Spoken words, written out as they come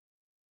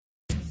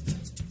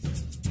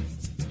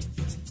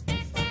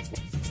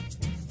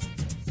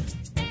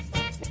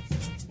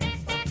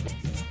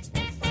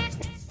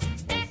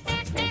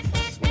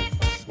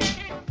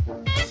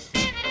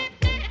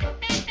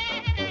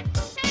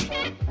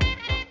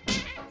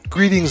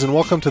Greetings and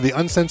welcome to the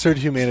Uncensored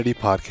Humanity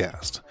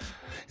Podcast.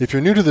 If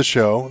you're new to the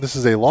show, this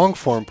is a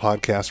long-form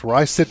podcast where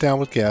I sit down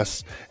with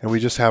guests and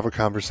we just have a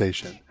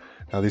conversation.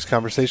 Now, these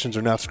conversations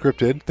are not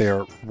scripted. They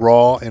are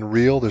raw and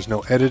real. There's no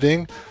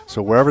editing,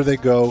 so wherever they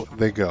go,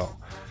 they go.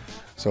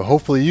 So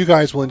hopefully you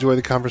guys will enjoy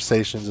the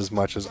conversations as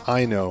much as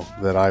I know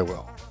that I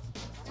will.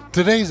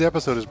 Today's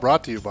episode is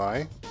brought to you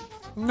by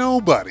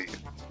nobody.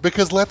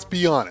 Because let's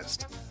be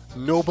honest,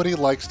 nobody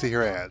likes to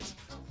hear ads.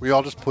 We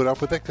all just put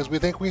up with it because we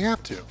think we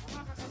have to.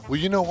 Well,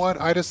 you know what?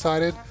 I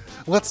decided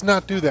let's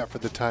not do that for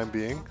the time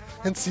being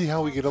and see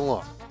how we get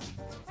along.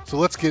 So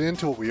let's get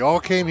into what we all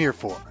came here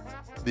for,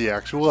 the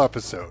actual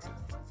episode.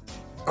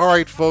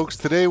 Alright folks,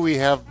 today we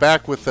have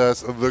back with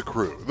us the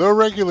crew, the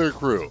regular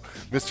crew,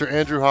 Mr.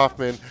 Andrew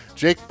Hoffman,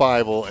 Jake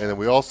Bible, and then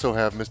we also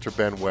have Mr.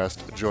 Ben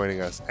West joining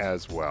us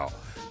as well.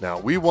 Now,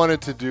 we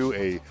wanted to do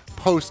a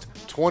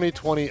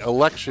post-2020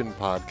 election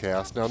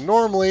podcast. Now,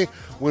 normally,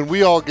 when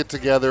we all get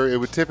together, it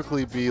would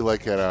typically be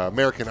like an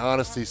American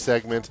Honesty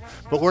segment,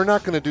 but we're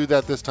not going to do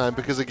that this time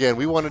because, again,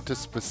 we wanted to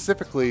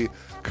specifically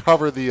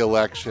cover the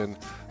election,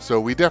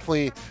 so we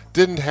definitely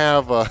didn't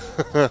have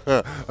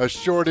a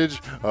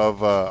shortage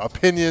of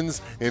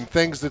opinions and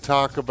things to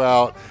talk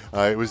about.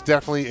 It was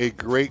definitely a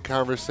great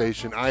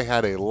conversation. I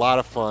had a lot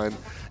of fun.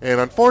 And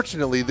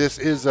unfortunately, this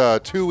is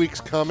 2 weeks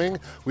coming.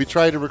 We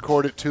tried to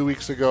record it 2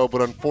 weeks ago,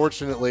 but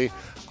unfortunately,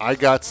 I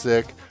got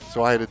sick,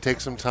 so I had to take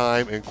some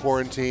time in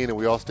quarantine, and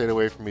we all stayed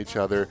away from each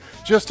other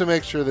just to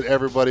make sure that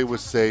everybody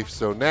was safe.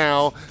 So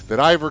now that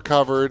I've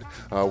recovered,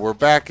 we're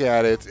back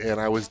at it, and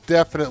I was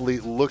definitely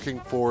looking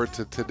forward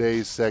to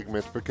today's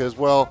segment because,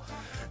 well,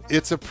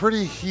 it's a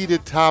pretty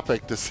heated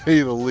topic, to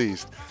say the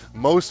least.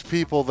 Most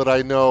people that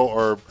I know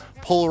are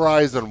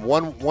polarized on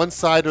one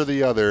side or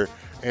the other,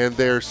 and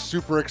they're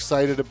super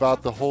excited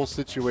about the whole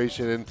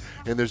situation,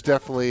 and there's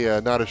definitely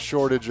not a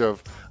shortage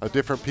of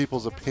different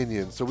people's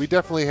opinions. So we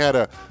definitely had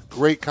a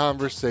great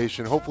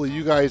conversation. Hopefully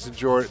you guys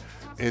enjoy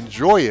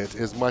it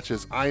as much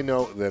as I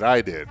know that I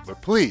did.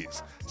 But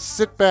please,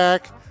 sit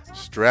back,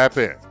 strap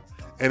in,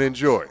 and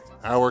enjoy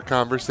our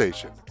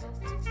conversation.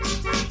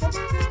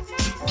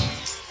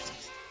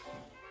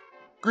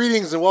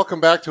 Greetings and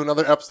welcome back to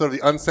another episode of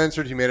the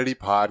Uncensored Humanity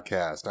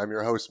Podcast. I'm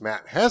your host,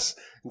 Matt Hess,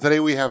 and today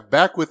we have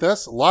back with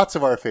us lots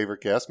of our favorite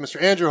guests, Mr.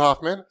 Andrew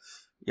Hoffman.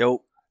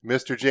 Yo.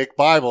 Mr. Jake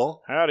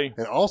Bible. Howdy.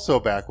 And also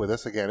back with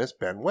us again is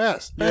Ben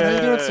West. Ben, how you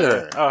doing,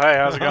 sir? Oh, hey,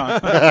 how's it going?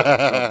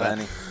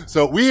 Benny.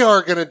 So we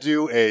are going to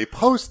do a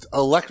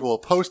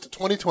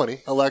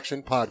post-2020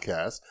 election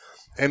podcast,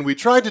 and we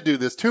tried to do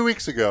this 2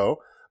 weeks ago,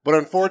 but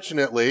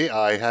unfortunately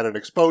I had an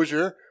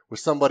exposure with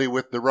somebody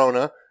with the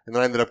Rona, and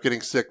then I ended up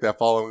getting sick that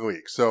following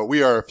week. So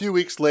we are a few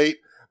weeks late,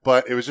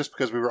 but it was just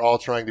because we were all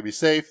trying to be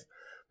safe,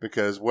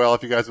 because, well,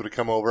 if you guys would have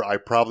come over, I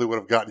probably would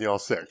have gotten you all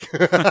sick.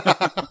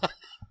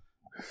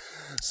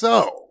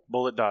 So,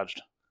 Bullet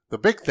dodged. the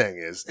big thing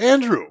is,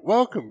 Andrew,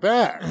 welcome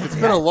back. It's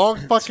been a long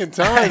fucking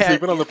time since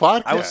you've been on the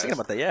podcast. I was thinking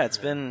about that. Yeah, it's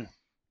been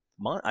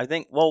month. I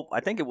think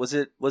it was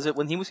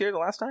when he was here the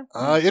last time?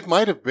 It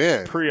might have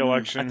been.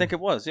 Pre-election. I think it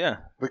was, yeah.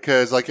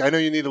 Because, I know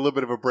you need a little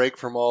bit of a break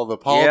from all the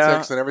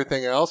politics and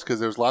everything else, because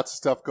there's lots of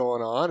stuff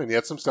going on, and you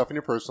had some stuff in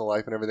your personal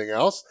life and everything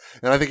else.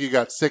 And I think you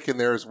got sick in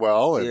there as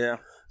well. And yeah.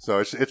 So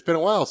it's been a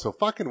while, so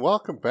fucking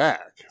welcome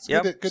back. It's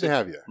good to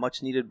have you.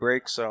 Much needed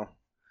break, so.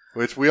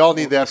 Which we all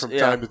need that from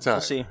time to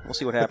time. We'll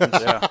see what happens.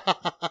 Yeah.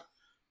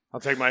 I'll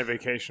take my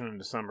vacation in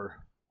December.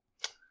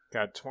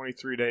 Got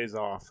 23 days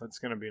off. That's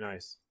going to be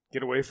nice.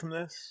 Get away from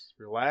this.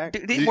 Relax.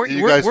 Weren't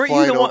you guys weren't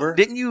flying you the over? one?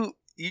 Didn't you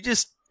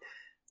just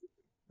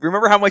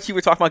remember how much you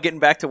were talking about getting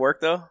back to work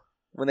though?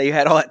 When they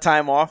had all that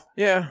time off?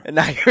 Yeah. And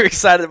now you're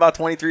excited about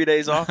 23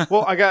 days off?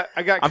 Well, I got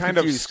I'm kind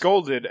of confused.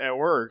 scolded at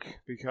work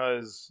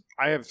because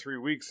I have 3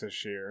 weeks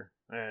this year,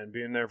 and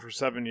being there for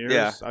 7 years,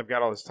 Yeah. I've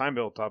got all this time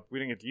built up. We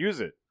didn't get to use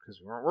it because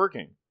we weren't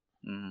working.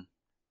 Mm.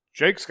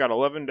 Jake's got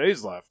 11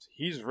 days left.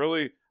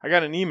 I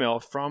got an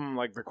email from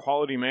the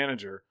quality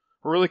manager.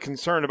 We're really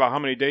concerned about how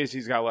many days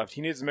he's got left.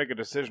 He needs to make a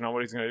decision on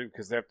what he's going to do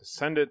because they have to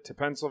send it to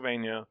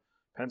Pennsylvania.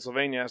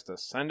 Pennsylvania has to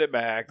send it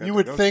back. You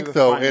would think,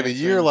 though, in a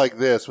year like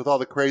this, with all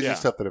the crazy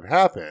stuff that have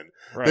happened,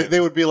 right.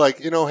 they would be like,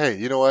 hey,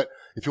 you know what?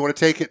 If you want to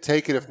take it,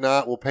 take it. If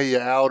not, we'll pay you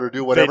out or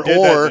do whatever. They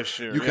did that Or this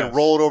year, you can yes.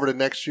 roll it over to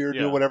next year, do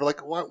Yeah. whatever.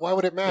 Why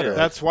would it matter?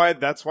 That's why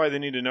they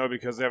need to know,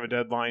 because they have a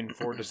deadline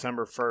for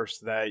December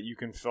 1st that you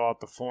can fill out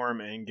the form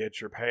and get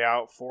your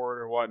payout for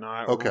it or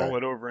whatnot, or roll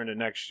it over into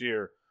next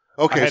year.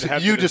 Okay, so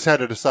you just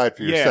had to decide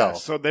for yourself. Yeah,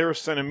 so they were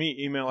sending me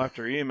email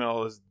after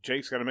email as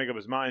Jake's got to make up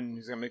his mind, and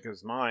he's going to make up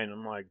his mind.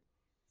 I'm like...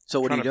 So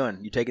what are you doing?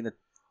 You taking the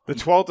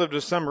 12th of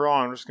December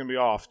on, I'm just going to be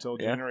off till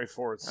Yeah. January 4th.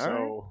 All So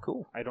right,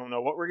 cool. I don't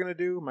know what we're going to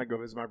do. Might go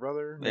visit my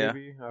brother,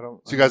 maybe. I don't.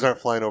 So you guys aren't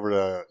flying over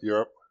to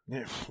Europe?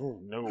 Yeah,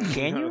 no.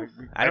 Can you?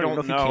 I don't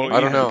know if you know. can.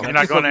 I don't know. You're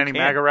not going to any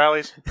MAGA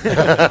rallies?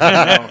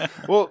 No.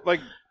 Well,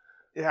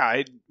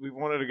 we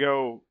wanted to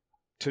go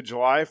to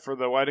July for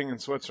the wedding in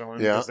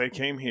Switzerland because they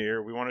came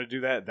here. We wanted to do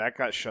that. That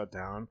got shut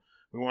down.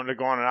 We wanted to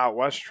go on an out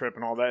west trip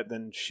and all that.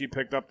 Then she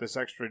picked up this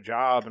extra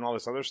job and all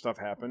this other stuff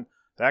happened.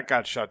 That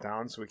got shut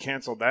down, so we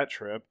canceled that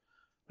trip.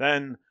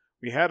 Then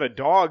we had a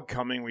dog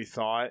coming, we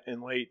thought,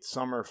 in late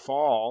summer,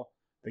 fall.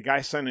 The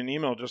guy sent an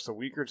email just a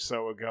week or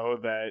so ago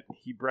that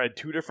he bred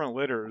 2 different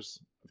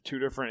litters of 2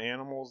 different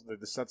animals,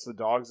 the sets of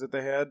dogs that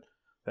they had,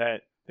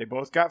 that they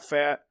both got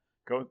fat,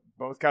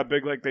 both got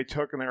big like they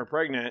took and they were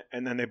pregnant,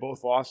 and then they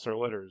both lost their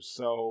litters.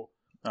 So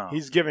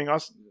he's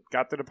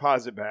got the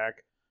deposit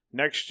back.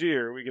 Next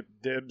year, we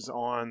get dibs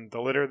on the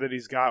litter that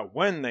he's got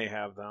when they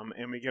have them,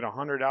 and we get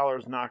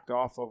 $100 knocked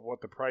off of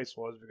what the price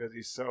was because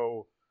he's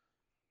so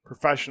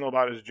professional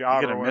about his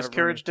job. You get a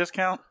miscarriage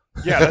discount?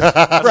 Yeah,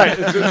 that's right.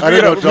 I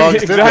didn't know dogs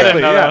did that.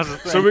 Exactly, yeah.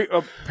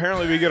 So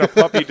apparently we get a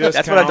puppy discount.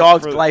 That's what a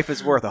dog's life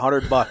is worth,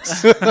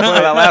 $100.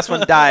 That last one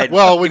died.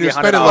 Well, when you're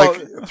spending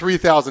like $100.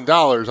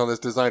 $3,000 on this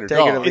designer Take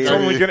it or dog,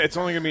 leave it. it's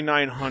only gonna be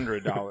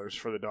 $900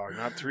 for the dog,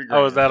 not $3,000.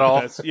 Oh, is that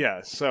all?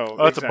 Yeah. So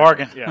that's a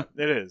bargain. Yeah,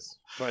 it is.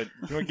 But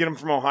if you get them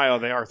from Ohio,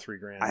 they are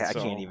 $3,000. I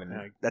can't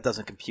even. That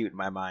doesn't compute in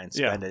my mind.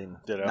 Spending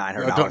Ditto.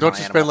 $900. don't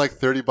you spend like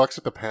 $30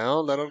 at the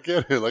pound? I don't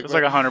get it. It's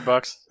like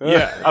 $100.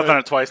 Yeah, I've done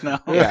it twice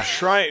now. Yeah.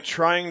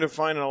 Trying to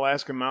find an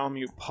Alaska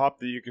Malamute pup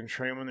that you can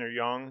train when they're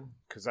young,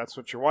 because that's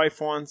what your wife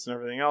wants and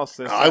everything else.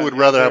 I would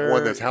rather have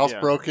one that's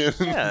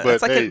housebroken. Yeah, but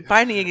it's like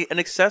finding an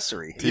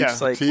accessory.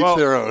 teach like,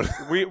 their own.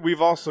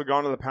 We've also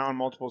gone to the pound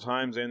multiple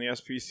times and the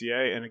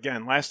SPCA. And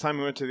again, last time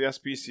we went to the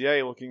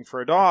SPCA looking for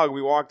a dog,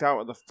 we walked out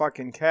with a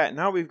fucking cat.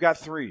 Now we've got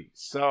 3.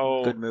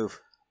 So good move.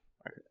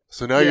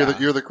 So now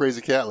you're the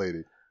crazy cat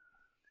lady.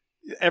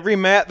 Every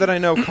Matt that I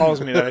know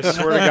calls me that. I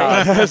swear to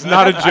God, that's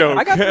not a joke.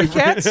 I got 3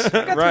 cats.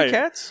 I got 3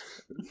 cats.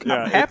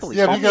 Yeah, happily.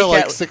 Yeah, Call you me got a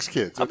like cat. 6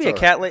 kids. I'll That's be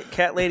a all right.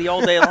 cat lady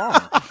all day long.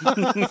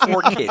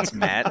 4 kids,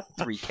 Matt.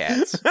 3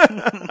 cats.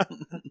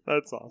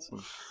 That's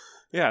awesome.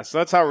 Yeah, so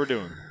that's how we're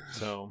doing.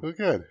 So Well,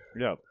 good.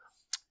 yeah.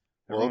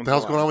 Well, what the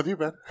hell's going on with you,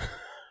 Ben?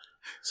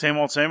 Same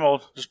old,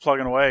 just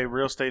plugging away.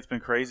 Real estate's been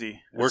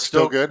crazy. Work's It's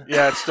still good?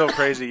 Yeah, it's still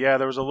crazy. Yeah,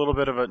 there was a little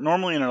bit of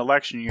normally in an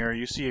election year,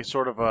 you see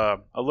sort of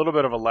a little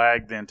bit of a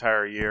lag the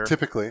entire year.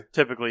 Typically,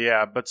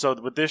 yeah. But so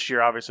with this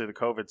year, obviously the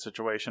COVID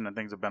situation and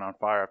things have been on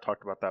fire. I've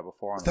talked about that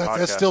before on the podcast.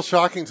 That's still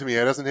shocking to me.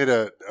 It hasn't hit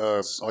a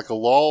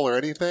lull or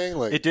anything.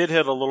 Like It did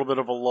hit a little bit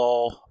of a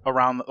lull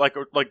around, like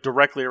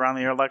directly around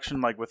the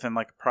election, like within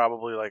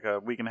probably a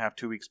week and a half,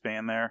 2 week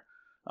span there.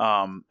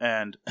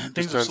 And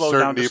things have slowed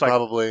down just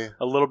probably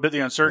a little bit. The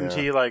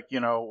uncertainty,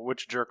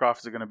 which jerk off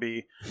is it going to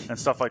be and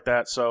stuff like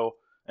that. So,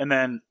 and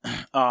then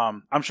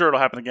I'm sure it'll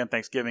happen again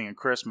Thanksgiving and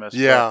Christmas.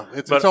 Yeah,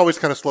 but it's always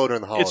kind of slow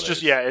during the holidays. It's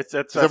just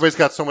it's everybody's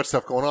got so much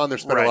stuff going on. They're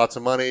spending Right. lots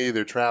of money.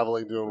 They're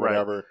traveling, doing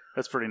whatever.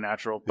 That's pretty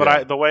natural.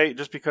 But Yeah.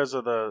 just because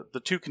of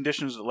the 2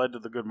 conditions that led to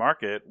the good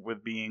market,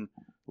 with being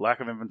lack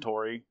of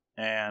inventory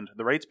and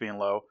the rates being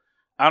low,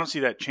 I don't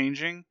see that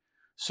changing.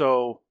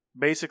 So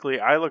basically,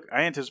 I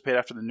anticipate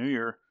after the new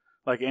year,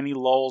 like any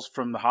lulls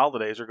from the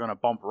holidays are going to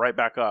bump right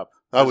back up.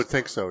 I would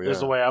think so. Yeah, Is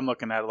the way I'm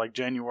looking at it. Like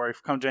January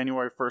 1st,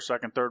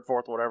 2nd, 3rd,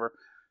 4th, whatever,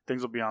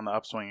 things will be on the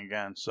upswing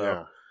again.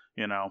 So,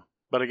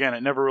 but again,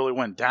 it never really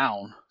went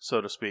down,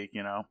 so to speak,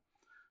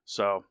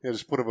 So,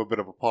 just put a bit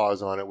of a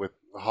pause on it with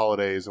the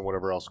holidays and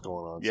whatever else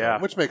going on. Yeah.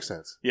 which makes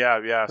sense.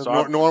 yeah.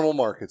 So Normal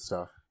market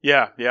stuff.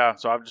 Yeah.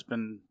 So I've just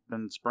been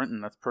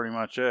sprinting. That's pretty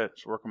much it.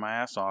 Just working my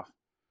ass off.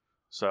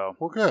 So,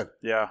 Well, good.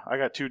 yeah, I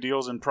got 2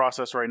 deals in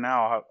process right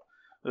now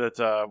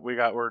that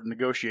we're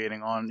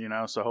negotiating on,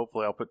 so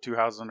hopefully I'll put 2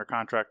 houses under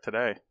contract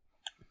today.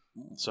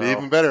 So Be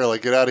even better.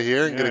 Like get out of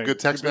here and get a good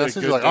text get a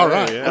message. good Like, all day,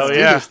 right, yeah. let's do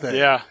yeah, this thing.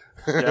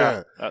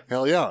 yeah.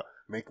 Hell yeah,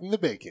 making the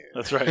bacon.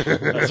 That's right.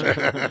 That's right.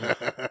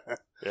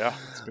 Yeah.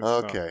 It's good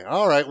stuff. Okay.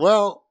 All right.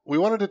 Well, we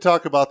wanted to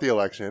talk about the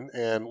election,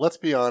 and let's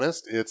be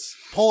honest, it's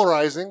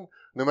polarizing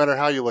no matter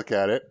how you look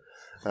at it.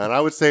 And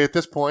I would say at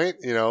this point,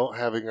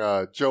 having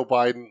Joe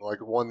Biden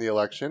won the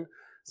election,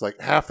 it's like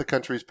half the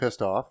country's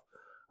pissed off.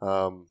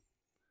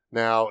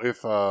 Now,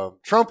 if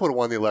Trump would have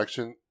won the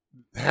election,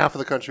 half of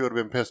the country would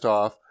have been pissed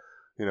off,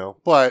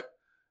 But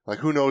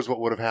who knows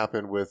what would have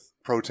happened with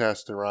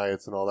protests and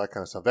riots and all that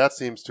kind of stuff. That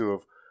seems to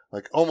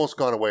have almost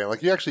gone away.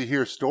 And you actually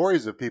hear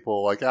stories of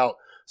people out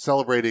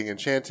celebrating and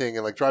chanting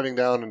and driving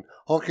down and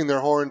honking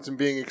their horns and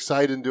being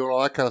excited and doing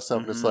all that kind of stuff.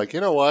 Mm-hmm. And it's like,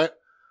 you know what?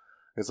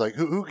 It's like,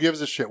 who gives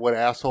a shit what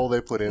asshole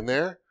they put in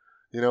there?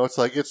 It's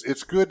like,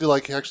 it's good to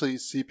actually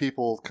see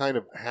people kind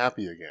of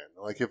happy again.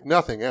 If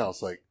nothing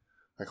else,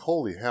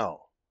 holy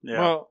hell. Yeah.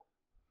 Well,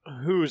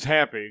 who's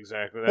happy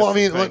exactly? That's Well, I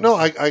mean, the thing. no,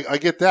 I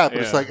get that,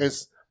 but Yeah.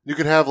 it's you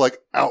could have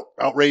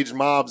outraged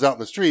mobs out in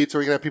the streets,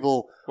 or you can have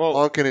people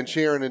honking and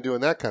cheering and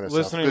doing that kind of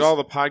listening stuff. to all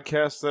the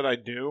podcasts that I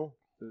do,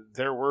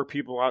 there were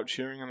people out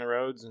cheering on the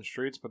roads and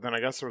streets, but then I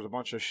guess there was a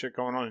bunch of shit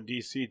going on in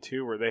D.C.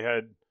 too, where they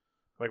had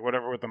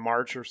whatever with the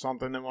march or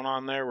something that went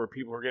on there, where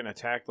people were getting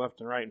attacked left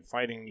and right and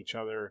fighting each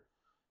other.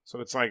 So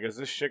it's is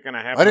this shit going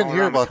to happen? I didn't all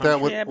hear around the about that.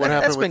 country? What happened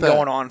that's with been that?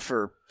 going on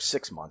for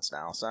 6 months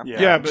now. So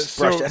Yeah, but just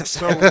brush that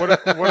so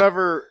aside.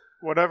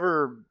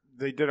 whatever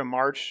they did a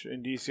march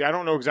in D.C. I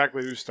don't know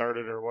exactly who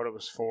started or what it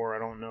was for. I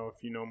don't know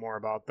if you know more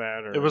about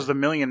that. Or It was the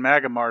Million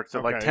MAGA March that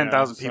Okay,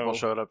 10,000 yeah, people so-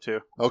 showed up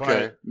to.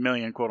 Okay.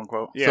 Million, quote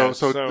unquote. Yeah,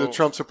 so the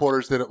Trump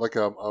supporters did it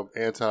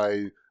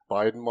a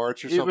Biden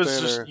march or It something?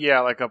 was just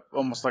or?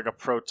 almost like a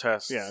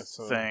protest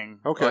so- thing,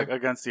 Okay. like,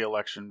 against the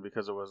election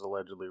because it was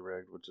allegedly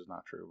rigged, which is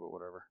not true, but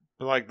whatever.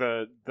 But like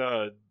the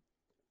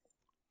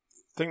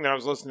thing that I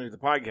was listening to the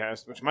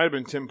podcast, which might have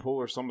been Tim Pool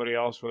or somebody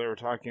else, where they were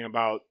talking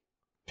about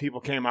people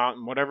came out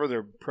and whatever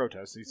their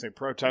protest, you say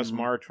protest, Mhm.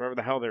 march, whatever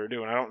the hell they were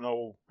doing. I don't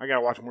know. I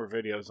gotta watch more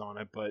videos on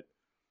it, but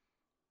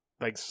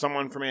like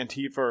someone from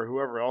Antifa or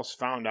whoever else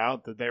found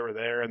out that they were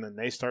there, and then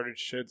they started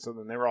shit. So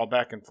then they were all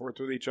back and forth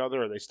with each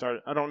other, or they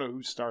started. I don't know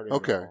who started.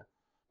 Okay. it all.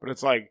 But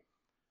it's like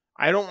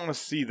I don't want to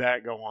see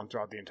that go on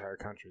throughout the entire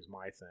country. Is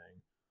my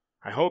thing.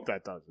 I hope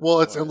that doesn't.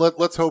 Well, it's but-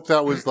 let's hope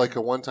that was like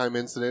a one-time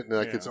incident and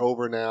like Yeah. it's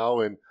over now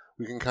and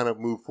we can kind of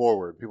move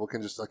forward. People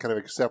can just kind of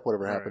accept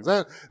whatever Right. happens.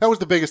 That was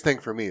the biggest thing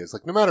for me. Is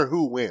like no matter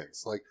who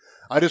wins, like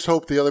I just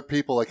hope the other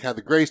people like had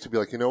the grace to be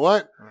like, you know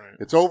what, Right.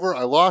 it's over.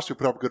 I lost. We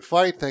put up a good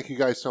fight. Thank you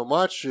guys so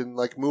much, and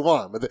like move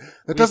on. But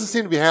that doesn't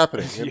seem to be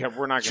happening. And Yeah,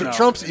 we're not going to.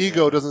 Trump's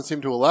ego doesn't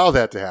seem to allow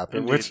that to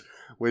happen, Indeed.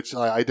 which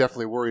I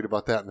definitely worried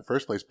about that in the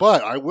first place.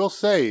 But I will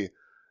say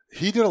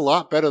he did a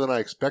lot better than I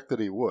expected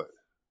he would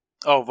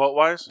Oh,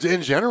 vote-wise?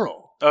 in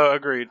general.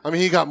 Agreed. I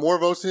mean, he got more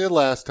votes than he did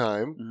last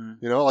time. Mhm.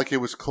 You know, like it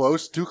was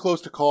close, too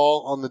close to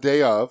call on the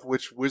day of,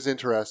 which was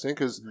interesting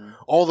because Mhm.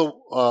 all the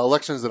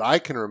elections that I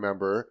can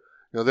remember,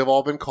 you know, they've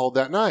all been called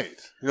that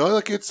night. You know,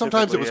 like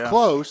sometimes it was Typically, yeah.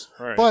 close,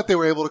 Right. but they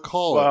were able to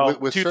call Well,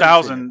 it with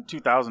 2000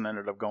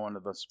 ended up going to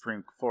the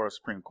Supreme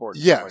Court.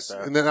 and Yes, stuff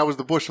like and then that was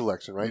the Bush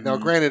election, right? Now,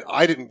 Mhm. granted,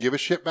 I didn't give a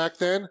shit back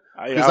then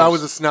that. because I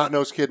was a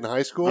snot-nosed kid in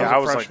high school. Yeah, I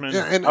was like- freshman.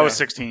 Yeah, and- I was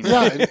 16.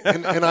 Yeah,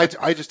 and I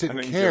just didn't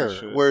didn't give a care.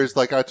 shit. Whereas,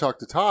 like, I talked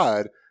to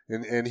Todd,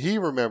 and he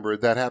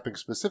remembered that happening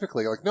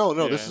specifically. Like, no,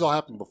 this Yeah. has all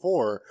happened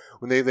before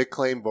when they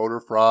claimed voter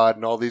fraud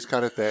and all these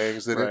kind of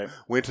things, and Right. it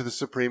went to the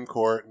Supreme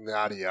Court and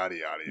yada yada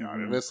yada yada.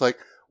 Mhm. And it's like,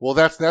 well,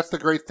 that's the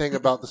great thing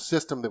about the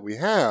system that we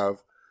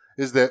have.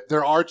 Is that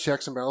there are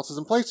checks and balances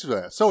in place for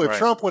that. So if Right.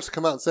 Trump wants to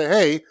come out and say,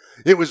 hey,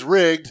 it was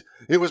rigged,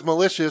 it was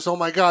malicious, oh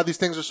my God, these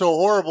things are so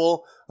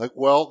horrible, like,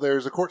 well,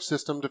 there's a court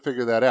system to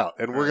figure that out.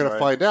 And we're going to Right.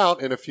 find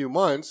out in a few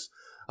months,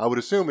 I would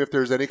assume, if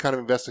there's any kind of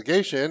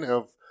investigation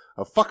of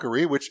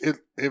fuckery, which,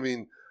 I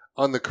mean,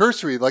 on the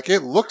cursory, like, it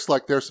looks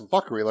like there's some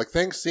fuckery. Like,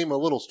 things seem a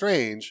little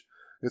strange.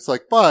 It's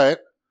like,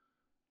 but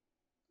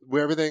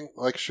where everything,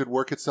 like, should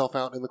work itself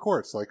out in the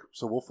courts. Like,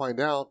 so we'll find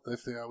out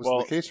if that was Well,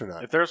 the case or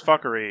not. If there's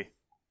fuckery,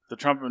 the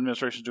Trump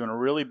administration is doing a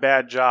really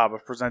bad job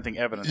of presenting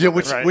evidence. Yeah, of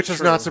it. Right, which is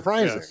true. not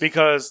surprising. Yes.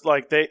 Because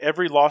like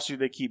every lawsuit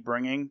they keep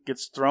bringing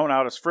gets thrown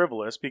out as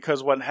frivolous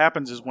because what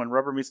happens is when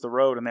rubber meets the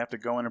road and they have to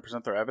go in and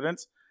present their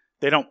evidence,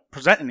 they don't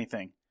present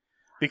anything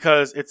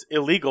because it's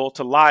illegal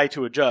to lie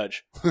to a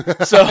judge.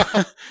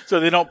 So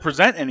they don't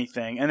present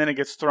anything, and then it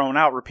gets thrown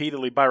out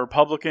repeatedly by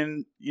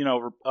Republican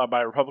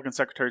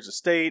secretaries of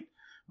state,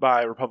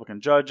 by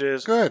Republican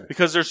judges, Good.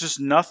 because there's just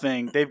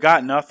nothing. They've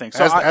got nothing.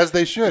 So As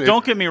they should.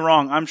 don't get me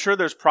wrong. I'm sure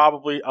there's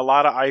probably a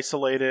lot of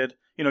isolated,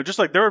 just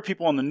like there were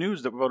people on the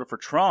news that voted for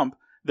Trump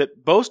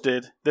that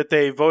boasted that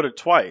they voted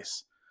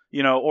twice,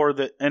 or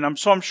that, and I'm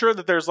sure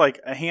that there's like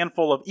a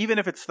handful of, even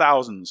if it's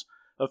thousands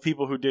of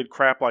people who did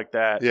crap like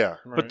that. Yeah.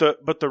 Right.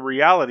 But the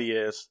reality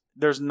is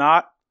there's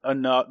not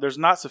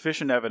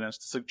sufficient evidence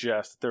to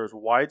suggest that there is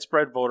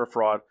widespread voter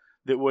fraud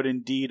that would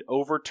indeed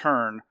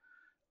overturn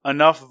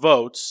enough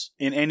votes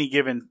in any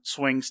given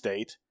swing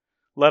state,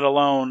 let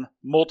alone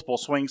multiple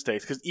swing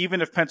states. Because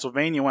even if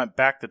Pennsylvania went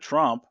back to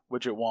Trump,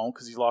 which it won't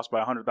because he's lost by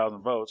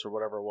 100,000 votes or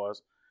whatever it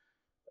was,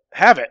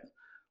 have it.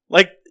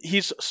 Like,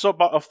 he's so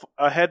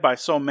ahead by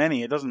so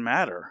many, it doesn't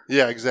matter.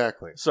 Yeah,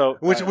 exactly. So,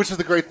 Which is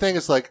the great thing.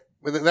 Is like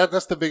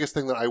that's the biggest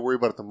thing that I worry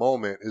about at the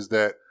moment is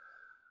that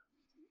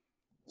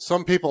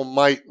some people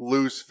might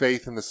lose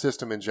faith in the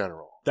system in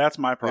general. that's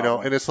my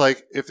problem. And it's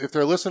like if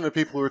they're listening to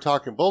people who are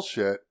talking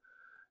bullshit,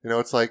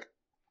 it's like,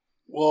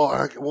 well,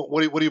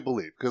 what do you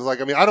believe? Because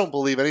like, I mean, I don't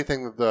believe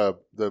anything that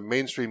the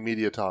mainstream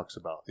media talks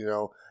about,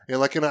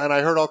 and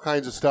I heard all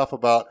kinds of stuff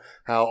about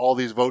how all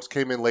these votes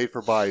came in late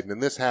for Biden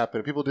and this happened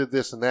and people did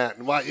this and that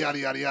and yada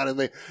yada yada,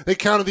 and they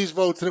counted these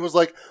votes and it was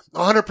like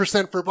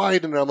 100% for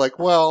Biden, and I'm like,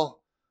 well,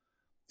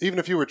 even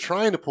if you were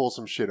trying to pull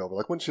some shit over,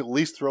 like, wouldn't you at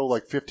least throw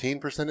like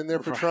 15% in there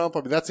for Right. Trump?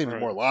 I mean, that seems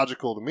Right. more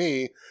logical to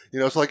me.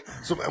 So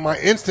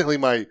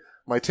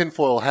my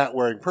tinfoil hat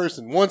wearing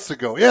person wants to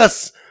go,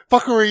 yes,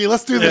 fuckery,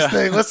 let's do this Yeah.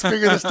 thing, let's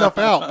figure this stuff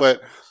out.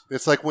 But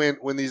it's like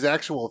when these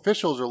actual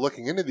officials are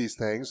looking into these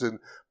things and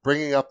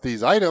bringing up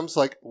these items,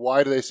 like,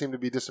 why do they seem to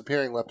be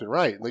disappearing left and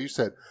right? Like you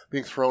said,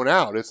 being thrown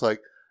out. It's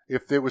like,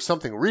 if there was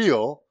something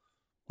real,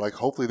 like,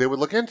 hopefully they would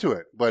look into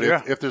it. But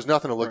Yeah. if there's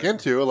nothing to look Right.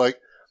 into, like,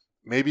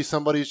 maybe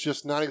somebody's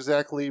just not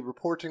exactly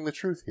reporting the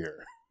truth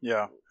here.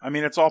 Yeah. I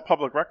mean, it's all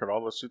public record.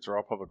 All those suits are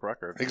all public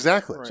record.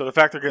 Exactly. Right. So the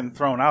fact they're getting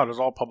thrown out is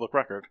all public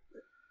record.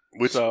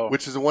 Which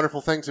is a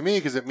wonderful thing to me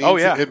because it means Oh,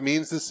 yeah. it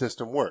means the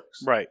system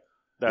works. Right.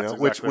 That's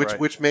exactly which right.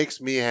 which makes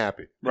me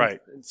happy. Right.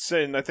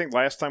 And I think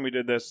last time we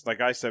did this,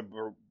 like I said,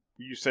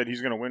 you said he's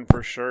going to win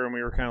for sure, and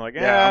we were kind of like,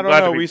 Yeah, I I'm don't glad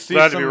know. to be, We see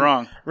glad some, to be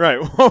wrong. right?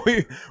 Well,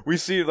 we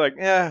see like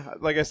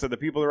I said, the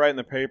people that write in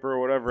the paper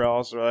or whatever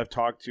else, or I've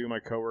talked to my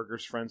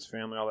coworkers, friends,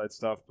 family, all that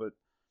stuff. But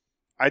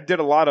I did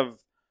a lot of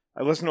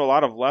I listened to a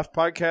lot of left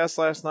podcasts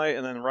last night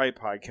and then right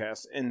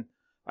podcasts, and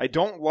I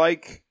don't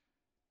like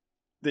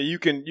that you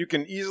can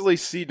easily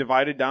see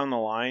divided down the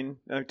line.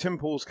 Tim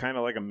Pool's kind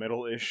of like a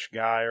middle-ish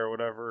guy or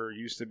whatever.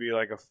 Used to be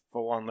like a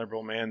full-on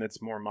liberal man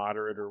that's more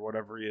moderate or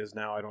whatever he is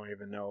now. I don't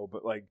even know.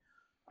 But like,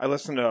 I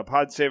listened to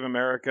Pod Save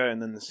America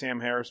and then the Sam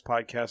Harris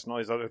podcast and all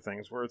these other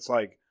things where it's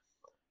like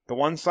the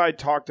one side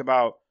talked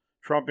about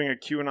Trump being a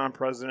QAnon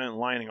president and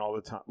lying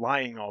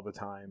all the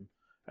time.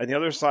 And the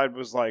other side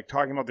was like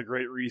talking about the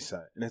Great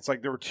Reset. And it's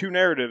like there were two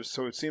narratives,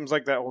 so it seems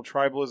like that whole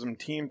tribalism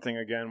team thing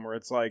again, where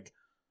it's like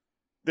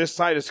this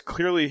side is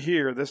clearly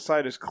here, this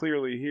side is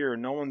clearly here.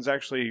 No one's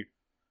actually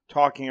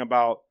talking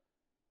about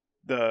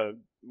the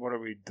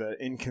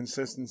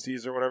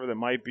inconsistencies or whatever that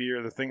might be,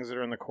 or the things that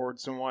are in the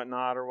courts and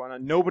whatnot.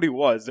 Nobody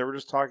was. They were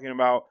just talking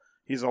about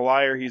he's a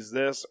liar, he's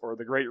this, or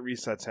the Great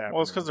Reset's happening.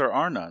 Well, it's because there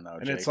are none, though,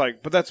 and Jake. it's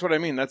like, but that's what I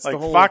mean. That's like the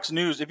whole Fox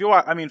News.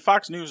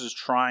 Fox News is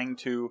trying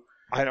to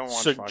I don't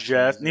watch Fox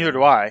suggest. News, Neither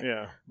do I.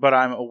 Yeah. But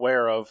I'm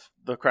aware of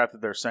the crap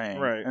that they're saying,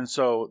 Right. And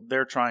so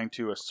they're trying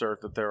to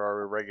assert that there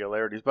are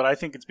irregularities. But I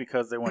think it's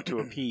because they want to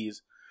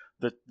appease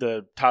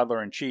the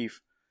toddler in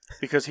chief,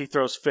 because he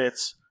throws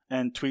fits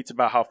and tweets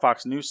about how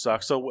Fox News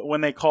sucks. So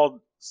when they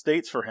called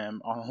states for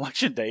him on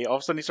election day, all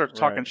of a sudden he starts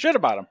talking shit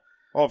about him.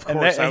 Well, of course,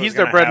 And that was he's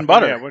their gonna bread and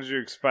happen. butter. Yeah, what did you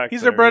expect?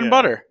 He's their bread and Yeah.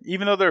 butter,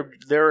 even though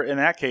they're in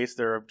that case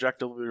they're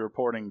objectively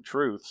reporting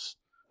truths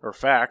or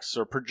facts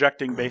or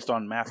projecting based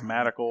on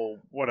mathematical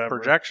Whatever.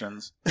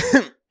 projections.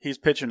 He's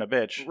pitching a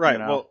bitch, Right. you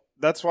know? Well,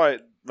 that's why,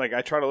 like,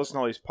 I try to listen to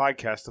all these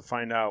podcasts to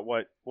find out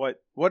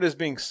what is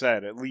being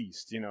said, at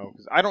least, you know,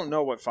 because I don't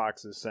know what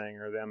Fox is saying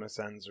or the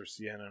MSNs or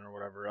CNN or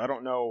whatever. I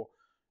don't know.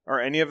 Are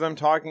any of them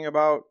talking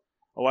about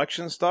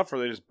election stuff, or are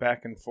they just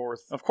back and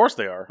forth? Of course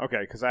they are.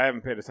 Okay, because I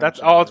haven't paid attention. That's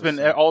to all it's this, been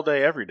so- all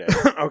day, every day.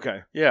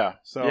 Okay. Yeah.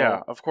 So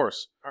yeah, of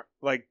course.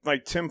 like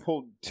Tim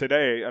pulled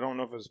today. I don't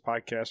know if it was a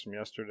podcast from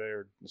yesterday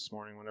or this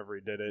morning, whenever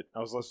he did it. I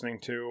was listening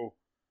to.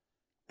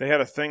 They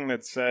had a thing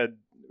that said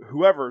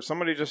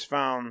somebody just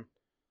found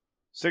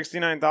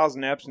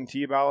 69,000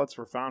 absentee ballots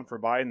were found for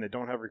Biden that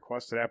don't have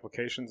requested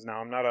applications.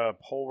 Now, I'm not a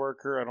poll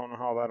worker. I don't know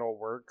how that all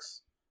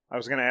works. I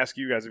was going to ask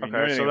you guys if you knew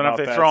Okay, anything so then about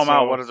if they that. throw them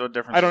out, So, what is the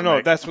difference? I don't know. make?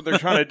 If that's what they're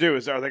trying to do.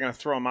 Are they going to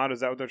throw them out?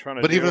 Is that what they're trying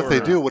to But do? even if they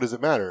or- do, what does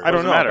it matter? I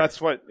don't know. matter.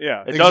 That's what.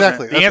 Yeah. It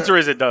Exactly. doesn't. The answer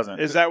is it doesn't.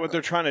 Is that what they're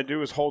trying to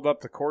do? Is hold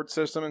up the court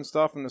system and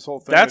stuff, and this whole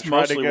thing? That's to try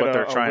mostly to get what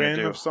they're a trying to win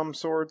do. of some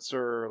sorts,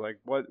 or like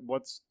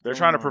what's They're going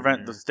trying to on prevent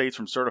here? the states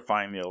from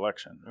certifying the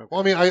election. Okay.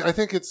 Well, I mean, I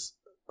think it's.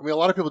 I mean, a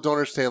lot of people don't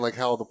understand like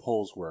how the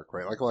polls work,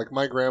 right? Like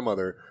my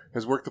grandmother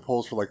has worked the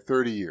polls for like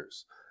 30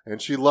 years,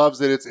 and she loves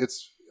it.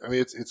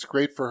 It's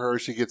great for her.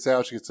 She gets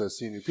out, she gets to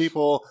see new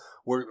people.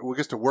 We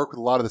get to work with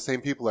a lot of the same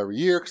people every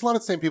year, because a lot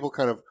of the same people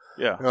kind of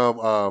Yeah.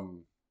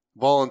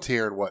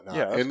 volunteer and whatnot.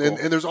 Yeah, that's and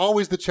cool. there's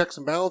always the checks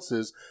and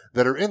balances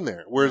that are in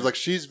there. Whereas like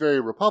she's very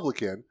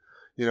Republican,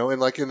 you know,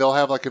 and they'll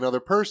have like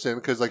another person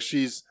because like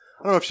she's,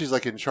 I don't know if she's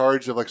like in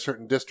charge of like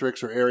certain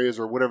districts or areas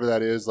or whatever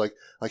that is, like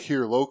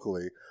here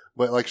locally.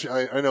 But like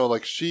I know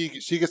like she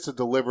gets to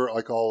deliver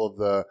like all of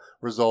the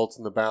results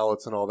and the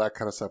ballots and all that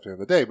kind of stuff at the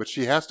end of the day. But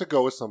she has to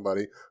go with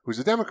somebody who's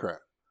a Democrat.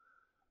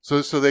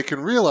 So they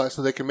can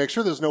make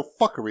sure there's no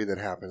fuckery that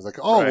happens. Like,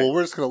 oh, Right. well,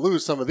 we're just going to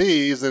lose some of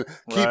these and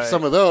keep Right.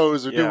 some of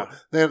those. Or Yeah.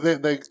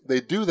 they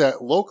do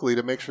that locally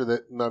to make sure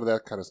that none of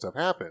that kind of stuff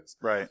happens.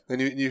 Right.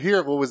 And you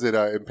hear, what was it,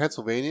 in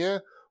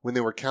Pennsylvania when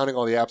they were counting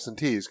all the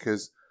absentees?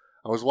 Because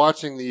I was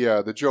watching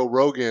the Joe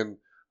Rogan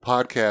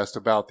podcast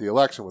about the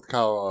election with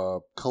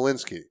Kyle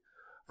Kalinske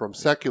from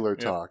Secular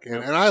Talk.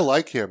 And I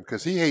like him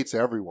because he hates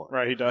everyone.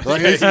 Right, he does.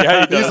 Like, Yeah, he's, he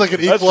does. he's like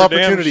an That's equal for damn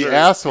opportunity sure.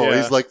 asshole. Yeah.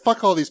 He's like,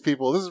 fuck all these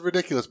people. This is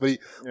ridiculous. But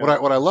Yeah.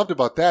 what I loved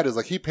about that is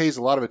like he pays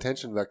a lot of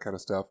attention to that kind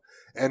of stuff.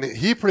 And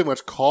he pretty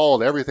much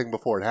called everything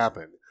before it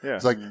happened. Yeah.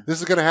 It's like, this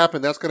is going to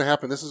happen, that's going to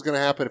happen, this is going to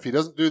happen. If he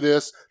doesn't do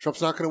this,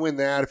 Trump's not going to win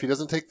that. If he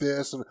doesn't take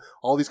this, and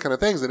all these kind of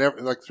things.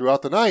 And like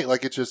throughout the night,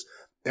 like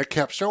it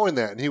kept showing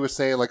that. And he was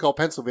saying like, oh,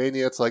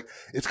 Pennsylvania, it's like,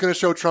 it's going to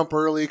show Trump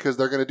early because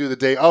they're going to do the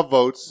day of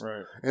votes.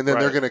 Right. And then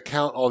they're Right. going to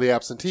count all the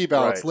absentee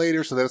ballots Right.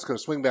 later. So then it's going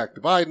to swing back to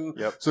Biden.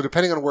 Yep. So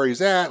depending on where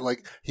he's at,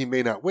 like he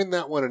may not win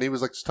that one. And he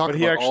was like just But talking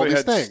he about all actually these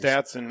had things.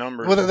 stats and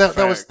numbers. Well, and that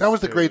was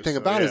facts, the great too, thing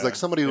so, about it is yeah. like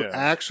somebody who Yeah.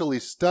 actually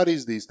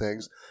studies these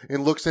things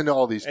and looks into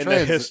all these and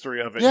trends. the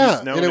history of it. Yeah,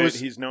 He's known and it it. was-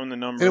 He's known the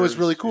numbers. And it was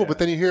really cool. But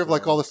then you hear of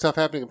like so- all the stuff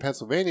happening in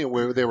Pennsylvania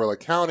where they were like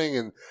counting,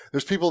 and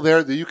there's people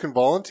there that you can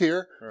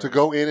volunteer to Right.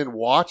 go in and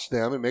watch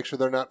them and make sure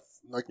they're not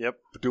like Yep.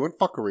 doing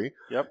fuckery.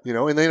 Yep. You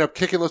know, and they end up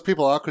kicking those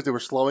people out because they were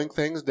slowing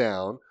things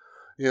down.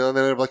 You know, and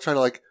then they're like trying to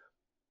like,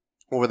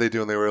 what were they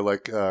doing? They were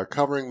like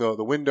covering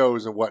the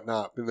windows and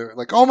whatnot. And they're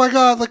like, oh my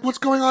God, like what's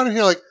going on in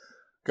here? Like,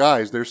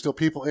 guys, there's still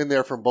people in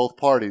there from both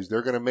parties.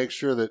 They're going to make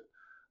sure that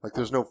like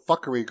there's no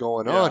fuckery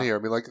going on Yeah. here. I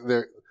mean, like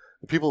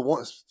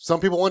some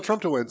people want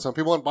Trump to win. Some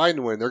people want Biden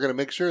to win. They're going to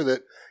make sure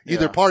that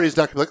either Yeah. party's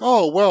not going to be like,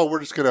 oh, well, we're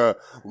just going to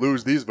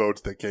lose these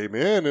votes that came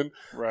in. And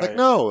Right. like,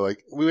 no,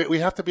 like we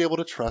have to be able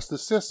to trust the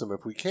system.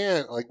 If we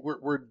can't, like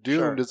we're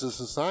doomed Sure. as a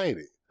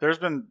society. There's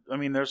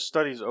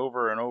studies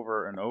over and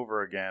over and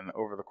over again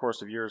over the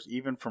course of years,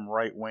 even from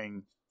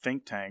right-wing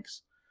think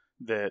tanks,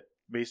 that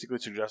basically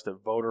suggest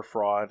that voter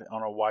fraud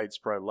on a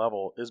widespread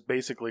level is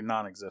basically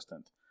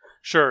non-existent.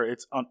 Sure,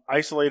 it's an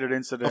isolated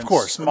incidents. Of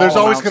course, small there's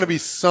always amounts. going to be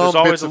some There's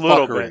always bits a of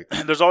little fuckery.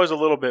 bit. There's always a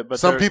little bit, but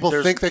Some people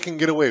there's- think they can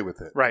get away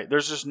with it. Right.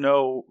 There's just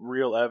no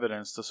real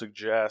evidence to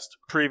suggest,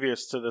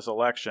 previous to this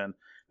election,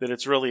 that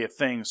it's really a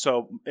thing.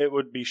 So it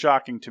would be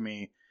shocking to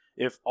me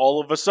if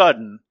all of a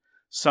sudden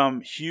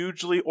some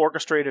hugely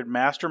orchestrated,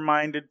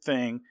 masterminded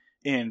thing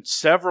in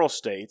several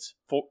states,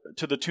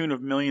 to the tune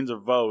of millions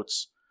of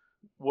votes,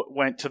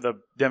 went to the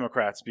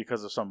Democrats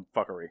because of some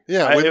fuckery.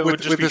 Yeah, It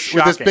would just be with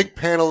shocking. this big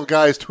panel of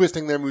guys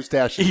twisting their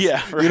mustaches.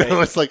 Yeah, You know,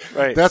 right. it's like,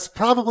 Right. that's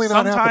probably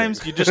not Sometimes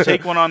happening. you just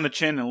take one on the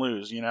chin and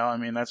lose. You know, I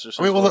mean, that's just.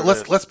 I mean, well, what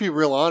it is. let's be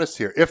real honest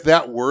here. If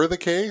that were the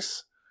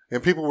case,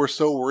 and people were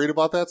so worried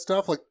about that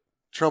stuff, like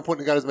Trump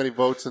wouldn't have got as many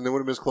votes, and it would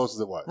have been as close as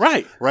it was.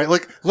 Right. Right.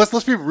 Like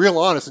let's be real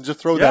honest and just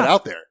throw that Yeah.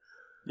 out there.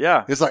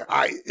 Yeah. It's like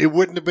it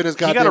wouldn't have been as He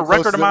goddamn got a close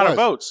record as it amount of was.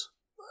 votes.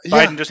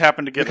 Yeah. Biden just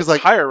happened to get Because, a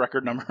like, higher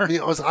record number. You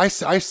know, as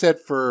I said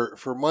for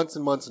months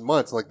and months and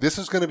months, like this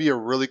is going to be a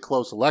really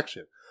close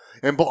election.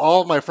 And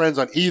all of my friends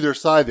on either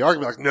side of the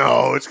argument, like,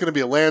 no, it's going to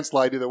be a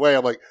landslide either way.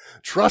 I'm like,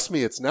 trust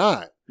me, it's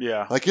not.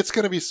 Yeah. Like, it's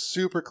going to be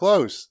super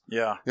close.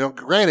 Yeah. You know,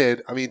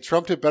 granted, I mean,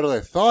 Trump did better than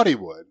I thought he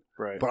would,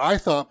 Right. but I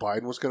thought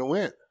Biden was going to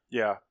win.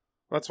 Yeah.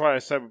 That's why I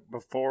said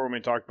before when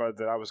we talked about it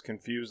that I was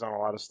confused on a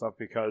lot of stuff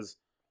because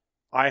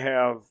I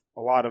have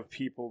a lot of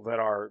people that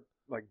are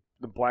like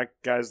the black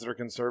guys that are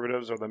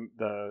conservatives or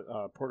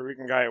the Puerto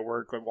Rican guy at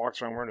work that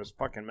walks around wearing his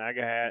fucking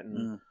MAGA hat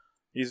and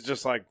he's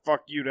just like,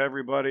 fuck you to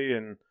everybody.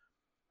 And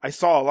I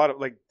saw a lot of,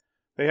 like,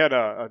 they had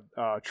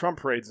Trump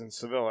parades in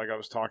Seville, like I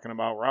was talking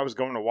about, where I was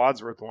going to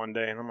Wadsworth one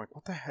day and I'm like,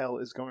 what the hell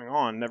is going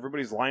on? And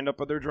everybody's lined up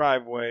at their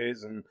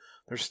driveways and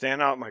they're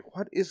standing out. I'm like,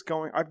 what is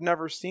going? I've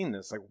never seen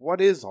this. Like, what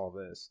is all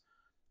this?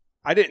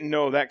 I didn't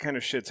know that kind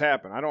of shit's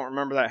happened. I don't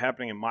remember that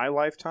happening in my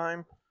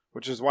lifetime,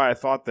 which is why I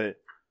thought that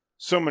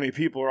so many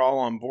people are all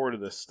on board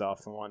of this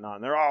stuff and whatnot.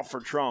 And they're all for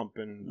Trump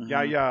and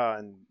yeah.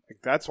 And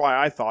that's why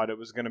I thought it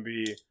was going to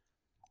be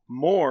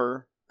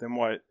more than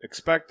what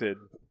expected.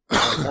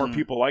 Like more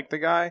people like the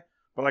guy.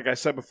 But like I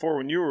said before,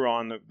 when you were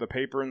on the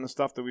paper and the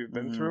stuff that we've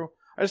been through,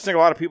 I just think a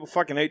lot of people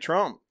fucking hate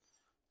Trump.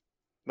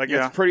 Like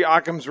it's pretty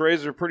Occam's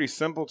razor, pretty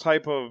simple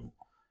type of.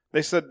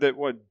 They said that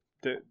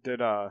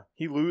did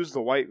he lose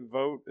the white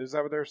vote? Is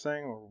that what they're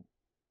saying? Or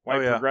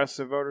white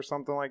progressive vote or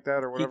something like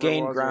that, or He whatever.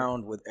 gained it was,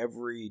 ground with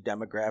every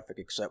demographic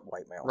except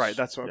white males. Right.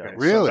 That's okay. Yeah.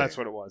 Really? So that's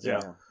what it was.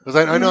 Yeah. Because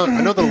I know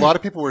that a lot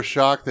of people were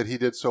shocked that he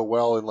did so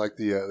well in like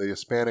the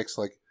Hispanics,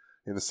 like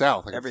in the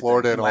South, like in Everything.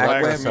 Florida and all that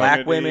Black kind of women, stuff.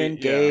 black women,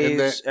 Yeah.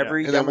 gays,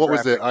 every. And then what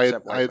was it? demographic I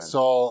except white had men.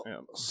 saw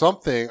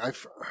something.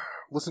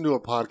 Listened to a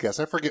podcast.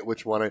 I forget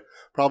which one. I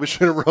probably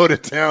should have wrote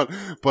it down,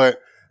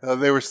 but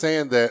they were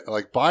saying that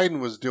like Biden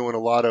was doing a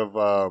lot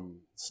of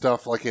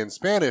stuff like in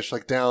Spanish,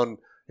 like down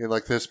in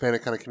like the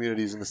Hispanic kind of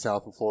communities in the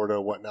South and Florida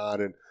and whatnot,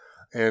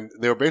 and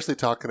they were basically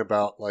talking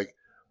about like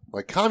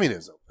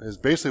communism is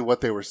basically what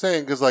they were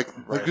saying because like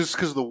just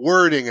because of the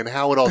wording and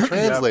how it all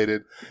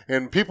translated,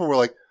 and people were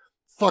like,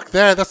 "Fuck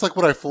that! That's like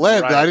what I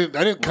fled. Right. I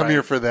didn't come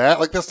here for that.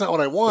 Like that's not what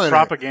I want." The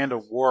propaganda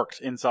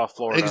worked in South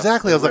Florida.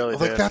 Exactly. I was It like,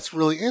 did. that's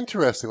really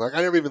interesting. Like,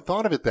 I never even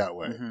thought of it that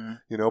way. Mhm.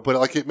 You know, but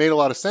like, it made a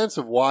lot of sense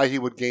of why he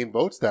would gain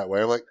votes that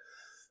way. I'm like,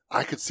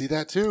 I could see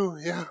that too.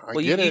 Yeah, I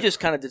Well, get you it. just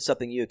kind of did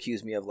something you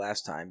accused me of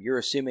last time. You're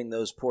assuming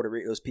those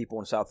those people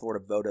in South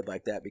Florida voted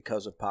like that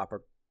because of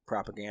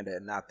propaganda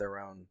and not their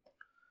own,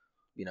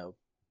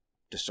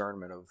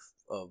 discernment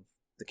of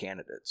the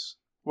candidates.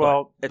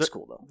 Well, But it's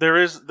cool though. there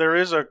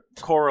is a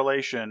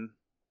correlation.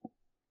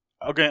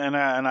 Okay, and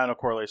I know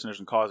correlation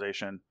isn't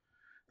causation.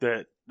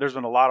 That there's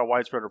been a lot of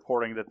widespread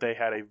reporting that they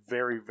had a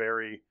very,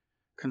 very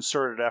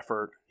concerted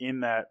effort in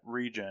that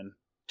region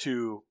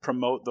to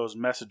promote those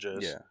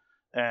messages. Yeah.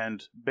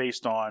 And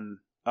based on,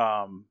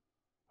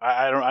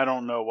 I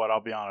don't know what.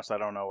 I'll be honest, I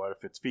don't know what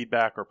if it's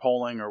feedback or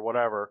polling or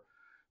whatever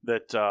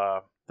that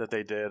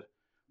they did.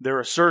 Their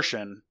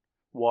assertion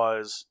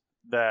was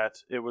that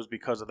it was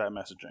because of that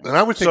messaging. And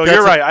I would think So that's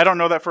you're right. I don't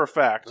know that for a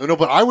fact. No,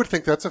 but I would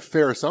think that's a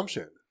fair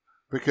assumption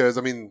because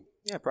I mean,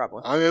 Yeah,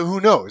 probably. who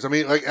knows? I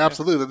mean, like,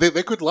 absolutely,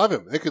 they could love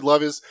him. They could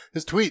love his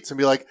tweets and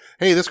be like,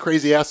 "Hey, this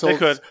crazy asshole They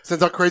could.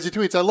 sends out crazy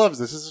tweets. I love this.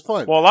 This is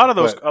fun." Well, a lot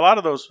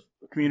of those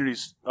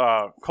communities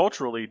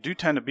culturally do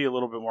tend to be a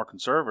little bit more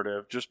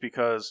conservative, just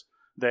because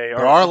there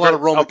are a lot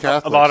of Roman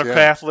Catholics, a lot of yeah.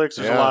 Catholics.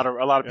 There's Yeah.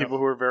 a lot of people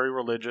who are very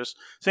religious.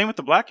 Same with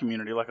the black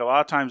community. Like a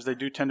lot of times, they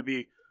do tend to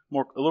be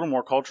a little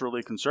more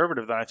culturally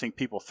conservative than I think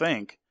people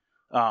think,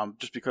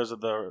 just because of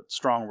the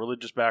strong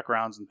religious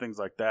backgrounds and things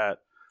like that.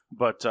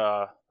 But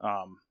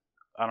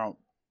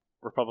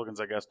Republicans,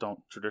 I guess, don't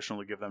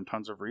traditionally give them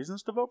tons of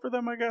reasons to vote for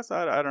them. I guess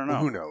I don't know.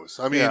 Who knows?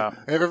 I mean, Yeah.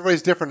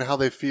 everybody's different in how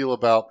they feel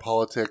about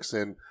politics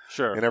and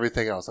Sure. and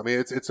everything else. I mean,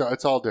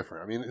 it's all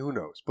different. I mean, who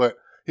knows? But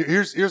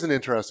here's an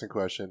interesting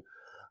question: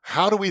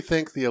 how do we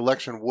think the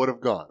election would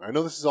have gone? I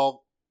know this is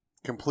all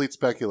complete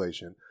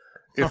speculation.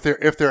 If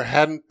there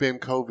hadn't been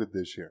COVID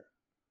this year,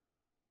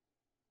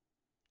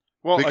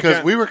 Well, because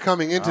again, we were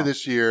coming into Wow.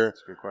 this year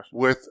That's a good question.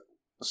 with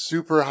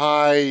super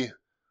high,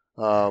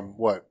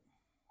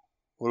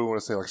 what do we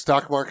want to say? Like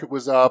stock market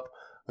was up.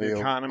 The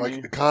economy.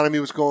 Like economy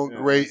was going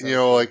great. Exactly. You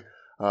know, like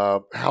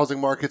housing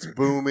market's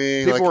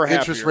booming. People were like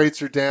interest happier.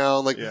 rates are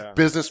down. Like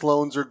business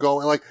loans are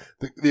going. Like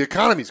the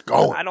economy's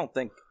going. I don't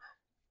think.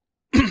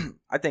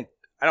 I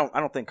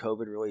don't think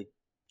COVID really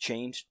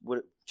changed.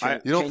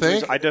 You don't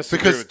think? I disagree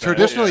because with that.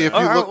 traditionally, if you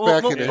look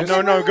back in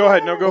history, no, go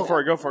ahead. No, go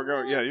for it. Go for it.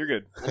 Go. Yeah, you're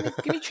good.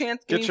 Give me a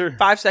chance. Get Give your- me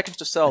 5 seconds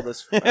to sell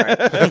this. All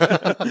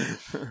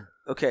right.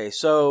 Okay,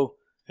 so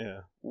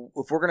Yeah.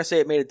 if we're going to say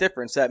it made a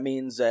difference, that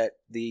means that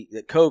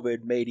that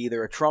COVID made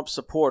either a Trump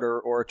supporter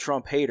or a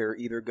Trump hater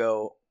either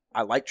go,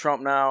 I like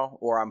Trump now,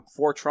 or I'm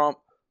for Trump,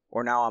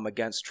 or now I'm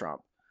against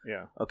Trump.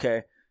 Yeah.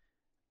 Okay.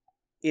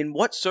 In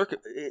what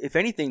if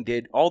anything,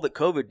 all that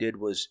COVID did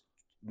was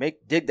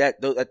dig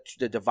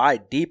the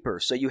divide deeper.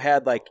 So you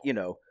had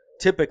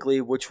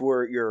typically, which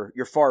were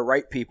your far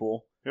right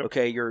people. Yep.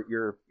 Okay,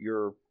 your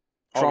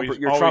Always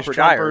Trump or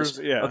Dyers.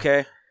 Trumpers, yeah.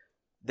 Okay.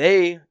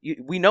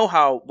 We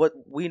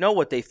know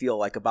what they feel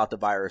like about the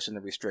virus and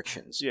the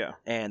restrictions. Yeah.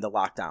 And the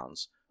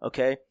lockdowns.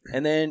 Okay.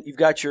 And then you've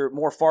got your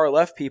more far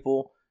left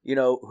people,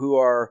 who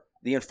are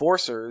the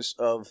enforcers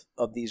of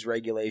these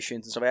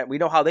regulations and stuff like that. We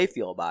know how they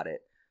feel about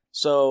it.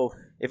 So,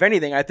 if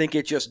anything, I think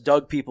it just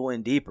dug people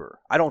in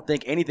deeper. I don't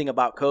think anything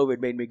about COVID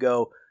made me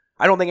go,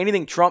 I don't think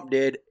anything Trump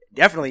did,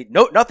 definitely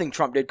nothing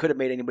Trump did could have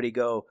made anybody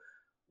go,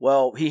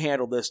 well, he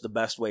handled this the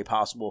best way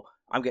possible.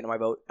 I'm getting my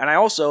vote. And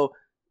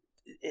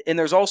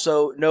there's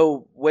also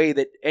no way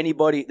that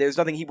there's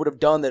nothing he would have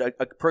done that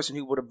a person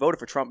who would have voted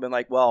for Trump been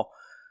like, well,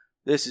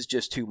 this is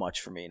just too much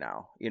for me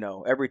now.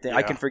 Everything,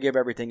 I can forgive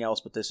everything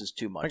else, but this is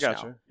too much I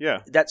got now. you.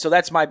 Yeah.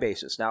 That's my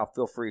basis. Now,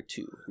 feel free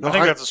to. No, I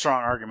think that's a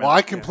strong argument. Well,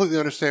 I completely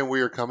understand where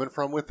you're coming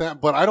from with that,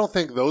 but I don't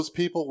think those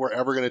people were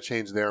ever going to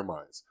change their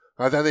minds.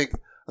 I think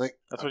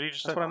that's what you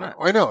just said.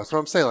 I know. That's what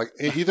I'm saying. Like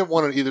either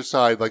one on either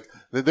side, like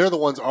they're the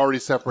ones already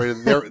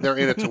separated. They're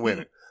in it to win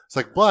it. It's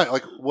like, but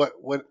like what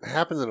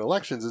happens in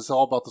elections is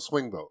all about the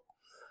swing vote.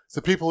 It's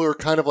the people who are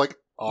kind of like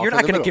off You're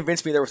not going to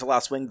convince me there was a lot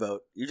of swing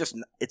vote.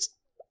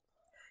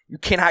 You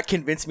cannot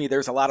convince me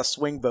there's a lot of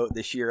swing vote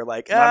this year.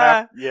 Like,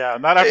 not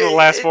after the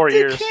last 4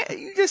 years.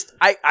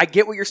 I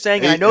get what you're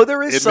saying. And I know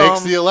there is it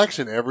makes the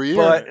election every year.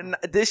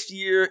 But this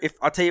year, if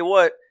I'll tell you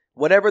what,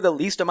 whatever the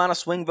least amount of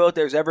swing vote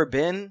there's ever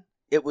been,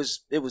 it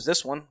was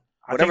this one.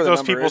 I think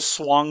those people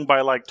swung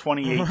by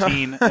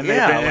 2018,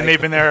 and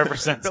they've been there ever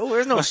since. No,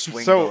 there's no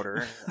swing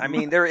voter. I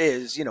mean, there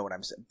is. You know what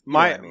I'm saying.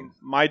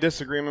 My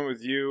disagreement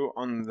with you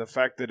on the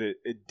fact that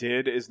it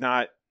did is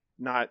not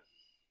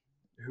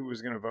who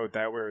was going to vote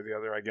that way or the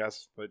other, I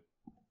guess, but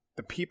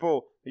the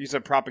people. You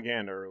said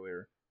propaganda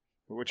earlier,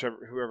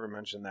 whoever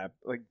mentioned that,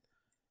 like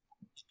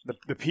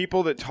the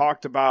people that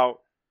talked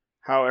about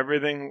how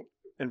everything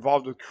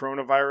involved with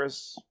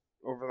coronavirus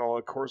over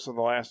the course of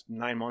the last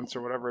 9 months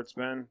or whatever it's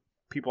been.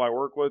 People I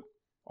work with,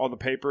 all the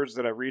papers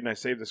that I read, and I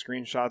save the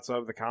screenshots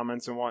of the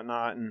comments and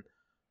whatnot, and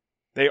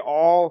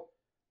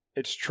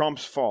it's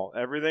Trump's fault.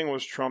 Everything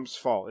was Trump's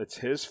fault. It's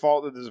his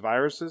fault that this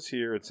virus is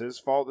here. It's his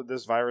fault that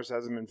this virus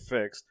hasn't been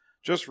fixed.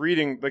 Just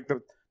reading,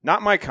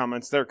 not my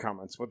comments, their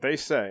comments, what they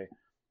say.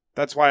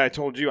 That's why I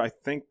told you I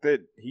think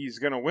that he's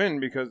going to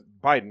win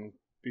Biden,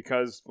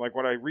 because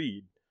what I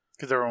read.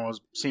 Because everyone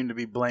seemed to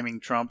be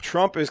blaming Trump.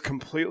 Trump is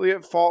completely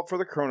at fault for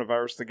the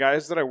coronavirus. The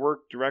guys that I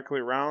work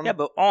directly around. Yeah,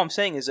 but all I'm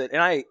saying is that,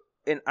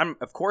 and I'm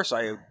of course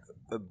I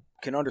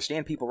can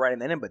understand people writing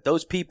that in, but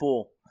those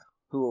people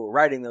who were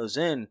writing those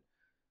in,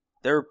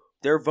 their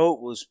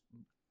vote was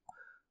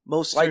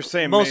most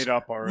likely made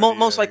up already.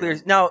 Most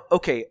likely. Now,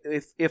 okay,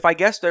 if I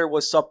guess there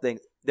was something,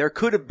 there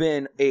could have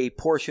been a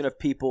portion of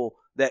people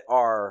that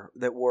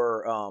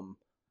were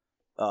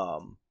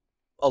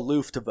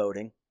aloof to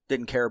voting.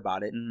 Didn't care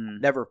about it,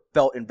 never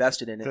felt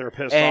invested in it. They were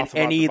pissed off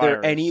about the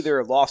virus. And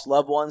either lost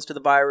loved ones to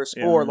the virus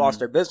or lost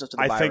their business to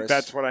the virus. I think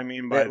that's what I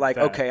mean by that.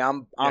 Okay,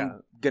 I'm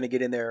going to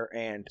get in there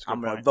and I'm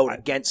going to vote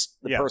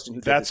against the person who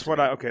did that's this what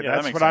to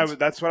me.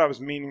 that's what I was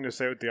meaning to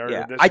say with the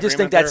argument. I just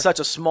think that's such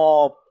a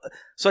small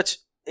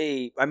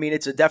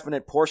it's a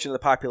definite portion of the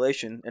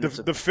population. And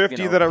the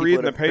 50 that I read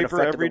in the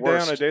paper every day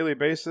on a daily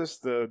basis,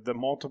 the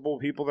multiple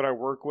people that I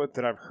work with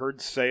that I've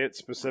heard say it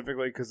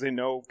specifically because they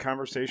know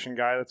conversation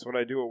guy, that's what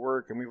I do at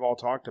work, and we've all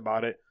talked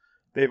about it.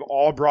 They've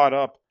all brought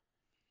up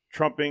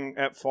Trump being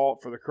at fault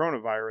for the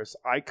coronavirus.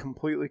 I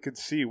completely could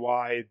see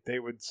why they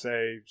would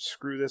say,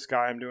 screw this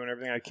guy, I'm doing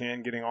everything I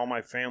can, getting all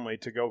my family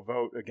to go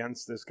vote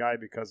against this guy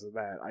because of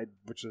that.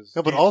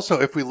 But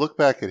also, if we look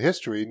back at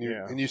history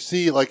and you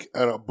see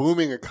a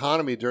booming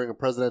economy during a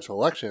presidential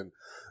election,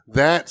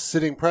 that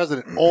sitting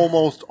president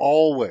almost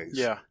always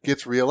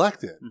gets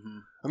reelected. Mm-hmm.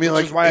 I mean,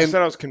 which is why I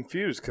said I was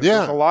confused, because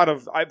there's a lot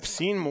of, I've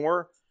seen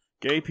more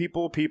gay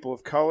people, people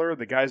of color,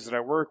 the guys that I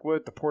work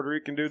with, the Puerto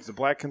Rican dudes, the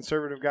black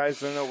conservative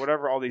guys, I don't know,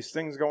 whatever, all these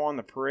things go on,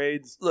 the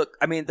parades. Look,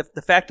 I mean,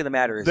 the fact of the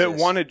matter is that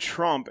wanted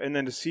Trump, and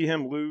then to see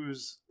him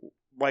lose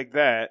like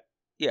that.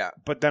 Yeah.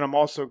 But then I'm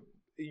also,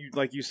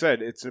 like you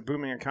said, it's a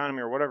booming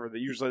economy or whatever, that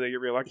usually they get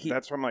reelected.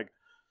 That's why I'm like,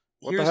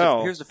 what the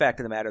hell? Here's the fact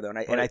of the matter, though,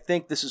 and I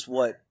think this is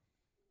what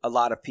a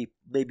lot of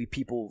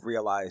people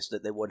realized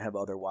that they wouldn't have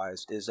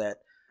otherwise, is that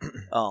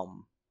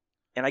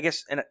I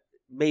guess, and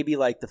maybe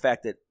like the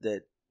fact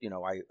that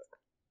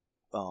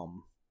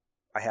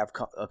I have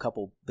a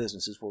couple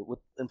businesses with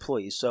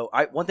employees. So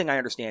one thing I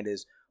understand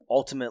is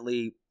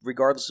ultimately,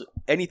 regardless of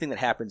anything that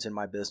happens in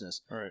my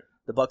business, Right.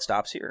 the buck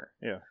stops here.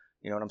 Yeah.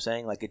 You know what I'm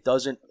saying? Like it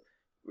doesn't.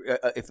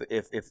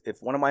 If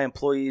one of my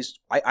employees,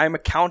 I'm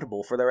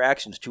accountable for their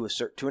actions to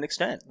an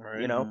extent.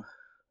 Right. You know,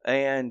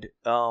 and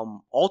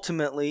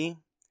ultimately,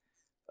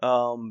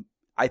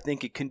 I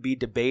think it can be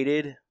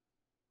debated,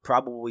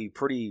 probably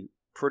pretty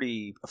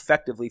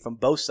effectively from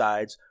both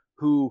sides,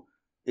 who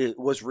it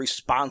was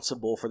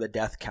responsible for the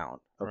death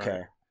count. Okay.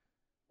 Right.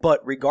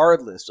 But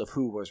regardless of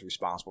who was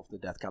responsible for the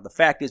death count, the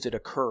fact is it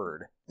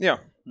occurred. Yeah.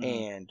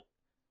 And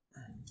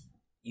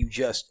you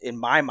just, in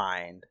my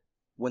mind,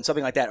 when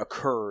something like that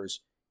occurs,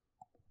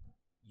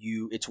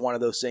 it's one of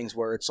those things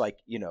where it's like,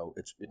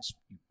 it's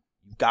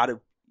you've got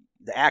to,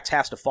 the axe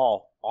has to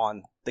fall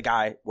on the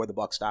guy where the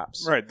buck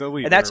stops. Right. The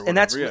leader. And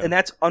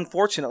that's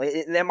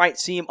unfortunately, that might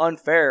seem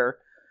unfair,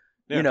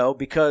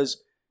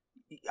 because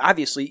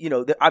obviously,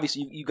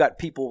 you got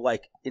people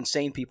like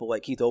insane people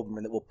like Keith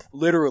Olbermann that will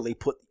literally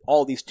put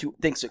all these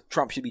thinks that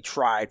Trump should be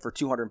tried for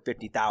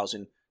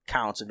 250,000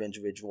 counts of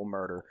individual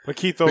murder. But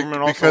Keith Olbermann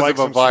also because likes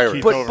of a virus.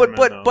 Keith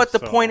Olbermann, But the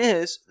though, point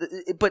is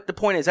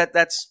that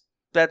that's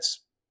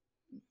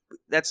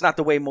not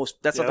the way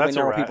that's not the way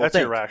normal people that's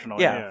think. irrational.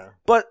 Yeah.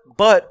 But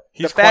the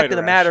He's fact quite of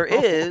the matter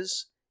irrational.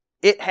 is,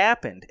 it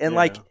happened, and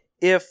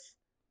if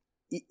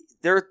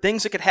there are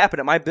things that could happen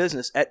at my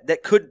business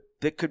that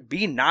could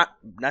be not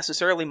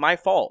necessarily my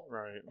fault,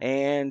 Right.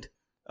 and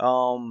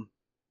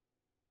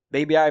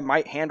maybe I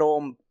might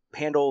handle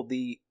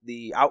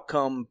the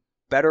outcome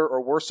better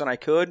or worse than I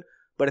could,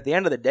 but at the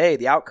end of the day,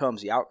 the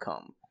outcome's the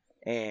outcome,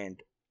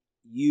 and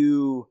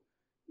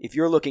if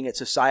you're looking at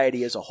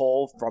society as a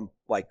whole from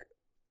like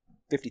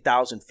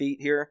 50,000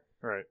 feet here,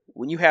 Right.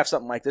 when you have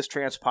something like this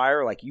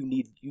transpire, like you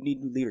need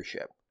new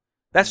leadership.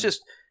 That's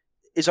just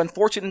as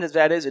unfortunate as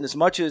that is, and as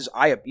much as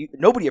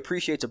nobody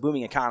appreciates a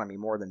booming economy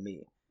more than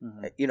me.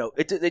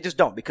 Mm-hmm. They just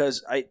don't,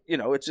 because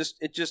it's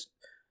just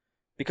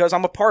because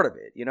I'm a part of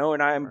it,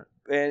 and I'm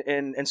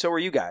and so are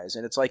you guys,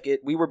 and it's like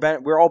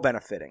we're all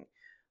benefiting.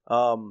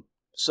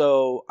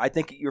 So I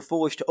think you're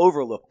foolish to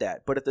overlook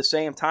that, but at the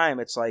same time,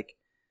 it's like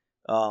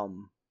the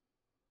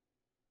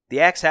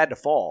axe had to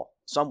fall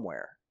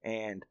somewhere,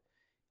 and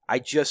I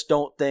just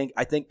don't think.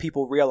 I think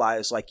people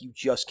realize like you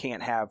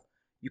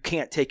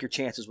can't take your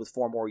chances with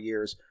 4 more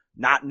years,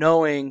 not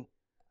knowing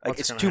like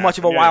it's too much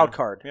of a wild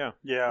card. Yeah.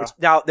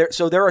 Now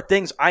there are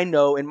things I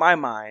know in my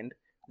mind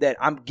that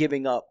I'm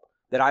giving up,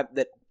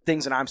 that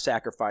things that I'm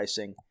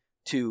sacrificing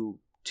to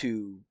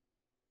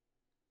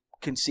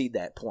concede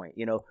that point.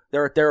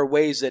 There are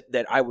ways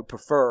that I would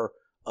prefer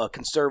a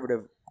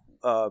conservative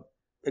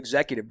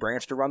executive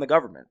branch to run the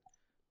government,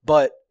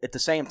 but at the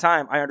same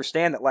time, I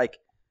understand that like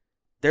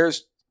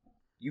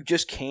you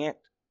just can't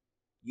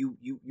you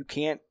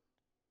can't.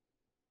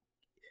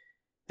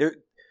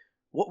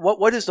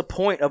 What is the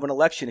point of an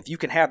election if you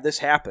can have this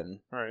happen,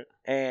 Right,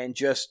 and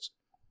just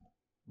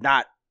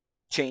not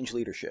change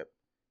leadership?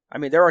 I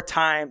mean, there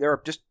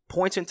are just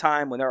points in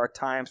time when there are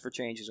times for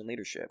changes in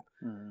leadership.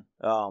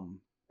 Mm-hmm.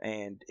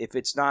 And if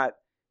it's not,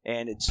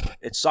 and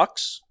it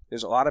sucks.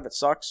 There's a lot of it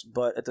sucks,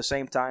 but at the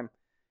same time,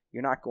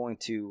 you're not going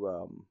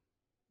to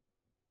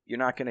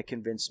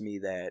convince me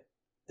that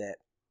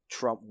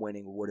Trump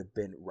winning would have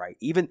been right.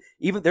 Even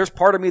there's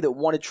part of me that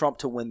wanted Trump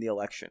to win the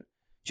election,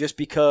 just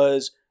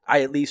because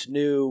I at least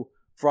knew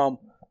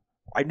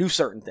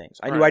certain things.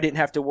 I knew I didn't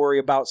have to worry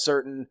about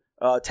certain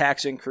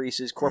tax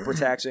increases, corporate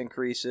tax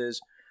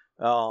increases,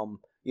 and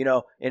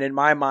in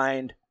my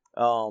mind,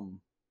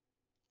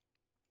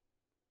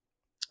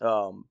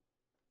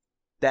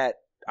 that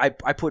I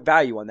put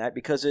value on that,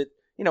 because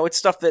it's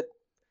stuff that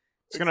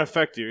it's going to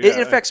affect you. It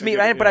affects me,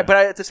 but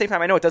at the same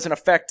time, I know it doesn't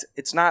affect.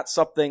 It's not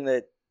something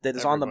that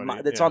is on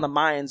the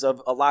minds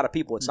of a lot of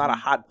people. It's not a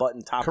hot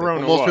button topic.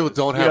 Corona most people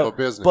don't have a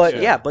business.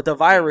 But but the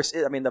virus.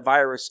 The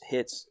virus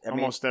hits.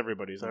 Almost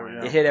everybody's.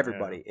 It hit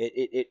everybody.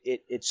 Yeah.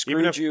 It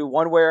screwed you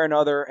one way or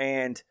another,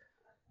 and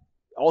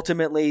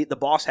ultimately the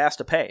boss has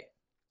to pay.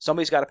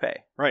 Somebody's got to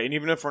pay. Right, and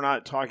even if we're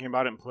not talking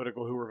about it in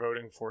political who we're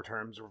voting for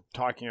terms, we're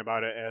talking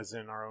about it as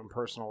in our own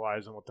personal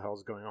lives and what the hell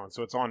is going on.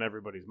 So it's on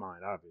everybody's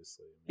mind,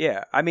 obviously.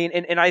 Yeah, and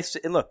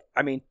look,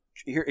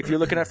 here, if you're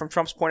looking at it from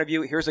Trump's point of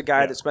view, here's a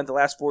guy that spent the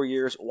last 4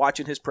 years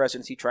watching his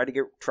presidency, tried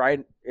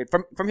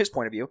from his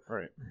point of view,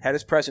 had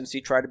his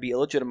presidency tried to be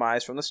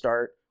illegitimized from the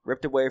start,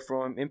 ripped away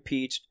from him,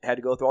 impeached, had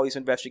to go through all these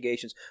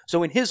investigations.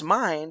 So in his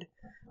mind,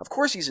 of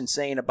course he's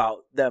insane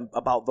about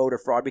voter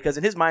fraud, because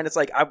in his mind it's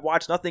like, I've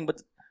watched nothing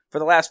but for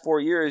the last 4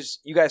 years,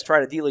 you guys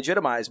try to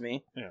delegitimize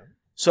me. Yeah.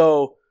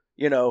 So,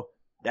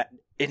 that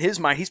in his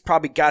mind, he's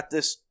probably got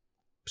this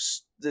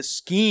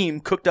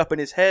scheme cooked up in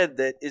his head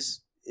that is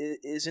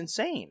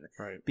insane.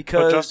 Right.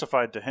 But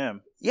justified to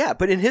him. Yeah,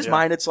 but in his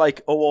mind, it's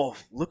like, oh, well,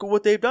 look at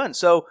what they've done.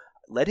 So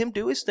let him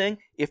do his thing.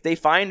 If they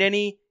find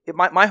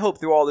my hope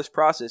through all this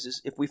process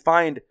is if we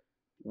find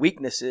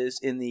weaknesses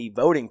in the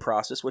voting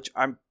process, which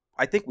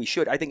I think we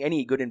should. I think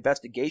any good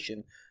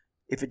investigation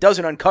if it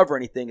doesn't uncover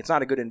anything, it's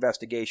not a good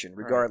investigation,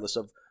 regardless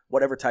of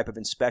whatever type of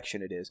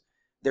inspection it is.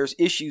 There's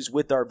issues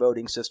with our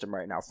voting system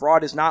right now.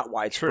 Fraud is not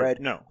widespread,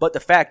 but the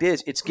fact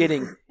is, it's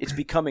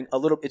becoming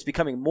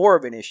more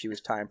of an issue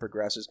as time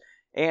progresses.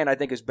 And I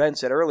think, as Ben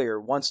said earlier,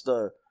 once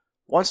the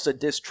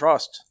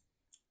distrust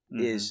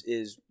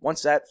is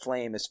once that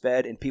flame is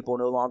fed and people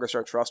no longer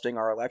start trusting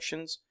our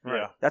elections,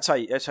 that's how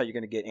you're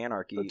going to get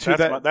anarchy.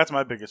 That's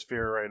my biggest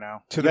fear right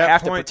now. You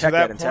have to protect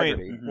that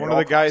integrity. One of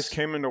the guys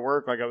came into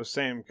work, like I was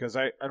saying, because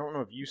I don't know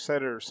if you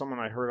said it or someone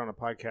I heard on a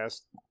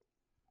podcast.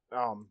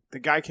 The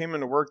guy came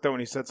into work though,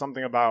 and he said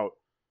something about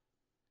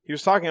he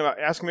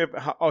asked me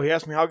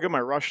how good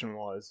my Russian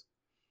was.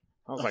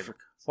 I was like,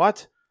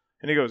 what?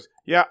 And he goes,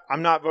 yeah,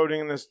 I'm not voting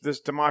in this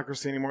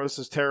democracy anymore. This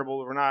is terrible.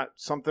 We're not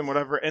something,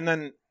 whatever. And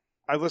then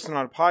I listened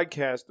on a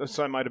podcast.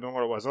 So that might have been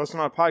what it was. I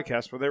listened on a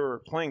podcast where they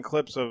were playing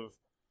clips of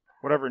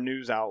whatever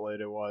news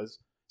outlet it was,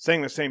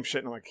 saying the same shit.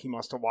 And I'm like, he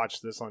must have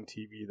watched this on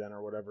TV then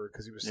or whatever,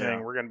 because he was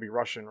saying we're going to be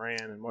Russian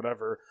ran and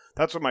whatever.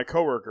 That's what my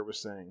coworker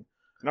was saying.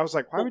 And I was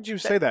like, why would you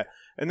say that?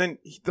 And then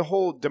the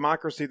whole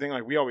democracy thing,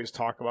 like we always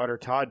talk about, or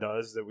Todd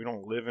does, that we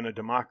don't live in a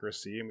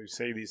democracy, and we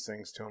say these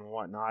things to him and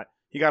whatnot.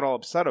 He got all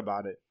upset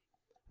about it.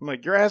 I'm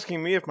like, you're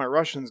asking me if my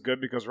Russian's good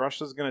because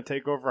Russia's going to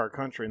take over our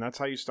country, and that's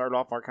how you start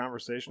off our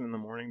conversation in the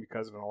morning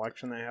because of an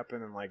election that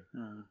happened. And like,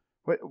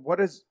 what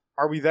is?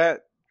 Are we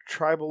that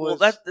tribalist? Well,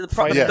 that's the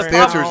problem. Yes, the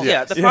answer is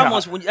yes. The problem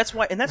is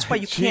that's why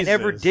you can't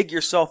ever dig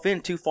yourself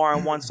in too far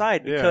on one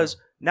side, because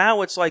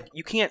now it's like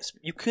you can't.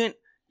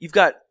 You've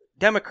got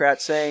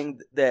Democrats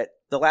saying that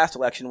the last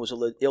election was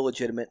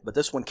illegitimate, but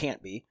this one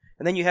can't be.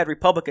 And then you had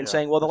Republicans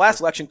saying, well, the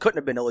last election couldn't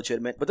have been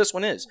illegitimate, but this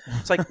one is.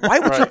 It's like, why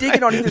would you dig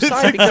it on either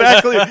side?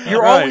 Because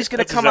you're always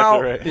going to come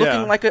out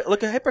looking like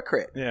a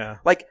hypocrite. Yeah.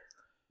 Like,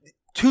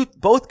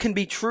 both can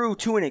be true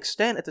to an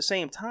extent at the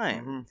same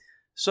time. Mm-hmm.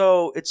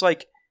 So it's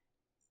like,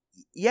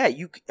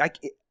 you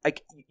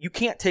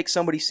can't take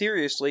somebody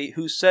seriously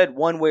who said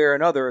one way or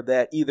another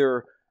that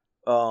either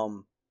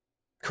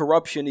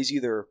corruption is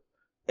either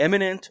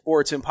imminent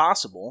or it's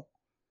impossible.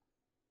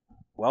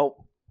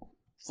 Well,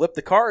 flip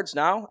the cards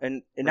now,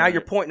 and now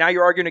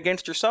you're arguing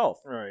against yourself.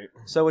 Right.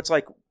 So it's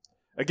like,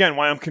 again,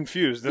 why I'm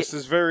confused. This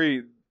is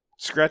very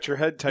scratch your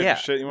head type of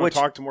shit. You want to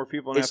talk to more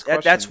people and ask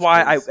questions. That's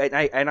why I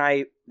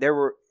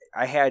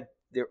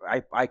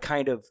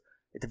kind of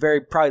at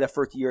the probably the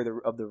first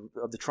year of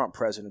the Trump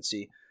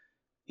presidency,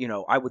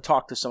 I would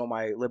talk to some of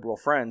my liberal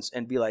friends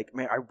and be like,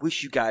 man, I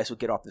wish you guys would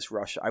get off this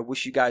Russia. I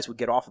wish you guys would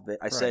get off of it.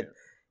 I said,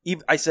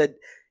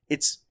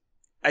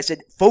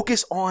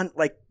 focus on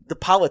like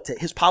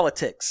his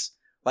politics.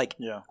 Like,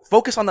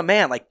 focus on the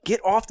man. Like, get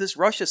off this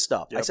Russia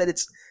stuff. Yep. I said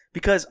it's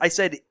because I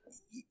said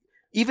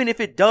even if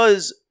it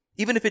does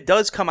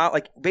come out,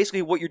 like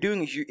basically what you're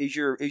doing is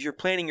you're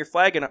planting your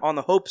flag on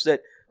the hopes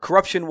that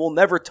corruption will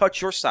never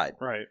touch your side.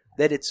 Right.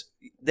 That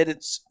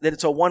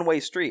it's a one-way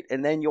street,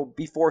 and then you'll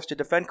be forced to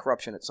defend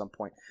corruption at some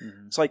point.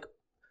 Mm-hmm. It's like,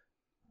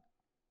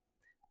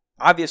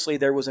 obviously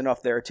there was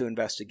enough there to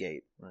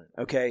investigate. Right.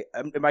 Okay.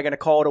 Am I going to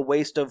call it a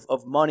waste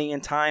of money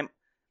and time?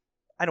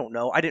 I don't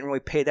know. I didn't really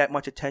pay that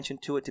much attention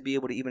to it to be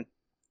able to even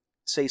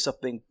say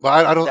something.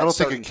 But I don't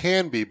think it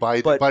can be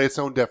by its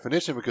own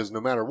definition, because no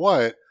matter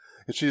what,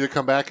 it should either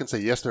come back and say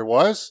yes there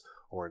was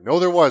or no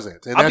there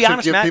wasn't, and I'll that be should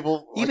honest, give Matt,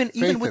 people even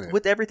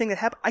with everything that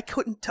happened, I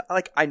couldn't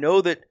I know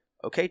that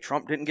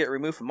Trump didn't get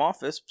removed from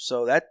office,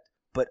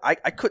 but I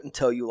couldn't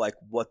tell you like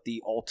what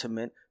the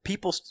ultimate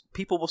people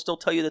will still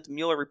tell you that the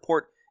Mueller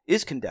report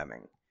is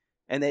condemning,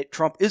 and that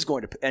Trump is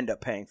going to end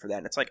up paying for that,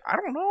 and it's like I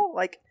don't know,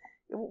 like.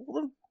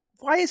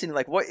 Why isn't it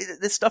like what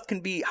this stuff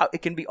can be? How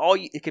it can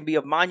be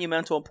of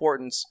monumental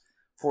importance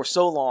for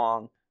so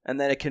long,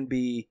 and then it can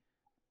be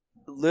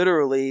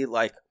literally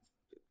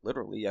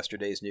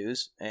yesterday's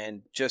news,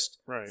 and just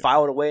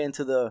file it away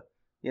into the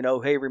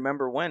hey,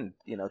 remember when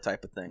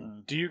type of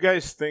thing. Do you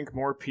guys think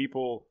more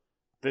people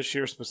this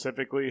year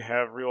specifically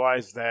have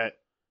realized that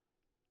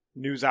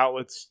news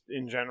outlets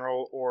in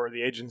general, or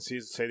the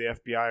agencies, say the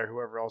FBI or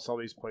whoever else, all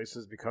these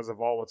places, because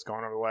of all what's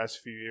gone over the last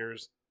few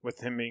years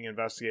with him being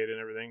investigated and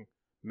everything,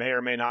 may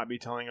or may not be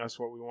telling us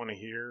what we want to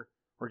hear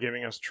or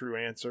giving us true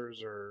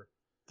answers? Or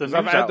the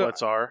news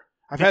outlets are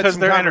because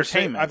they're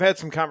entertainment. I've had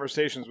some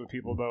conversations with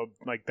people though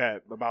like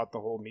that about the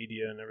whole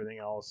media and everything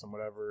else and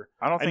whatever.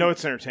 I know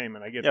it's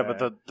entertainment. I get that. Yeah,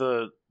 but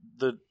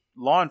the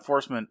law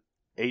enforcement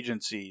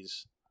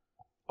agencies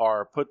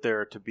are put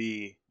there to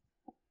be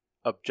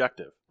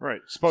objective,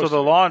 right? So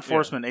the law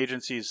enforcement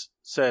agencies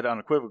said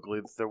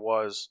unequivocally that there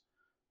was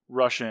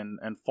Russian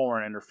and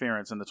foreign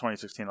interference in the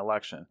 2016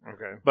 election.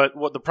 Okay. But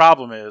what the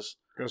problem is,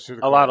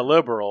 a lot of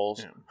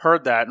liberals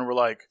heard that and were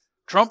like,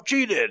 Trump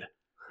cheated,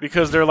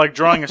 because they're like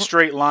drawing a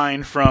straight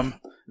line from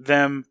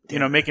them,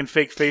 making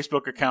fake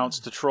Facebook accounts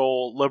to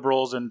troll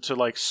liberals and to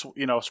like,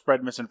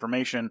 spread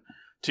misinformation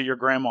to your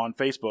grandma on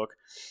Facebook.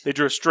 They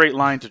drew a straight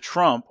line to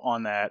Trump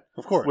on that.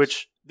 Of course.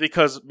 Which,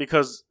 because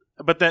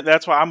But then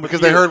that's why I'm with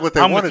because you. they heard what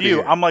they I'm wanted with you.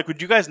 to hear. I'm like,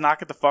 would you guys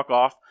knock it the fuck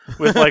off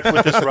with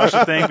this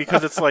Russia thing?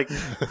 Because it's like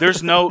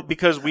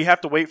because we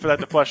have to wait for that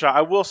to flesh out.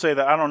 I will say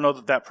that I don't know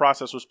that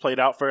process was played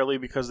out fairly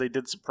because they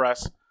did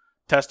suppress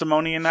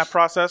testimony in that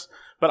process.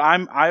 But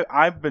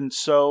I've been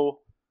so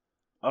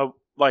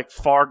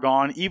far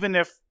gone. Even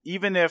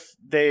if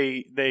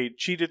they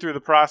cheated through the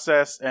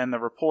process and the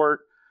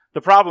report,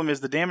 the problem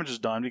is the damage is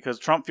done because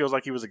Trump feels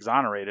like he was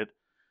exonerated,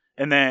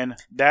 and then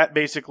that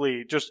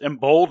basically just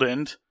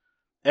emboldened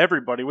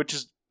everybody, which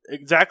is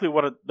exactly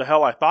what the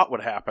hell I thought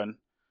would happen.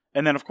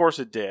 And then, of course,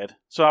 it did.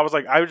 So I was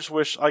like, I just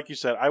wish, like you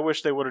said, I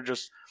wish they would have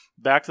just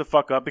backed the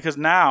fuck up. Because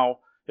now,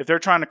 if they're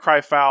trying to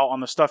cry foul on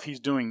the stuff he's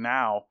doing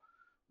now,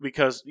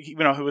 because,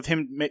 with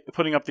him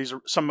putting up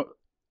some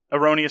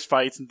erroneous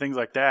fights and things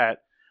like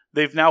that,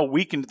 they've now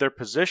weakened their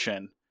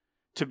position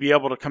to be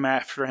able to come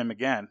after him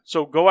again.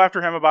 So go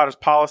after him about his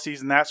policies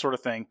and that sort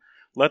of thing.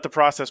 Let the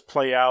process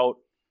play out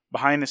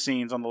behind the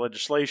scenes on the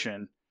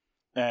legislation.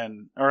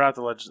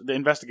 The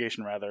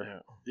investigation,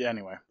 rather. Yeah,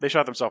 anyway. They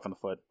shot themselves in the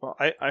foot. Well,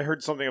 I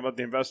heard something about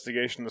the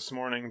investigation this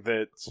morning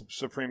that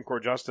Supreme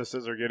Court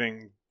justices are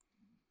getting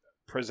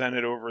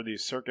presented over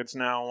these circuits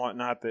now and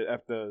whatnot.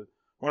 That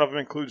one of them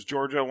includes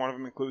Georgia, one of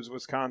them includes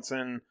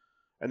Wisconsin,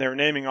 and they're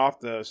naming off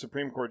the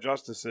Supreme Court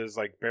justices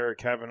like Barrett,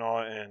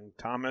 Kavanaugh, and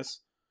Thomas.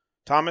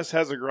 Thomas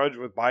has a grudge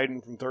with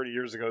Biden from 30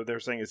 years ago. They're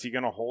saying, is he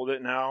going to hold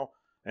it now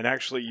and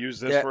actually use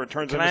this where it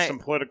turns into some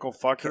political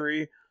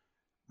fuckery?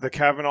 The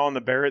Kavanaugh and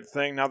the Barrett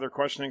thing, now they're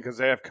questioning because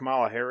they have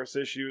Kamala Harris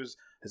issues.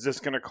 Is this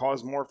going to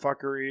cause more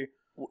fuckery?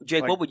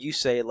 Jake, what would you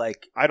say,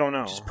 I don't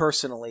know. Just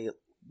personally,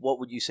 what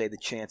would you say the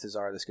chances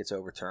are this gets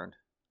overturned?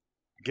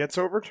 Gets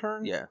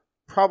overturned? Yeah.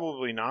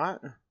 Probably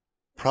not.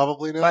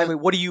 Probably not. I mean,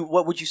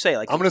 what would you say?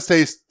 I'm going to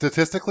say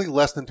statistically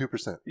less than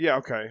 2%. Yeah,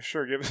 okay,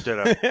 sure. Give it.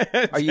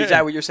 Is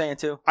that what you're saying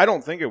too? I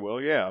don't think it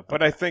will, yeah.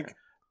 But I think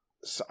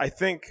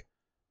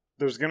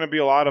there's going to be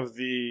a lot of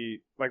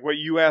what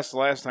you asked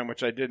last time,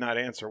 which I did not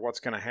answer. What's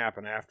going to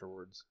happen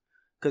afterwards?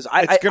 Because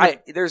I'm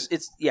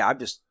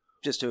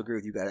just to agree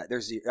with you guys.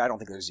 I don't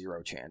think there's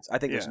zero chance. I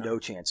think there's no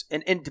chance.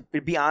 And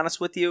to be honest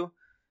with you,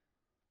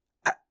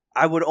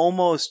 I would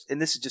almost,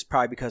 and this is just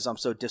probably because I'm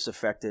so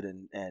disaffected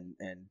and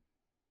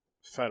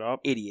fed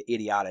up,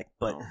 idiotic.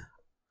 But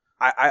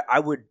I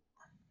would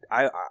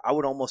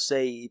almost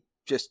say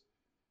just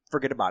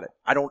forget about it.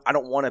 I don't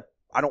want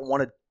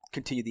to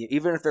continue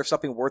even if there's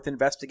something worth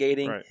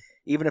investigating, right.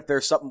 Even if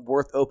there's something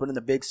worth opening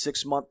the big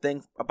 6-month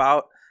thing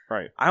about,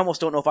 right. I almost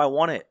don't know if I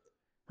want it.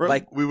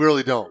 We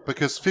really don't,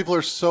 because people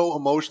are so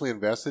emotionally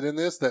invested in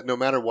this that no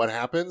matter what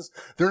happens,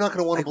 they're not going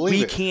to want to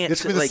believe it.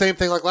 It's going to be the same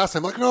thing like last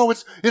time. Like, no,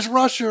 it's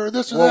Russia or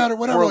this or that or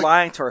whatever. We're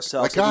lying to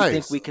ourselves. Guys, we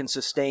think we can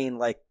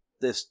sustain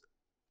this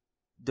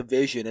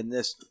division and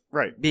this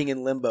being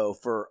in limbo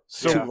for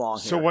too long.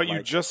 So what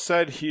you just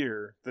said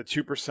here, the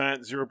 2%,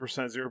 0%,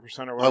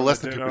 0%, or whatever. Less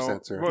than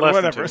 2%, sir.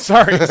 Whatever.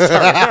 Sorry.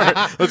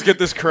 Let's get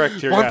this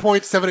correct here.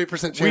 1.78%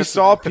 chance. We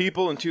saw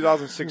people in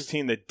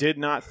 2016 that did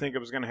not think it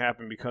was going to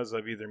happen because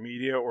of either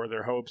media or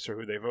their hopes or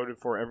who they voted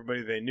for.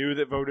 Everybody they knew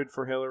that voted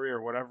for Hillary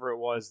or whatever it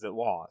was that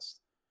lost.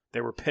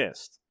 They were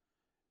pissed.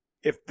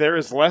 If there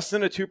is less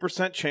than a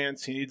 2%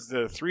 chance, he needs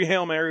the 3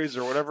 Hail Marys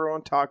or whatever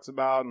everyone talks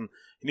about, and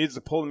he needs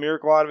to pull the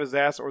miracle out of his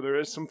ass, or there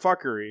is some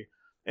fuckery,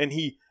 and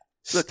he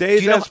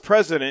stays as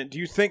president. Do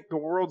you think the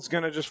world's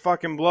going to just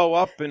fucking blow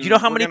up? And do you know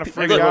how many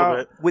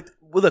people?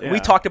 We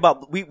talked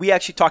about we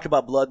actually talked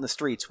about blood in the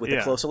streets with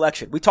a close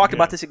election. We talked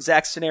about this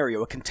exact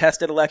scenario, a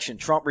contested election,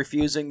 Trump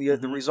refusing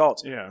the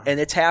results, and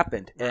it's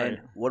happened.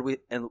 And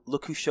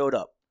look who showed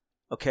up.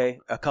 Okay,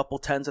 a couple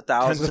tens of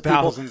thousands of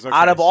people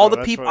out of all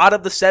the people, out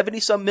of the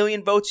 70-some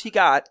million votes he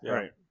got,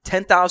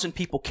 10,000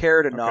 people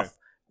cared enough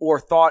or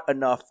thought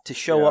enough to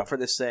show up for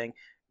this thing.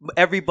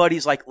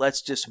 Everybody's like,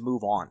 let's just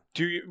move on.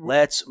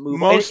 Let's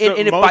move on. And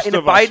if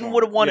Biden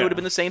would have won, it would have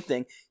been the same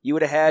thing. You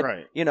would have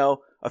had,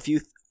 a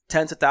few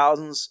tens of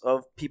thousands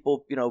of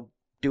people,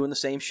 doing the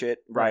same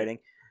shit, rioting.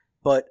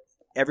 But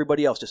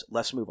everybody else, just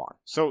let's move on.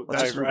 So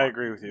I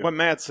agree with you. What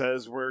Matt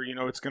says, where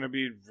it's going to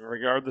be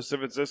regardless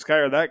if it's this guy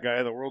or that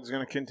guy, the world's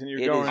going to continue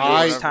going.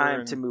 It's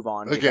time to move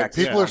on. Again,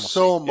 people are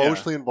so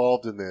emotionally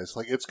involved in this.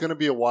 Like, it's going to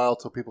be a while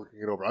till people can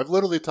get over it. I've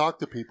literally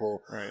talked to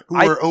people who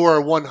are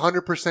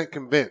 100%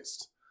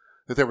 convinced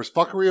that there was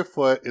fuckery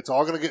afoot. It's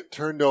all going to get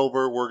turned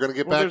over. We're going to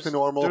get back to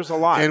normal. There's a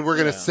lot, and we're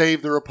going to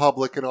save the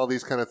republic and all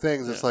these kind of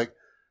things. It's like,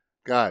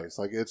 guys,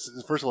 it's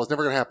first of all, it's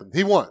never going to happen.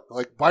 He won.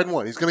 Like, Biden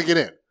won. He's going to get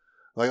in.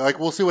 Like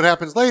we'll see what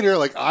happens later.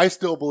 Like, I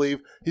still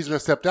believe he's going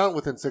to step down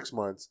within 6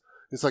 months.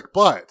 It's like,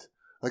 but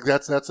like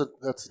that's a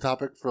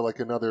topic for like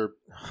another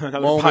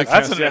moment. Podcast.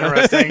 That's an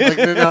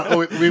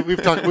interesting.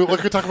 We've talked. We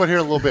could talk about here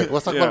in a little bit.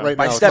 Let's talk about it right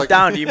now. By step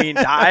down, do you mean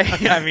die?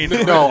 I mean,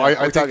 no.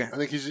 I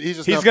think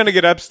he's going to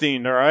get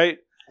Epstein. All right.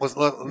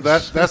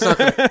 That's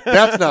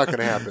not going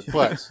to happen.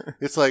 But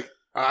it's like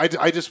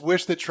I just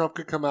wish that Trump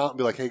could come out and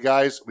be like, hey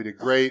guys, we did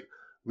great.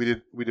 We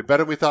did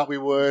better than we thought we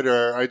would,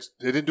 or I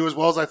didn't do as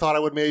well as I thought I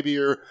would maybe,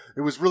 or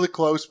it was really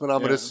close, but I'm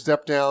going to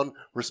step down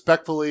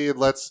respectfully and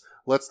let's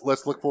let's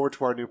look forward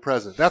to our new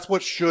president. That's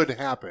what should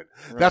happen.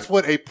 Right. That's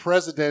what a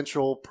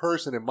presidential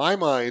person, in my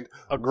mind,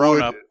 A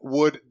grown-up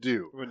would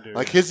do. Would do.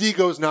 Like his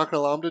ego is not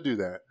going to allow him to do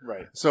that.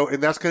 Right. So,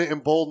 and that's going to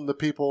embolden the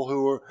people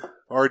who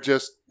are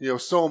just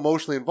so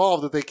emotionally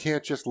involved that they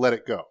can't just let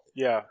it go.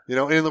 Yeah. And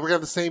we're going to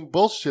have the same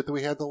bullshit that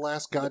we had the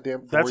last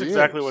goddamn 4 That's years.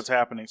 exactly what's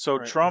happening. So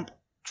Right.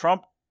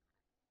 Trump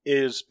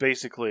is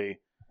basically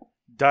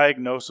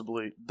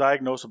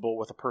diagnosable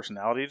with a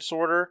personality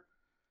disorder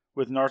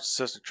with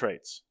narcissistic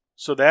traits.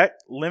 So that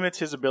limits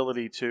his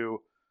ability to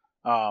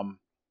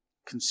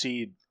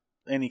concede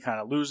any kind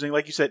of losing.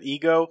 Like you said,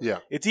 ego. Yeah.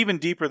 It's even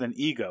deeper than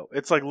ego.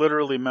 It's like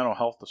literally mental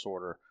health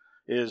disorder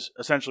is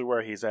essentially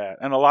where he's at.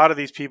 And a lot of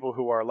these people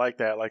who are like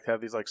that, like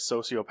have these like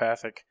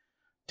sociopathic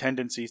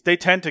tendencies, they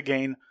tend to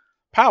gain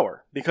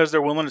power because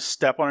they're willing to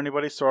step on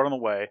anybody's throat on the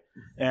way.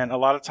 And a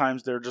lot of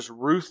times they're just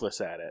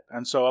ruthless at it.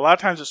 And so a lot of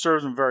times it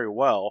serves them very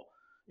well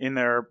in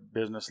their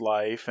business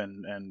life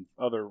and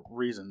other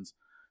reasons.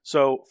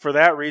 So for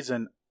that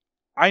reason,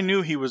 I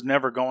knew he was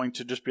never going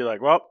to just be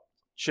like, well,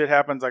 shit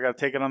happens, I got to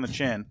take it on the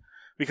chin.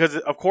 Because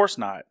of course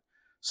not.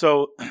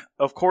 So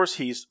of course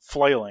he's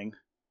flailing,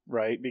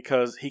 right?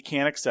 Because he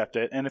can't accept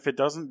it. And if it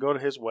doesn't go to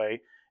his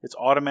way, it's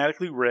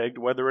automatically rigged,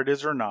 whether it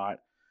is or not.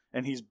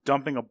 And he's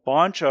dumping a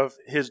bunch of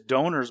his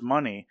donors'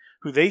 money,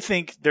 who they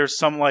think there's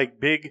some like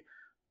big,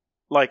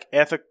 like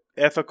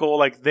ethical,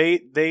 like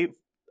a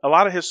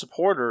lot of his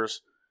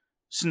supporters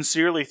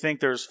sincerely think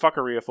there's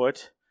fuckery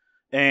afoot,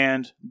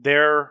 and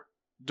they're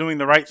doing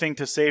the right thing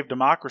to save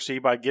democracy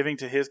by giving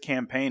to his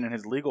campaign and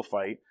his legal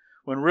fight,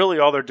 when really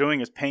all they're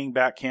doing is paying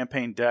back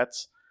campaign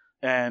debts,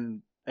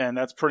 and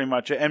that's pretty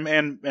much it,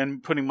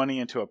 and putting money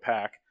into a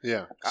PAC.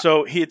 Yeah.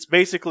 So it's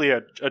basically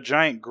a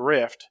giant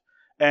grift,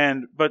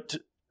 and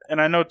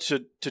I know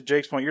to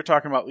Jake's point, you're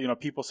talking about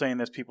people saying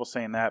this, people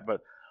saying that,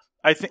 but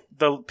I think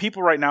the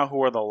people right now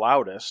who are the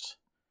loudest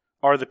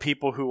are the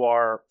people who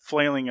are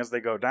flailing as they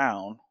go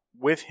down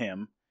with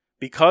him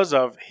because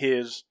of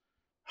his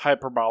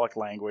hyperbolic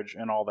language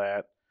and all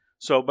that.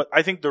 So, but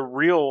I think the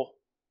real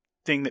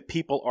thing that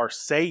people are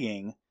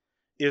saying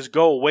is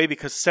go away,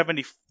 because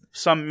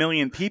 70-some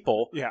million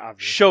people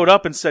showed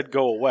up and said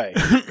go away.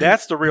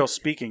 That's the real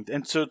speaking.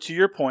 And so to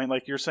your point,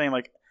 like you're saying,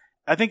 like,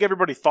 I think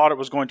everybody thought it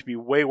was going to be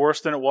way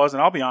worse than it was,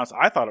 and I'll be honest,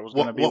 I thought it was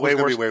going to be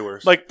way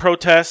worse. Like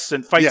protests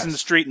and fights in the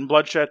street and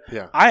bloodshed.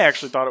 Yeah. I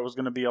actually thought it was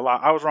going to be a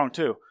lot. I was wrong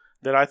too.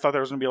 That I thought there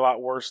was going to be a lot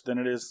worse than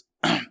it is,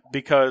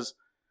 because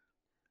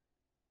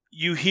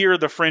you hear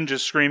the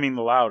fringes screaming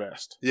the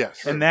loudest.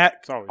 Yes. And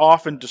that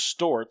often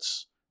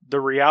distorts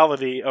the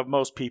reality of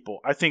most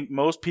people. I think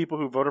most people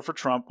who voted for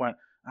Trump went,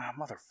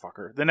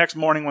 motherfucker. The next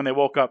morning when they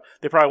woke up,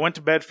 they probably went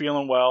to bed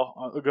feeling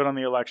well, good on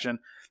the election.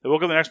 They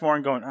woke up the next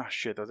morning going,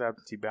 shit, those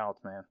absentee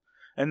ballots, man.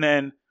 And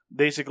then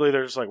basically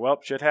they're just like, well,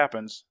 shit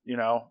happens,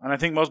 And I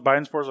think most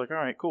Biden supporters are like, all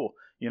right, cool.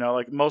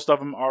 Like most of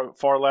them are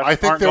far left. I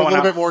think they're a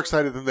little bit more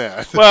excited than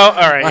that. Well,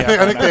 all right.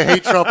 I think they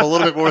hate Trump a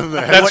little bit more than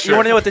that. You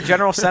want to know what the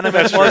general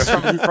sentiment was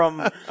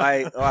from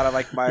a lot of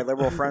like my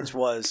liberal friends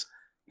was,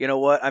 you know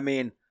what? I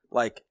mean,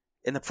 like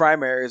in the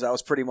primaries, I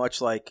was pretty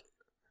much like,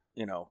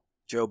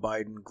 Joe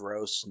Biden,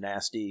 gross,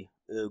 nasty,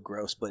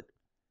 gross, but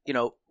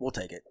we'll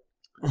take it.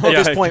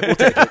 At this point, we'll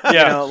take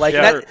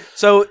it.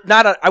 So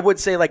I would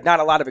say like not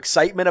a lot of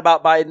excitement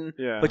about Biden,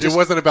 but just it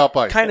wasn't about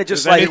Biden. Kind of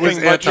just like, it was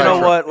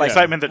what, like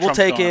excitement that we'll Trump's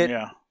take gone, it.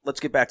 Yeah. Let's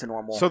get back to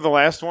normal. So the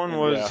last one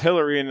was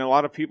Hillary, and a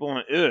lot of people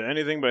went,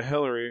 anything but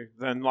Hillary.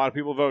 Then a lot of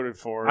people voted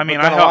for her. I mean,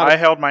 I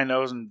held my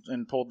nose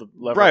and pulled the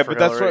lever. Right, for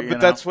but Hillary,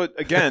 that's what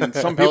again.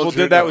 Some people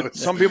did that with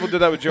some people did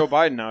that with Joe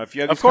Biden. Now, if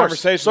you had these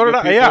conversations, so did with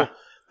I. People, yeah,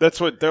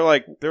 that's what they're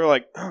like. They're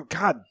like, oh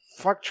God,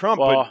 fuck Trump,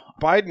 but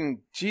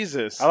Biden,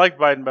 Jesus. I like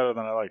Biden better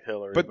than I like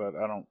Hillary, but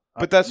I don't.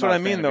 But that's what I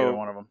mean, though.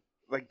 One of them.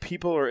 Like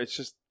people are. It's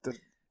just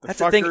that's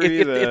the thing.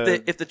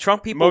 If the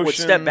Trump people would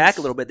step back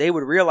a little bit, they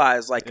would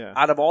realize, like,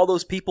 out of all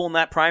those people in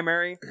that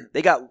primary,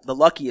 they got the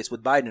luckiest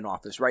with Biden in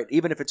office, right?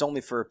 Even if it's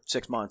only for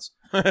 6 months.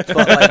 But like,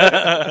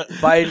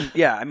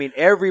 Biden, I mean,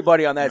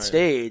 everybody on that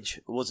stage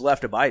was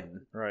left of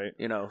Biden, right?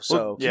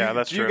 So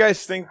that's true. Do you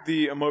guys think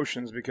the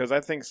emotions? Because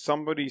I think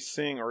somebody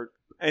seeing or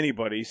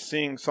anybody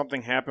seeing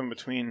something happen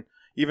between,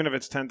 even if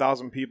it's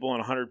 10,000 people and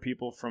 100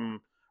 people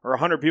from, or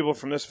 100 people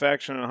from this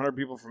faction and 100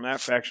 people from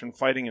that faction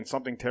fighting and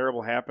something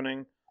terrible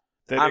happening.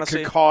 That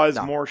honestly, it could cause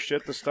more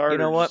shit to start? You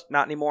know what?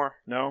 Not anymore.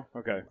 No?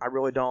 Okay. I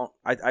really don't.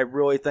 I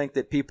really think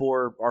that people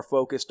are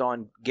focused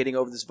on getting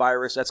over this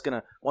virus. That's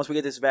going to, once we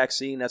get this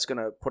vaccine, that's going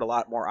to put a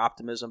lot more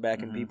optimism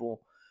back in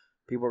people.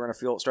 People are going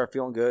to start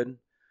feeling good,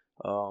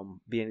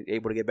 being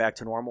able to get back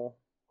to normal,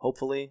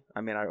 hopefully.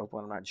 I mean, I hope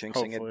I'm not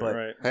jinxing it. But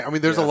right. I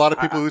mean, there's a lot of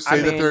people who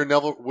say that there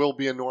never will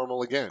be a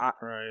normal again.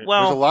 Right.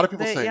 Well, there's a lot of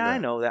people saying that. Yeah, I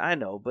know that. I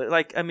know. But,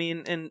 like, I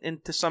mean,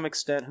 and to some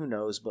extent, who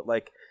knows? But,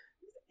 like,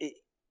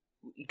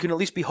 you can at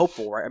least be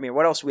hopeful, right? I mean,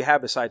 what else do we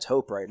have besides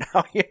hope right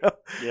now?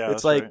 Yeah,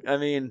 it's like, right. I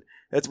mean,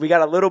 we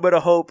got a little bit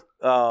of hope.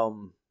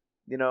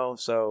 You know,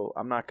 so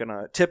I'm not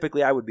gonna.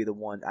 Typically, I would be the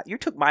one. You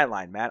took my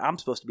line, Matt. I'm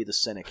supposed to be the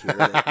cynic here.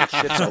 That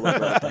shits all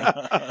over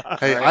everything.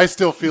 Hey, Right. I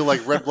still feel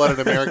like red-blooded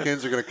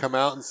Americans are going to come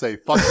out and say,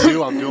 "Fuck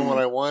you! I'm doing what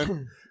I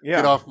want.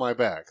 Get off my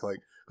back." Like,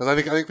 because I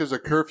think there's a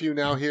curfew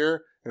now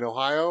here in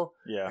Ohio,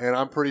 Yeah. and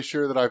I'm pretty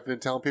sure that I've been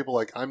telling people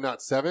like, I'm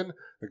not 7.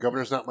 The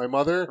governor's not my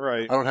mother.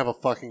 Right. I don't have a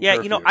fucking Yeah,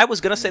 curfew. you know, I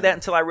was gonna say that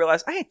until I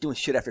realized I ain't doing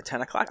shit after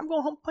 10 o'clock. I'm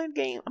going home playing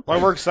game. I'm Well, I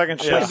playing, work second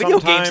shift playing video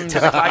games sometimes. at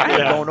 10 o'clock. I ain't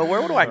Yeah. going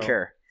nowhere. What do I So-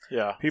 care?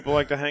 Yeah. People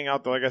like to hang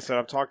out. Like I said,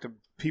 I've talked to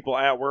people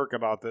at work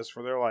about this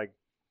where they're like,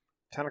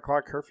 10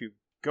 o'clock curfew.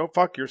 Go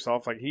fuck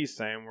yourself, like he's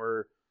saying.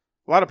 Where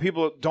a lot of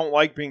people don't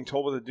like being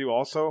told what to do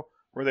also,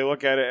 where they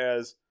look at it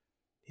as,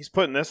 he's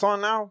putting this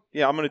on now?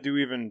 Yeah, I'm going to do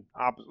even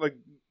opposite. Like,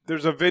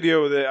 there's a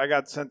video that I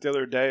got sent the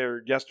other day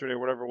or yesterday,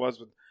 whatever it was,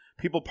 with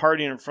people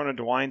partying in front of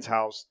DeWine's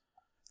house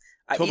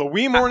till the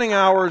wee morning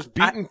hours,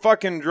 beating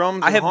fucking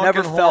drums I and have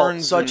never honking felt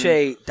horns such and-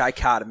 a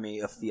dichotomy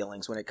of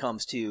feelings when it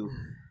comes to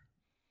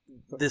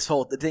this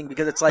whole thing,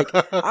 because it's like,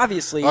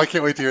 obviously, Oh, I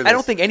can't wait to hear this. I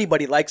don't think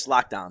anybody likes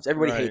lockdowns.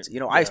 Everybody Right. hates it. You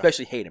know, I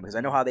especially hate them because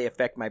I know how they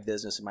affect my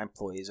business and my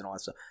employees and all that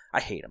stuff. I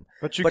hate them.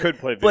 But you But- could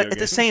play video But games. at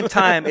the same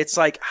time, it's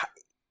like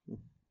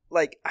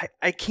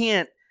I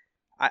can't.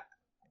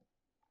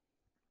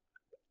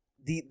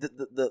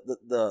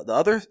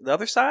 The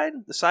other side,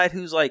 the side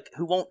who's like,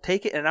 who won't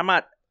take it, and I'm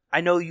not. I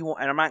know you won't,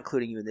 and I'm not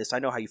including you in this. I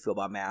know how you feel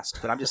about masks,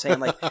 but I'm just saying,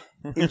 like,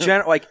 in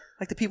general, like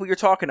the people you're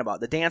talking about,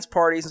 the dance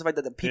parties and stuff like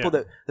that,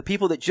 the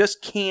people that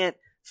just can't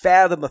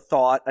fathom the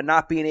thought of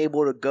not being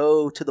able to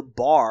go to the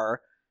bar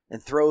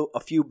and throw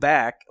a few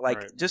back, like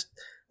Right. just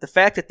the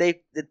fact that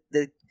they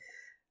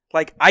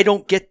like, I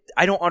don't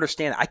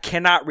understand it. I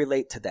cannot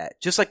relate to that.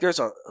 Just like there's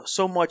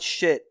so much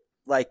shit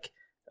like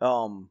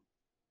from,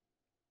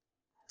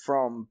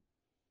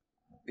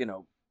 you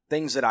know,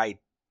 things that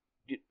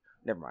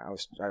never mind.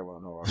 I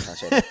don't know what I was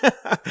trying to say.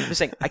 I'm just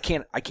saying I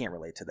can't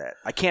relate to that.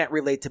 I can't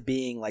relate to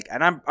being like,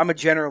 and I'm not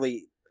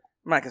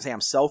gonna say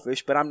I'm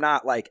selfish, but I'm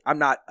not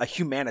a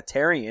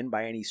humanitarian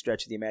by any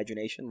stretch of the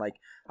imagination. Like,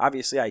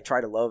 obviously I try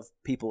to love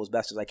people as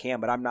best as I can,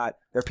 but there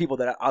are people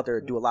that out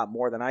there do a lot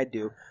more than I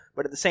do.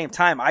 But at the same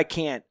time, I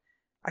couldn't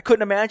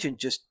imagine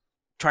just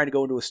trying to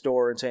go into a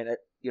store and saying,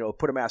 you know,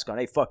 put a mask on.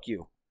 Hey, fuck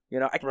you. You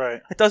know,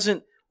 Right. it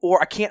doesn't,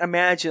 or I can't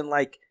imagine,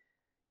 like,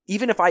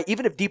 even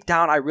if deep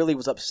down I really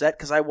was upset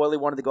because I really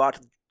wanted to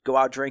go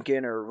out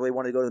drinking or really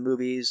wanted to go to the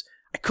movies,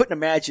 I couldn't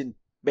imagine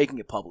making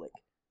it public.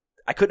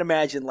 I couldn't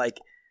imagine, like,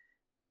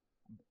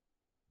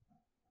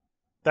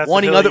 That's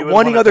wanting the hill you would other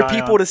wanna die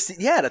people on. to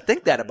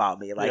think that about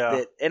me, like Yeah.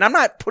 that. And I'm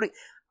not putting.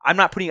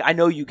 I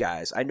know you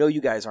guys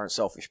aren't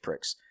selfish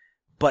pricks,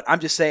 but I'm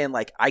just saying,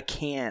 like, I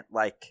can't,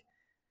 like,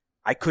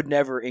 I could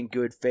never in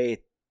good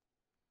faith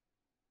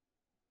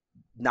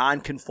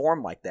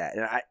non-conform like that.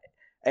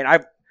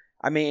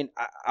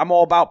 I'm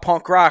all about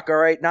punk rock, all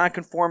right?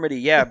 Non-conformity,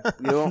 yeah,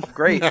 you know,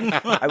 great.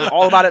 I was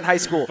all about it in high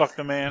school. Fuck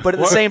the man. But at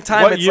the same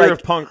time, what it's year like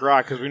of punk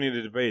rock? Because we need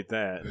to debate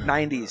that.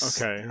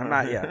 90s. Okay. I'm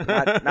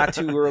not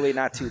too early,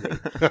 not too late.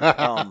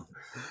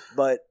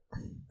 But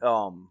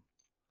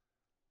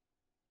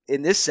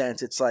in this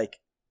sense, it's like,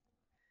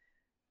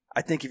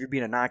 I think if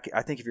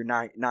you're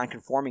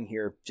non-conforming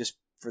here, just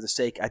for the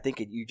sake, I think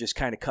you just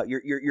kind of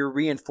you're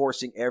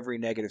reinforcing every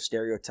negative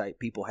stereotype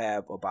people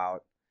have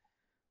about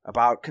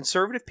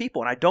conservative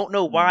people, and I don't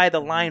know why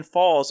the line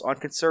falls on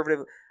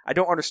conservative. I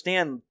don't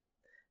understand,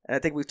 and I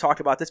think we've talked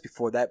about this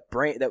before. That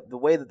the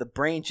way that the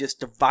brain just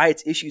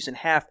divides issues in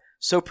half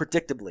so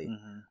predictably.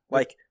 Mm-hmm.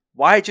 Like,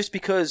 why just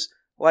because,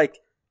 like,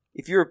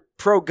 if you're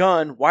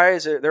pro-gun, why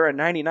is there a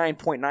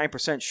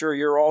 99.9% sure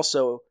you're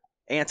also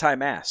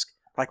anti-mask?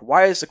 Like,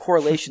 why is the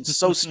correlation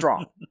so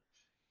strong?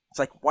 It's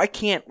like, why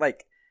can't,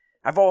 like,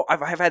 I've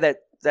had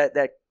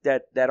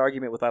that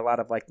argument with a lot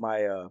of, like,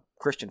 my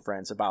Christian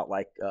friends about,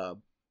 like,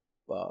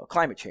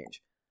 climate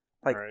change.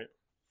 Like, Right.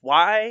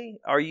 why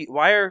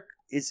are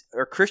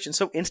Christians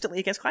so instantly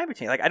against climate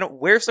change? Like,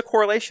 where's the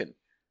correlation?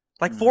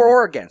 Like, for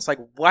or against? Like,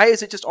 why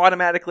is it just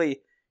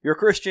automatically, you're a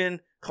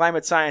Christian,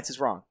 climate science is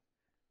wrong?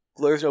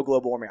 There's no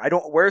global warming.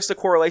 Where's the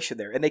correlation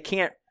there? And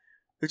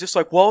they're just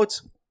like, well,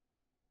 it's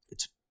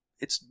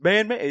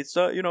man-made. It's,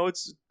 you know,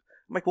 it's,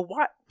 I'm like, well,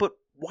 why? But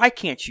why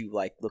can't you,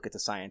 like, look at the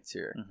science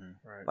here? Mm-hmm.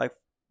 Right. Like,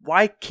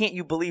 why can't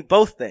you believe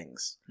both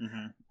things?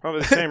 Mm-hmm.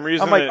 Probably the same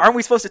reason. I'm like, that- aren't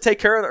we supposed to take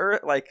care of the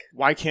earth? Like,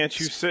 why can't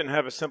you sit and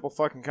have a simple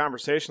fucking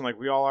conversation like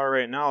we all are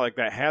right now? Like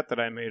that hat that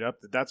I made up.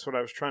 That's what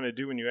I was trying to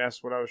do when you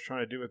asked what I was trying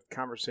to do with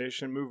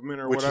conversation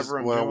movement or Which whatever.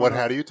 is, I'm well, doing. what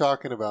hat are you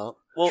talking about?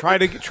 well, Try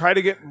to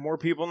get more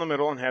people in the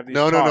middle and have these.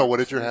 No. talks. What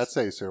did your hat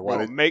say, sir? Why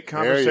Well, did make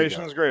There you go.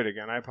 conversations great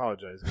again. I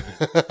apologize.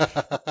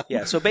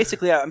 yeah. So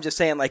basically, I'm just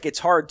saying, like, it's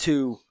hard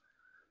to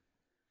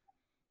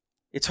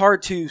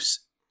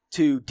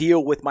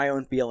deal with my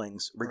own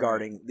feelings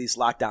regarding these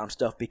lockdown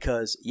stuff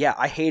because, yeah,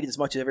 I hate it as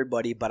much as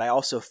everybody, but I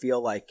also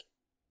feel like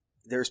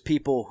there's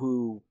people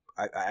who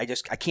I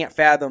can't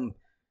fathom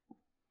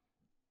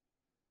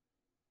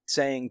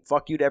saying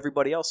fuck you to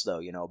everybody else, though,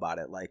 you know, about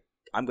it. Like,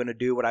 I'm going to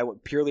do what I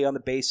want purely on the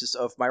basis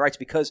of my rights,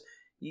 because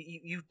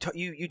you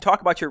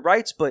talk about your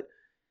rights, but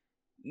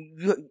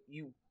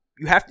you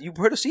you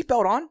put a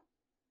seatbelt on,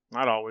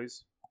 Not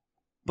always.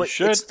 but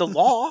should. it's the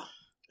law.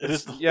 It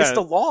is. It's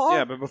the law.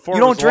 Yeah, but before You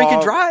it don't was drink and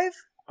law- drive.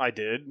 I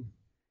did.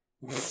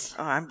 Oh,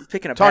 I'm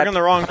picking a Talking bad.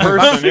 the wrong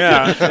person.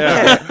 yeah.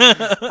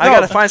 I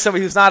gotta find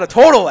somebody who's not a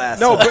total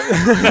asshole.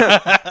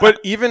 No, but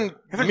even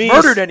Haven't me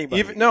murdered anybody.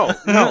 Even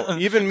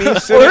even me well,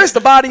 sitting. there is the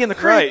body in the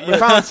crate. Right, you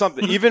found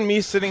something. Even me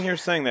sitting here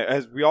saying that,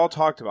 as we all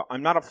talked about,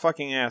 I'm not a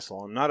fucking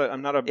asshole. I'm not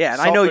a Yeah,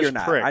 and I know selfish you're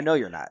not. prick. I know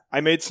you're not.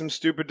 I made some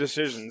stupid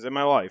decisions in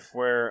my life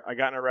where I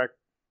got in a wreck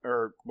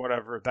or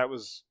whatever. That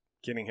was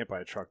getting hit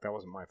by a truck. That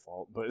wasn't my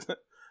fault. But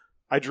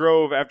I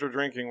drove after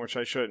drinking, which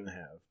I shouldn't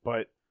have.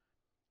 But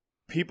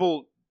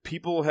people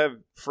have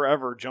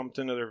forever jumped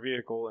into their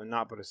vehicle and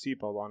not put a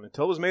seatbelt on.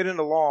 Until it was made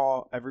into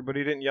law,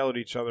 everybody didn't yell at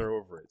each other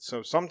over it.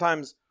 So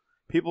sometimes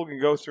people can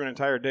go through an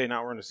entire day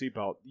not wearing a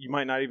seatbelt. You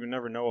might not even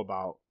never know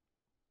about.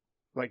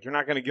 Like, you're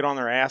not going to get on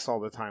their ass all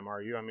the time,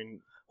 are you? I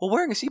mean... Well,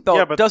 wearing a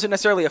seatbelt doesn't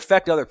necessarily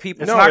affect other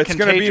people. No, not it's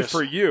going to be contagious.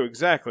 for you.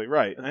 Exactly,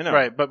 right. I know.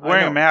 Right, but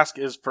wearing a mask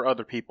is for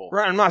other people.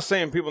 Right, I'm not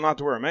saying people not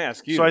to wear a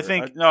mask either. So I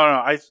think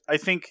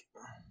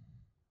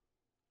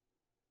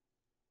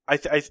I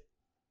think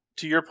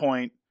to your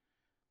point,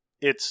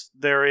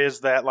 there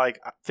is that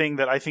like thing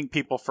that I think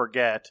people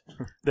forget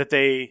that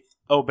they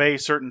obey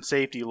certain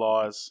safety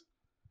laws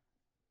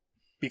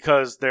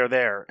because they're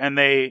there and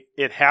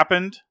it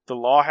happened, the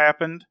law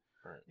happened,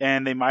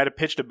 and they might have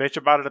pitched a bitch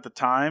about it at the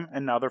time,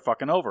 and now they're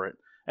fucking over it.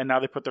 And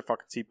now they put their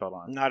fucking seatbelt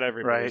on. Not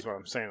everybody right? is what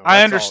I'm saying.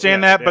 I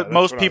understand but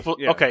most people.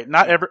 Okay,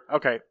 not every.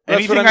 Okay,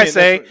 anything I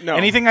say,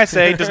 anything I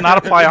say does not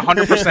apply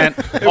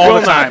 100% all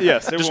the time.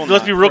 Yes,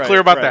 let's be real clear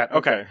about that.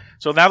 Okay,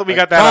 so now that we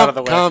got that out of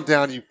the way, calm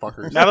down, you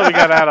fuckers. Now that we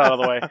got that out of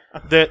the way,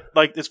 that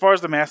like as far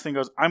as the mask thing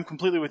goes, I'm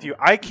completely with you.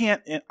 I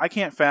can't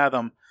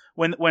fathom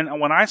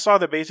when I saw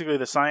that basically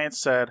the science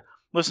said,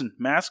 listen,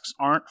 masks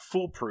aren't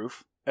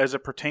foolproof as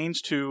it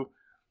pertains to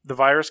the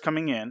virus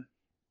coming in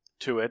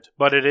to it,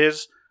 but it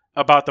is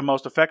about the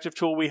most effective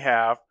tool we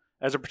have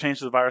as it pertains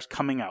to the virus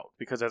coming out.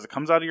 Because as it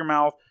comes out of your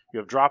mouth, you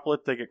have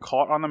droplets, they get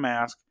caught on the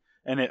mask,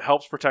 and it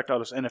helps protect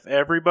others. And if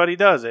everybody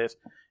does it,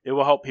 it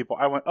will help people.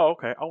 I went, oh,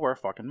 okay, I'll wear a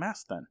fucking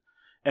mask then.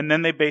 And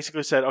then they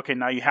basically said, okay,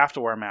 now you have to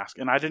wear a mask.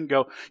 And I didn't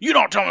go, you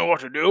don't tell me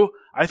what to do.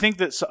 I think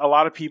that a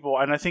lot of people,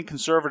 and I think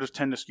conservatives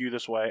tend to skew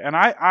this way. And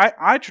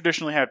I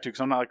traditionally have to, because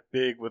I'm not like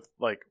big with,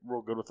 like,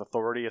 real good with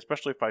authority,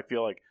 especially if I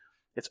feel like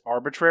it's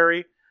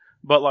arbitrary.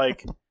 But,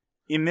 like...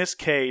 in this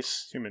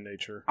case, human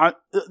nature. I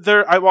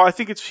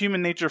think it's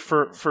human nature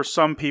for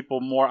some people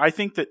more. I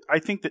think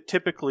that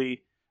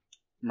typically,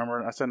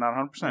 remember I said not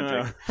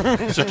 100%.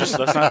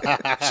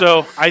 Jake.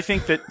 So I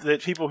think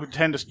that people who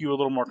tend to skew a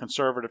little more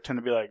conservative tend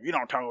to be like, you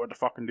don't tell me what to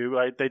fucking do.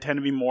 They tend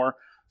to be more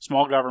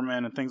small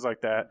government and things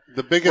like that.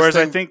 Whereas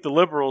I think the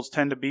liberals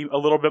tend to be a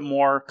little bit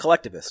more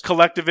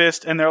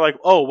collectivist, and they're like,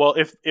 oh well,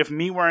 if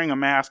me wearing a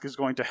mask is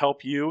going to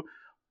help you.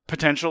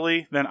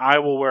 Potentially, then I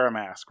will wear a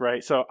mask,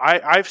 right? So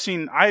I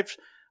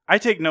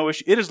take no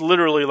issue. It is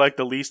literally like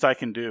the least I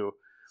can do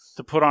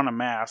to put on a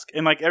mask.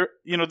 And like,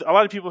 you know, a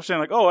lot of people are saying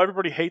like, oh,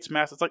 everybody hates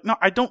masks. It's like, no,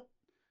 I don't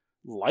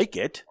like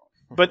it.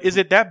 But is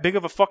it that big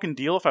of a fucking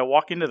deal if I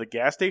walk into the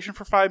gas station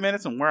for 5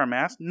 minutes and wear a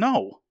mask?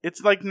 No.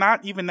 It's like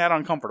not even that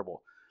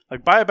uncomfortable.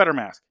 Like, buy a better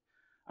mask.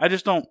 I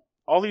just don't,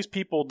 all these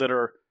people that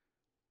are,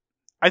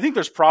 I think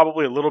there's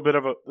probably a little bit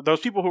of those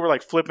people who were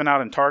like flipping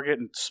out in Target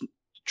and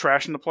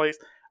trashing the place.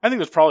 I think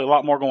there's probably a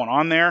lot more going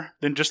on there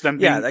than just them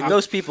being... Yeah, like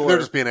those people they're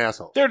just being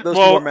assholes.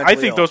 I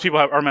think those people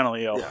are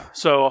mentally ill. Yeah.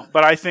 So,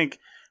 but I think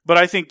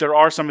there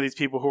are some of these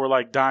people who are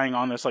like dying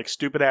on this like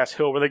stupid ass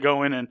hill where they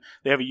go in and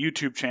they have a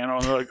YouTube channel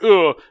and they're like,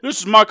 oh, this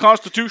is my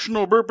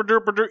constitutional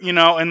burp-a-derp-a-derp, you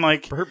know, and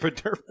like...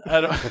 Burp-a-derp.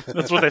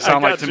 That's what they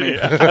sound like to me.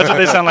 That's what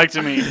they sound like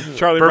to me.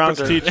 Charlie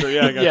Brown's teacher,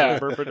 yeah, I got yeah. you.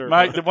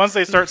 Burp-a-derp. Once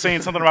they start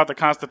saying something about the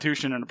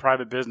Constitution in a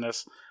private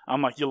business,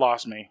 I'm like, you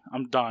lost me.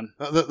 I'm done.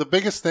 The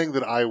biggest thing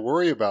that I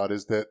worry about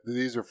is that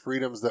these are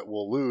freedoms that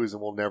we'll lose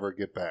and we'll never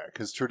get back.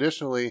 Because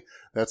traditionally,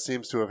 that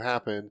seems to have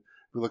happened.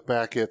 If we look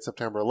back at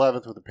September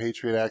 11th with the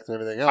Patriot Act and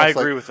everything else. I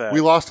agree with that.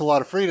 We lost a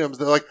lot of freedoms.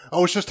 They're like,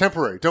 oh, it's just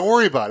temporary. Don't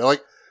worry about it.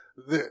 Like,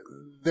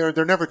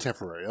 they're never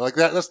temporary. Like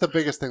that's the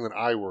biggest thing that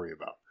I worry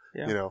about.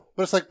 Yeah. You know,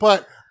 but it's like,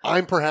 but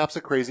I'm perhaps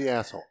a crazy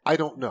asshole. I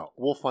don't know.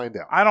 We'll find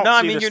out. I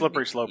don't see the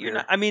slippery slope here.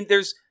 Not, I mean,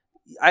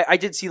 I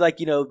did see like,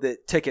 you know,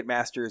 that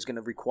Ticketmaster is going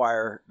to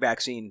require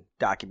vaccine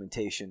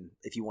documentation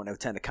if you want to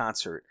attend a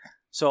concert.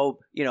 So,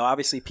 you know,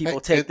 obviously people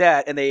take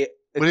that and they.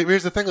 But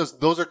here's the thing: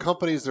 those are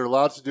companies that are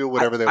allowed to do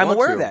whatever they want to. I'm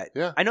aware of that.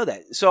 Yeah, I know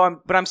that. So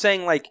I'm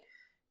saying like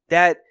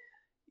that.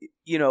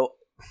 You know,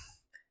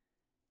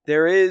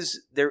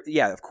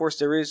 of course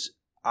there is,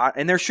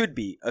 and there should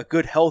be a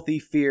good, healthy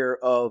fear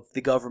of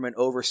the government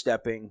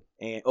overstepping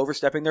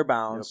their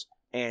bounds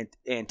and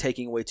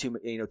taking away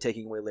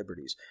taking away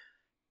liberties.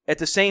 At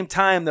the same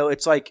time, though,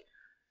 it's like,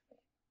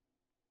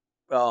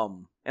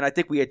 and I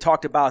think we had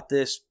talked about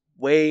this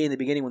way in the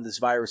beginning when this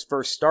virus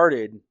first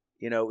started.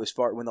 You know,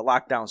 when the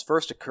lockdowns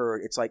first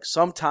occurred, it's like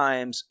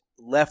sometimes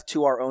left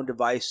to our own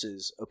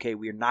devices, okay,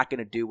 we are not going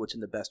to do what's in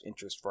the best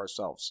interest for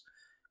ourselves.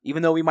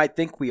 Even though we might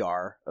think we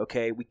are,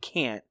 okay, we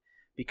can't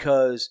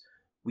because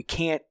we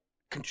can't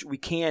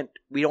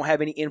we don't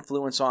have any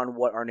influence on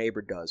what our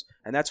neighbor does.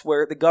 And that's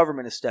where the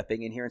government is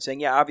stepping in here and saying,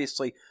 yeah,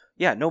 obviously,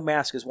 yeah, no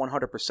mask is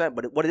 100%,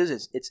 but what it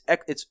is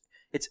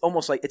it's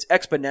almost like it's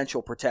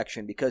exponential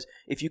protection, because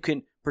if you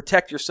can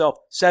protect yourself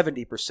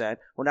 70%,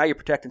 well, now you're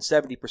protecting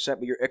 70%,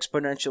 but you're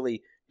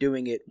exponentially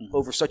doing it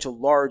over such a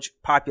large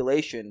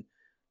population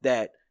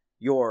that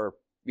your,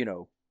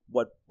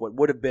 what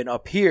would have been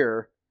up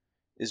here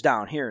is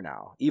down here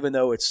now, even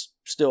though it's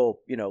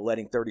still,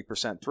 letting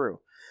 30% through.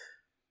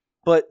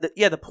 But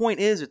the point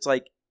is, it's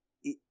like,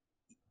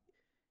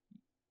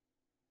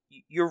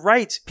 you're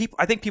right.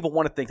 I think people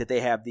want to think that they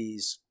have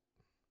these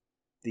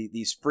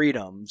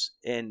freedoms,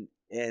 and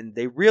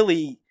you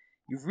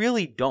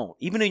really don't.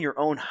 Even in your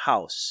own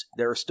house,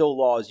 there are still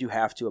laws you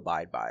have to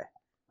abide by.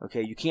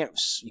 Okay, you can't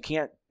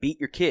beat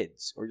your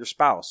kids or your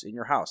spouse in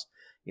your house.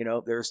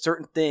 There's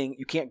certain thing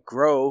you can't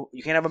grow.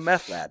 You can't have a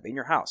meth lab in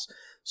your house.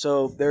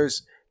 So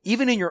there's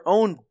even in your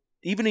own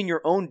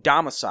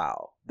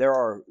domicile,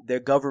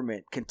 the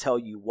government can tell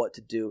you what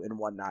to do and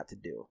what not to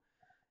do.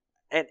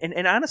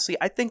 And honestly,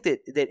 I think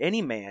that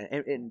any man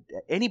and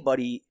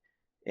anybody,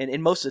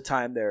 and most of the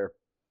time they're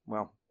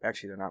not.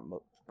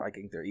 I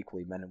think they're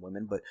equally men and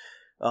women, but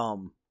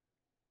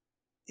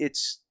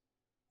it's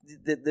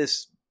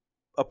this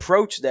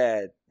approach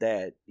that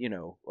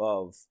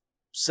of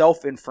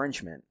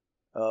self-infringement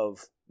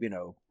of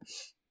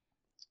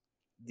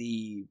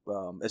the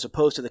as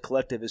opposed to the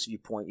collectivist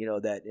viewpoint,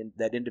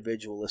 that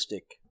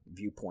individualistic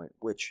viewpoint,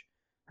 which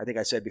I think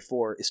I said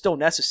before is still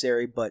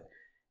necessary, but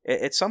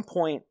at some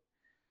point,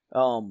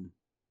 the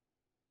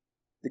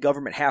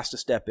government has to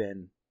step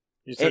in.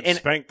 You said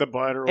spank the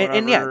butt or whatever.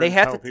 And yeah, they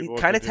have to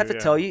kind of have to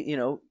tell you,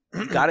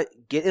 you got to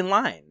get in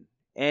line.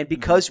 And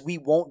because we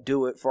won't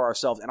do it for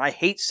ourselves, and I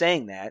hate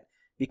saying that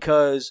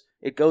because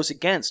it goes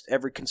against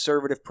every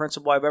conservative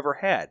principle I've ever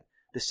had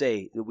to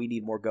say that we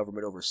need more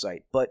government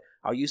oversight. But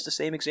I'll use the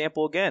same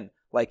example again.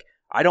 Like,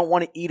 I don't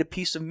want to eat a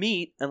piece of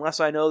meat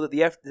unless I know that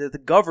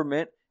the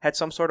government had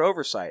some sort of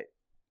oversight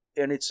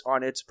and it's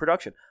on its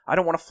production. I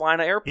don't want to fly in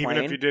an airplane.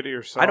 Even if you did it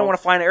yourself. I don't want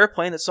to fly in an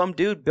airplane that some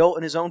dude built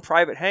in his own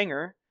private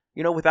hangar,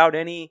 without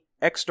any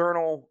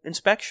external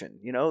inspection.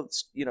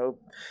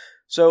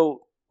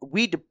 So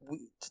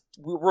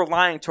we're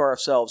lying to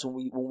ourselves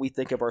when we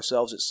think of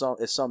ourselves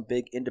as some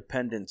big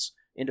independent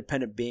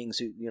beings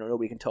who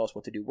nobody can tell us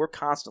what to do. We're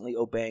constantly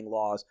obeying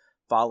laws,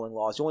 following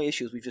laws. The only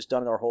issue is we've just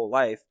done it our whole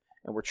life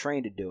and we're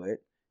trained to do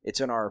it. It's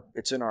in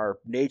our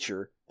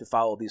nature to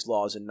follow these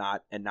laws and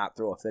not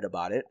throw a fit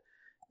about it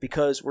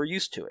because we're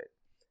used to it.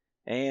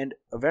 And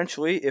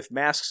eventually, if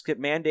masks get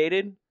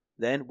mandated,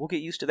 then we'll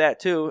get used to that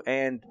too.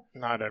 And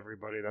not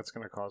everybody. That's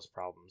going to cause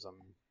problems.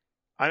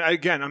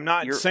 I'm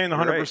not saying the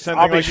 100%.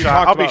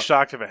 I'll be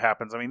shocked if it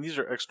happens. I mean, these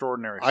are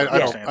extraordinary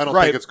circumstances. I don't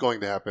think it's going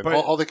to happen.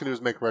 All they can do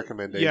is make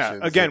recommendations. Yeah,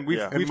 again,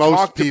 we've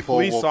talked to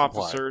police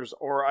officers,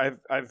 or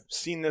I've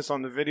seen this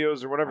on the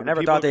videos or whatever. I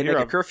never thought they'd make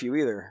a curfew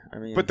either.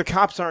 But the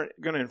cops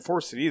aren't going to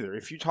enforce it either.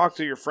 If you talk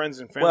to your friends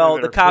and family, well,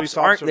 the cops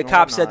aren't. The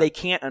cops said they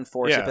can't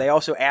enforce it, but they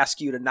also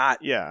ask you to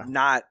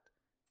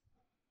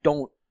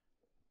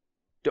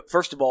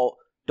first of all,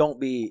 don't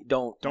be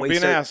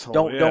an asshole.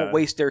 Don't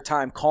waste their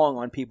time calling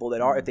on people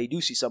that are, if they do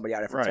see somebody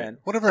out after 10.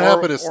 Whatever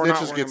happened to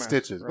snitches get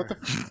stitches? Right. What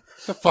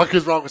the fuck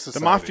is wrong with society?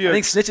 The mafia. I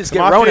think snitches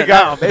get Rona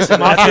now. The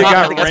mafia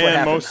got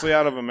ran mostly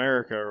out of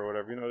America or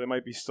whatever. They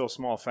might be still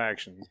small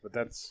factions, but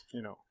that's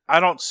I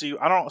don't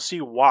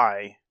see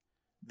why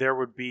there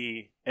would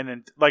be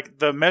like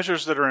the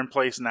measures that are in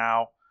place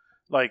now,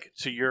 like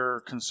to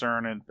your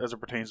concern and as it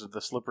pertains to the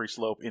slippery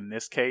slope in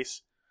this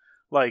case,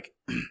 like.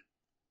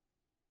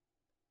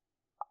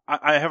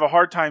 I have a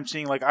hard time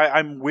seeing, like,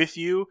 I'm with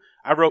you.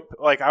 I wrote,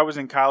 like, I was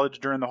in college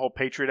during the whole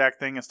Patriot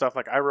Act thing and stuff.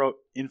 Like, I wrote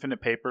infinite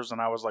papers,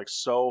 and I was, like,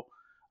 so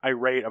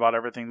irate about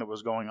everything that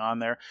was going on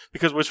there.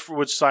 Because,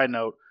 which side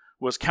note,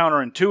 was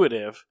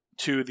counterintuitive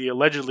to the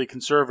allegedly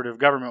conservative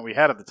government we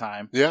had at the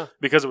time. Yeah.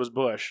 Because it was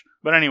Bush.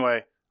 But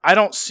anyway, I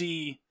don't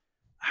see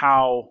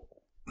how,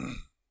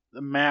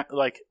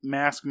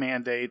 mask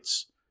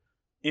mandates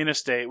in a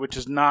state, which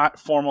is not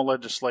formal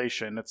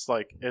legislation. It's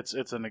like, it's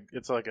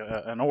like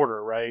an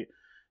order, right?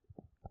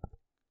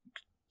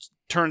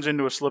 Turns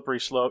into a slippery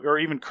slope, or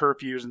even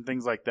curfews and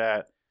things like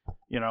that.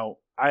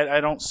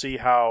 I don't see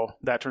how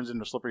that turns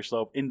into a slippery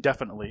slope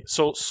indefinitely.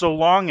 So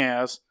long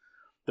as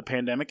the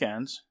pandemic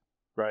ends,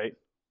 right?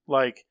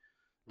 Like,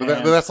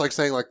 but that's like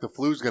saying like the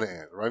flu's going to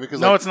end, right?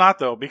 Because it's not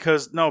though.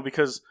 Because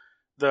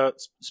the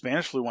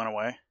Spanish flu went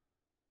away.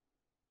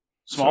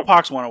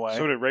 Smallpox went away.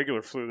 So did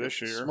regular flu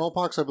this year.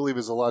 Smallpox, I believe,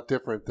 is a lot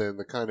different than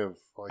the kind of.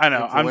 Like, I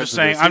know. I'm just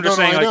saying.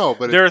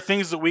 There are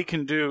things that we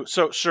can do.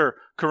 So sure,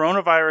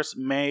 coronavirus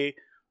may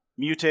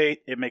mutate.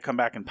 It may come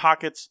back in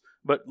pockets,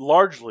 but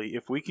largely,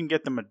 if we can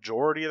get the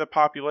majority of the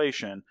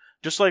population,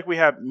 just like we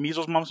have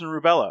measles, mumps, and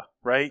rubella,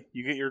 right?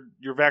 You get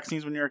your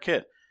vaccines when you're a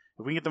kid.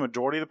 If we can get the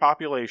majority of the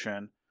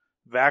population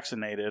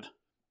vaccinated,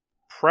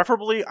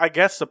 preferably, I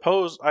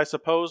suppose,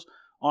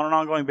 on an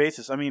ongoing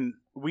basis. I mean,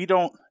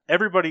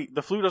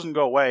 the flu doesn't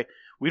go away.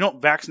 We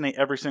don't vaccinate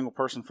every single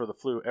person for the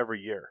flu every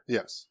year.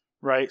 Yes.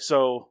 Right?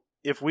 So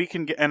if we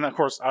can get, and of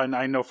course,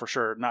 I know for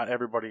sure not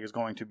everybody is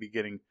going to be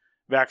getting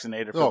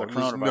vaccinated for the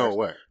coronavirus. No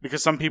way.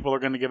 Because some people are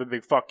going to give a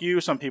big fuck you.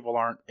 Some people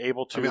aren't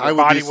able to. I mean, Their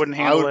body wouldn't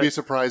handle it. I would be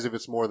surprised if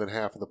it's more than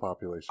half of the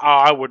population. Oh,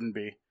 I wouldn't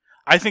be.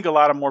 I think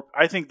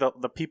I think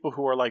the people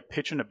who are like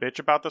pitching a bitch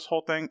about this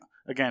whole thing,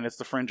 again, it's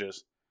the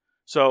fringes.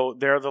 So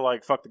they're the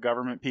like fuck the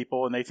government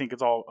people, and they think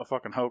it's all a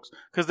fucking hoax.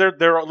 Because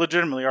there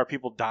legitimately are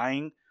people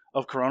dying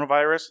of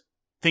coronavirus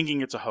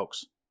thinking it's a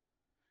hoax.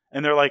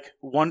 And they're like,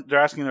 they're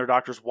asking their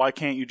doctors, why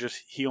can't you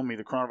just heal me?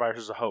 The coronavirus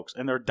is a hoax.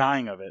 And they're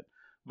dying of it.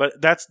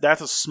 But that's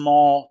a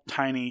small,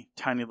 tiny,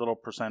 tiny little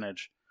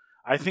percentage.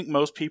 I think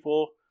most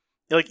people,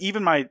 like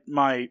even my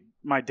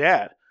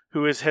dad,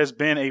 who has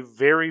been a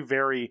very,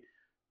 very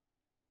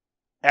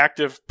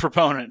active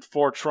proponent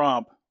for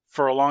Trump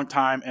for a long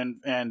time,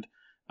 and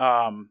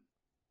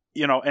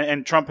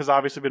Trump has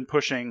obviously been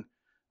pushing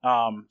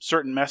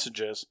certain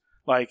messages.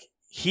 Like,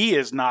 he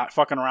is not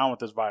fucking around with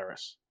this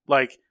virus.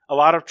 Like, a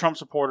lot of Trump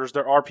supporters,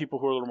 there are people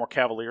who are a little more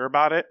cavalier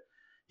about it.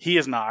 He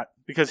is not,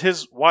 because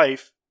his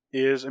wife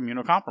is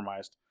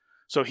immunocompromised.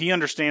 So he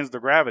understands the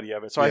gravity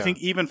of it. So I think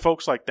even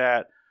folks like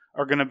that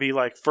are going to be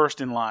like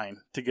first in line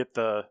to get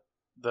the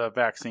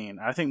vaccine.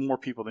 I think more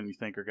people than you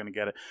think are going to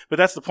get it. But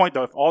that's the point,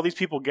 though. If all these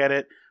people get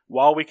it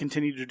while we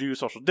continue to do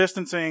social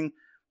distancing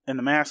and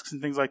the masks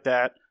and things like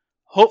that,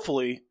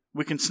 hopefully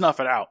we can snuff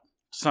it out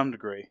to some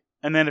degree.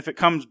 And then if it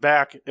comes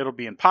back, it'll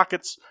be in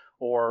pockets,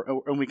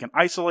 and we can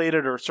isolate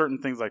it, or certain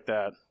things like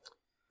that.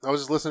 I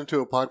was just listening to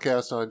a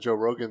podcast on Joe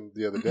Rogan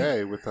the other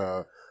day with,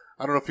 I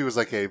don't know if he was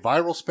like a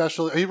viral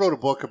specialist. He wrote a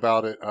book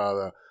about it,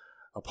 the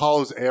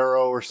Apollo's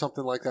Arrow or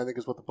something like that, I think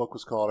is what the book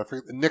was called. I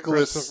forget.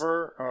 Nicholas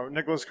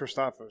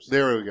Christophers.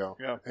 There we go.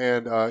 Yeah.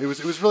 And it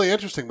was really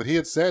interesting, but he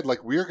had said,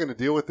 like, we're going to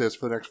deal with this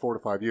for the next 4 to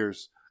 5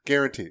 years,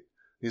 guaranteed.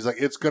 He's like,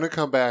 it's going to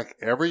come back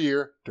every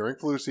year during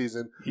flu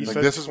season. He like,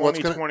 said this is what's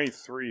going to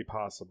 2023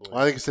 possibly.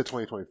 I think he said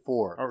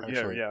 2024. Oh,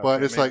 actually. yeah. But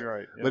okay, it's like,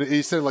 right. Yeah. but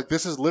he said, like,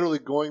 this is literally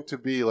going to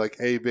be like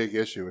a big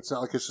issue. It's not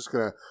like it's just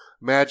going to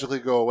magically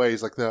go away.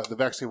 He's like, the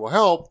vaccine will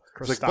help.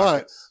 He's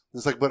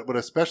like, but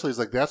especially, he's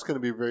like, that's going to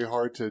be very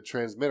hard to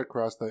transmit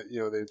across the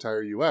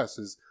entire U.S.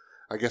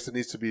 I guess it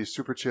needs to be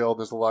super chilled.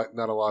 There's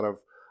not a lot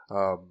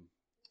of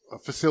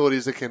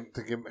facilities that can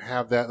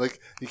have that. Like,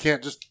 you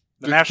can't just.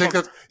 You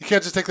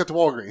can't just take that to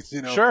Walgreens,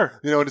 Sure.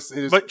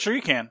 But sure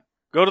you can.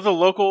 Go to the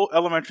local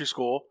elementary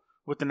school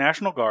with the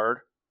National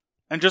Guard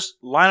and just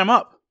line them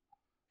up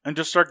and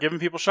just start giving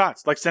people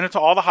shots. Like, send it to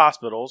all the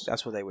hospitals.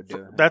 That's what they would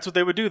do. That's what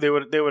they would do. They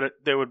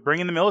would bring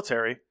in the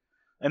military,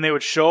 and they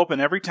would show up in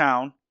every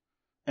town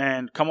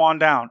and come on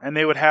down, and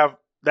they would have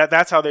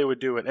that's how they would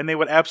do it. And they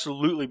would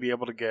absolutely be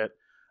able to get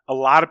a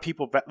lot of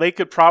people. They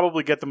could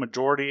probably get the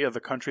majority of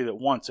the country that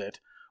wants it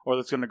or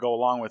that's going to go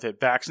along with it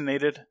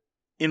vaccinated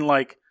in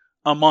like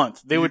a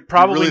month. They would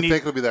probably think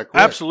it would be that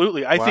quick?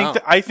 Absolutely.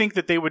 I think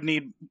that they would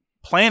need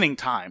planning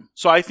time.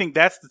 So I think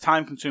that's the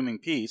time consuming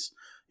piece,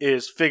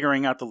 is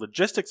figuring out the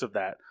logistics of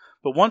that.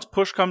 But once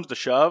push comes to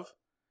shove,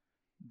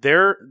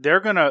 they're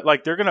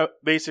gonna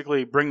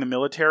basically bring the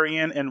military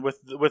in, and with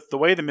the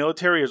way the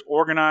military is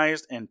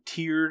organized and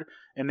tiered,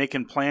 and they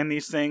can plan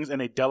these things and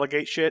they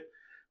delegate shit,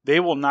 they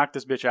will knock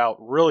this bitch out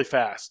really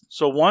fast.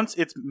 So once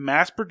it's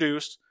mass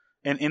produced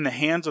and in the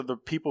hands of the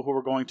people who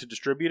are going to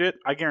distribute it,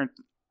 I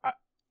guarantee.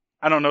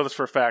 I don't know this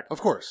for a fact, of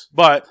course,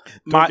 but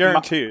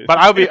guarantee. But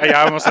I'll be.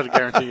 Yeah, I almost said a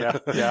guarantee.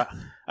 Yeah.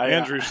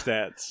 Andrew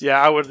stats.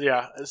 Yeah, I would.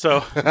 Yeah.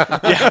 So,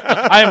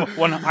 I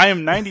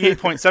am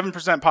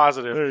 98.7%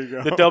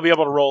 positive that they'll be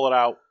able to roll it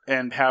out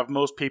and have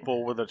most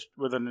people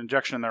with an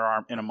injection in their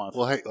arm in a month.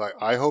 Well, hey,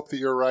 I hope that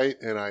you're right,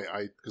 and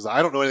because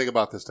I don't know anything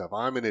about this stuff.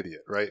 I'm an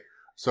idiot, right?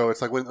 So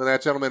it's like when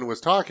that gentleman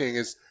was talking,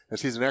 as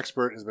he's an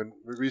expert, has been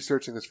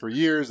researching this for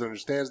years and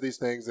understands these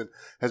things, and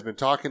has been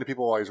talking to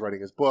people while he's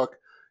writing his book.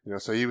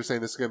 So he was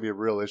saying this is going to be a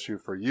real issue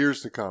for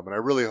years to come, and I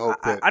really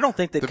hope that I don't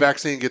think the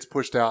vaccine gets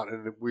pushed out,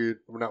 and we're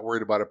not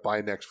worried about it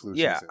by next flu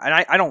season. Yeah, and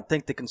I don't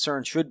think the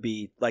concern should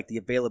be like the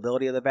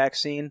availability of the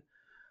vaccine.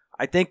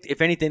 I think, if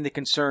anything, the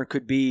concern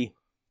could be,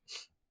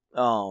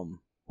 a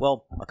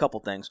couple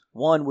things.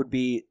 One would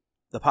be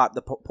the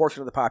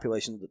portion of the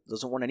population that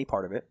doesn't want any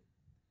part of it.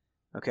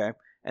 Okay,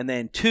 and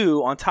then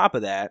two, on top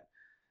of that,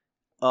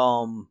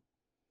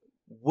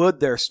 would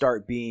there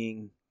start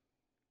being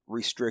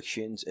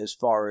restrictions as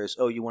far as,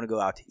 you want to go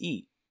out to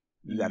eat,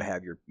 you got to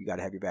have your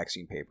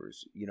vaccine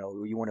papers. You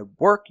want to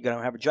work, you got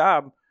to have a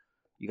job,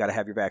 you got to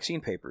have your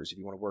vaccine papers. If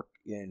you want to work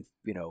in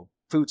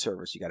food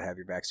service, you got to have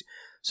your vaccine.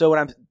 So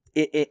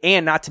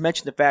and not to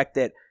mention the fact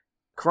that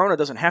Corona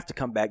doesn't have to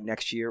come back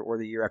next year or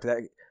the year after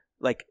that.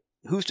 Like,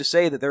 who's to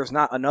say that there's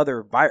not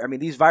another virus? I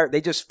mean, these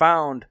they just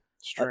found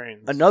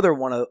strains, another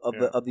one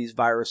of these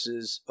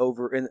viruses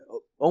over in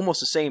almost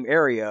the same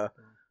area.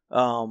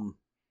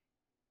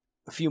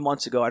 A few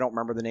months ago, I don't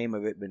remember the name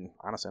of it, but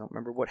honestly, I don't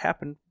remember what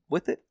happened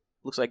with it.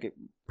 Looks like it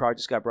probably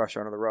just got brushed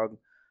under the rug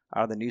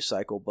out of the news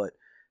cycle. But,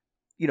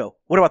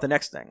 what about the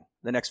next thing?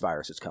 The next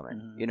virus is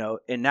coming,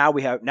 and now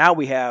we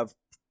have,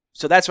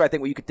 so that's why I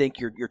think what you could think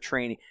you're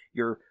training,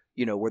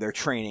 where they're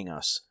training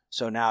us.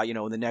 So now,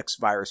 when the next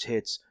virus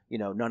hits,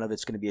 none of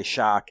it's going to be a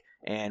shock,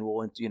 and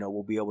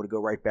we'll be able to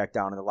go right back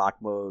down in the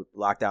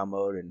lockdown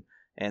mode,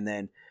 and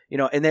then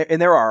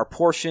and there are a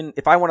portion.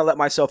 If I want to let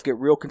myself get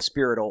real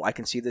conspiratorial, I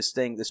can see this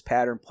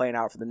pattern playing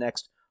out for the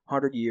next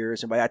 100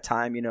 years, and by that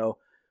time,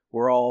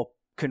 we're all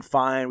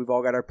confined, we've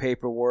all got our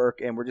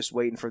paperwork, and we're just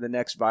waiting for the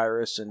next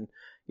virus, and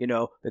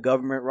the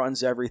government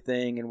runs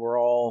everything, and we're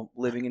all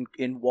living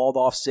in walled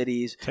off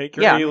cities. Take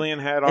your alien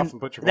hat off and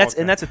put your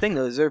and that's the thing,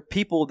 though, is there are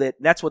people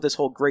that's what this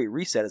whole Great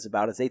Reset is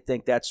about, is they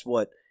think that's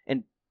what,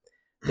 and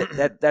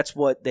that's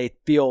what they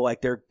feel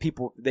like. They're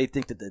people, they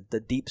think that the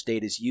deep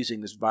state is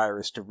using this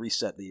virus to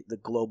reset the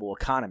global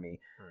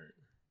economy. Right.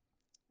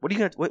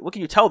 What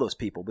can you tell those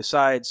people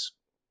besides,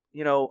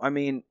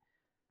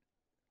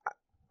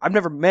 I've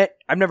never met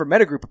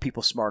a group of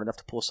people smart enough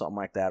to pull something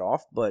like that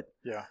off, but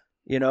yeah.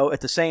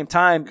 At the same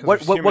time,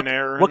 what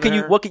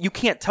you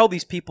can't tell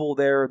these people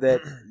there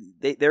that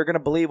they're going to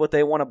believe what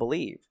they want to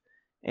believe,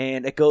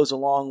 and it goes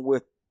along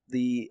with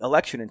the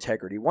election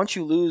integrity. Once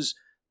you lose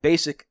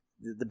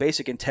the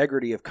basic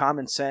integrity of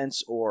common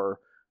sense, or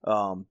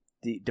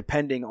the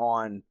dependence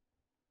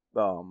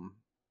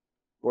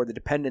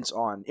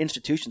on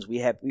institutions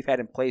we've had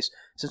in place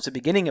since the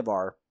beginning of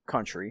our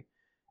country,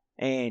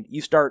 and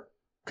you start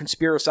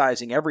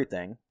conspiracizing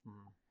everything,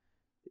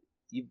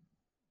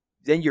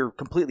 then you're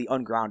completely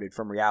ungrounded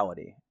from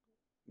reality.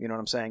 You know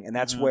what I'm saying? And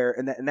that's where,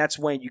 and that's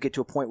when you get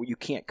to a point where you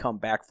can't come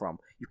back from.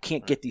 You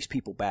can't get these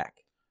people back.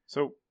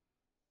 So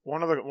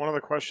one of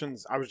the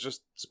questions I was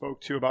just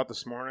spoke to about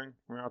this morning,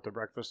 we were out to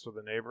breakfast with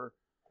a neighbor.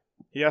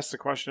 He asked the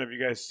question, have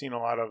you guys seen a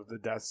lot of the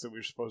deaths that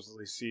we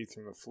supposedly see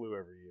from the flu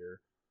every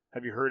year?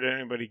 Have you heard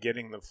anybody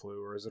getting the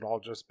flu, or has it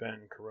all just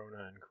been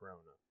corona and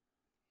corona?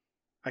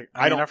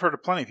 I've heard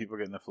of plenty of people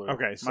getting the flu.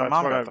 Okay, so my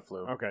mom got the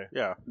flu. Okay.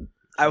 Yeah.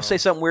 I will say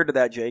something weird to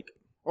that, Jake.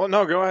 Well,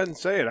 no, go ahead and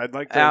say it. I'd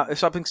like to.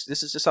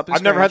 This is just something.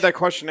 I've never had that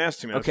question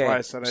asked to me. That's okay, why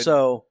I said.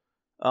 So,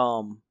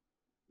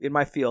 in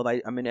my field,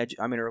 I'm in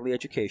early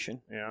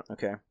education. Yeah.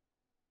 Okay.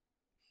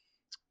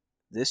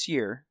 This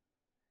year,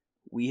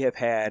 we have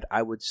had,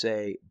 I would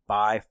say,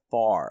 by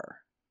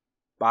far,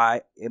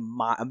 by a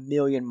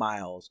million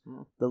miles,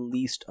 the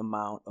least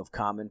amount of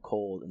common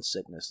cold and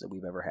sickness that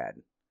we've ever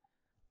had.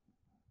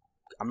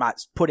 I'm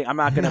not going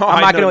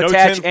to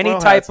attach any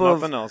type of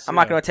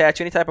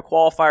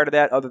qualifier to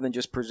that, other than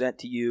just present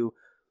to you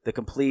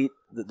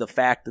the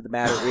fact of the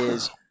matter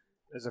is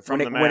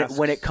it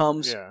when it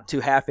comes to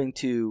having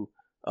to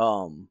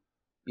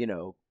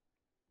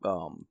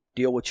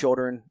deal with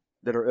children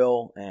that are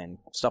ill and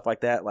stuff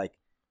like that, like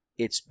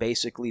it's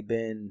basically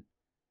been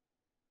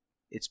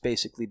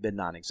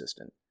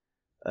non-existent.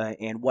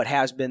 And what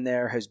has been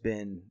there has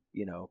been,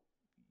 you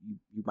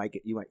might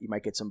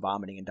get some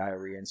vomiting and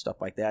diarrhea and stuff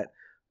like that.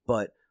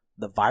 But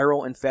the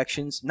viral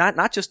infections,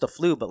 not just the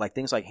flu, but like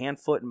things like hand,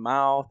 foot, and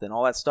mouth and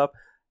all that stuff,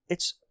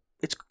 it's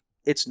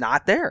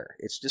not there.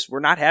 It's just we're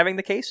not having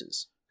the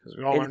cases. Because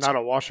we all learned how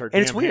to wash our damn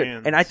hands. And it's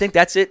weird. And I think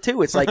that's it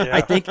too. It's like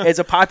I think as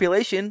a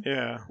population,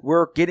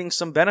 we're getting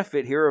some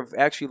benefit here of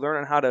actually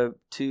learning how to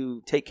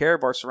take care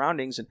of our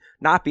surroundings and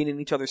not being in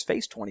each other's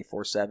face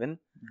 24/7.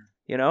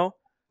 I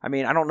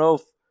mean, I don't know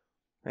if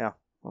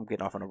I'm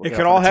getting off on a it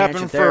could all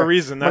happen for a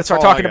reason. That's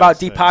start talking about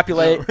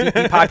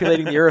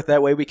depopulating the earth.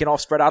 That way we can all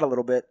spread out a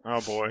little bit.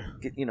 Oh boy,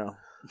 get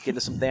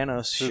into some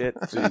Thanos shit.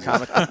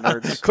 Comic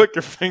nerds. Click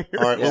your finger.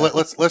 All right, well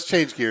let's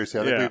change gears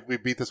here. I think we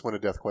beat this one to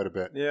death quite a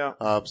bit. Yeah.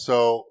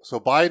 So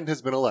Biden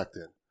has been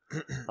elected.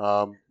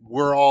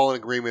 We're all in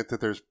agreement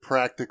that there's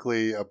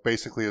practically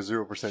basically a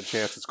 0%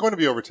 chance it's going to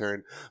be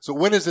overturned. So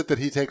when is it that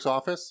he takes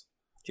office?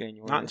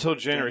 January. Not until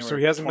January. So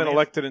he hasn't been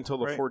elected until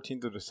the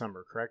 14th of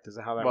December, correct? Is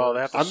that how that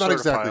works? I'm not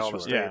exactly sure.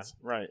 Yeah,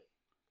 right.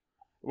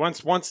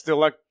 Once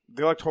the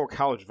Electoral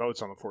College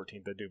votes on the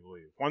 14th, I do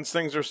believe. Once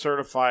things are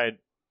certified,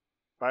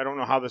 I don't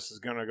know how this is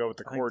going to go with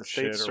the court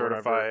shit or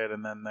certify whatever. it,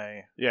 and then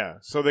they... Yeah,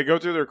 so they go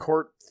through their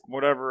court,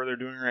 whatever they're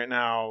doing right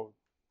now,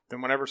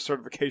 then whenever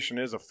certification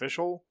is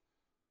official,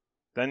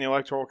 then the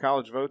Electoral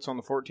College votes on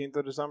the 14th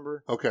of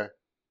December. Okay.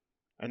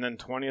 And then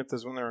 20th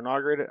is when they're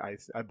inaugurated.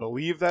 I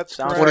believe that's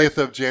 20th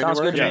of January.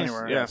 Sounds good.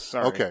 January. Yes.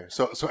 Sorry. Okay,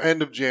 so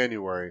end of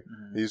January,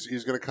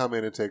 he's going to come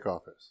in and take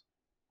office.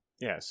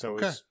 Yeah. So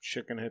his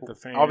shit can hit the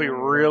fan. I'll be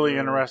really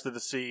interested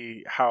to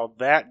see how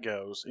that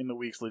goes in the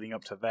weeks leading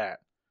up to that,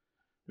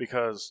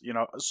 because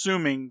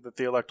assuming that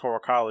the Electoral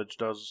College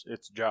does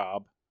its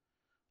job,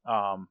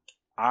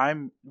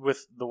 I'm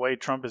with the way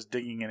Trump is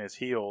digging in his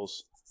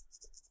heels.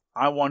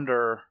 I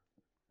wonder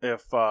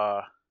if.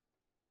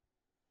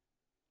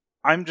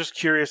 I'm just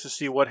curious to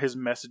see what his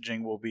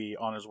messaging will be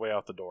on his way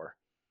out the door.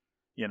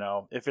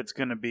 If it's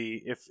going to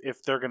be,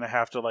 if they're going to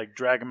have to like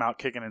drag him out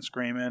kicking and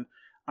screaming.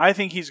 I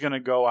think he's going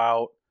to go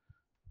out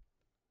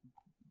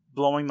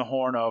blowing the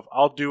horn of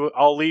I'll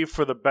leave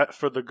for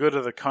the good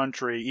of the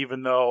country,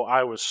 even though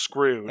I was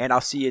screwed. And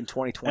I'll see you in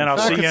 2020. And I'll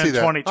I see can you see in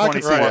that. I can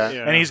 2024. see that.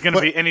 Yeah. And he's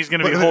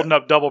gonna be holding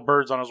up double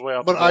birds on his way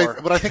out the door.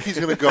 But I think he's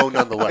going to go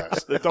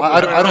nonetheless. double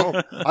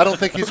I don't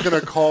think he's going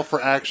to call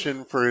for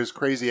action for his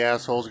crazy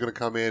assholes going to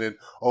come in and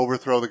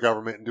overthrow the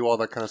government and do all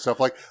that kind of stuff.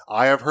 Like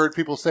I have heard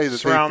people say that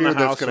Surround they fear the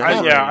that's house going to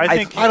with happen.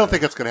 armies. I don't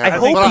think it's going to I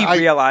happen. hope But he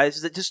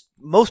realizes that just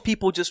most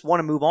people just want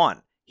to move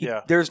on.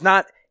 There's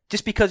not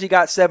just because he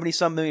got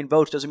 70-some million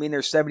votes doesn't mean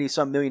there's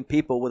 70-some million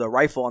people with a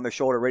rifle on their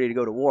shoulder ready to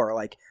go to war.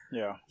 Like,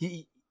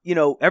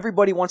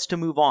 everybody wants to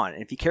move on.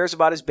 And if he cares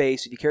about his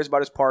base, if he cares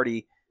about his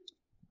party,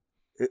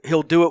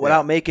 he'll do it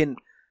without making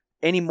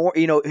any more.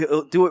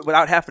 He'll do it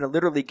without having to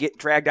literally get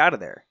dragged out of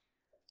there.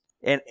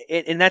 And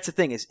that's the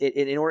thing is,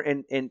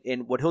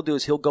 and what he'll do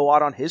is he'll go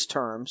out on his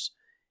terms.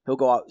 He'll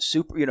go out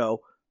super.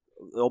 There'll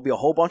be a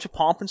whole bunch of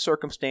pomp and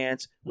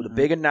circumstance with a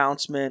big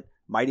announcement.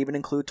 Might even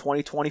include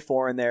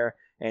 2024 in there.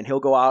 And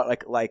he'll go out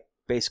like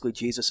basically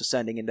Jesus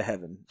ascending into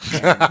heaven.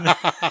 That'll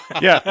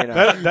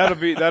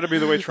be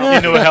the way Trump.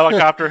 Into a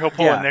helicopter, he'll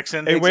pull a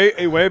Nixon.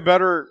 A way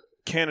better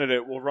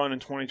candidate will run in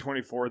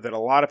 2024 that a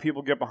lot of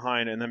people get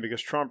behind, and then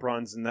because Trump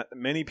runs and that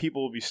many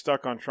people will be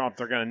stuck on Trump,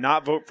 they're going to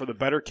not vote for the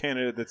better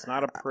candidate that's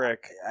not a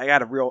prick. I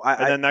got a real,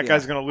 and then that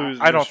guy's going to lose.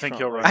 I don't think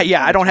he'll run.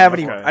 I don't have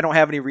any. Okay. I don't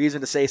have any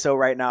reason to say so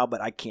right now,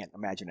 but I can't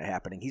imagine it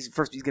happening. He's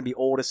going to be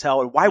old as hell,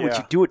 and why would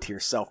you do it to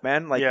yourself,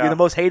 man? Like you're the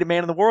most hated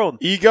man in the world.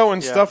 Ego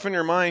and stuff in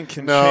your mind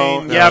can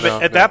change.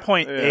 But at that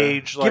point,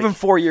 age. Give him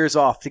 4 years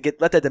off to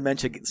let that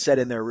dementia get set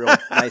in there real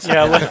nice. He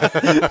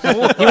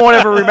won't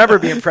ever remember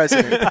being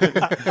president.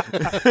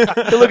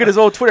 Look at his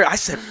old Twitter. I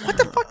said, "What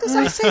the fuck does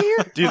I say here?"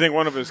 Do you think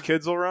one of his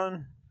kids will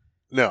run?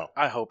 No,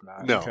 I hope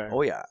not. No. Okay.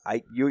 Oh yeah,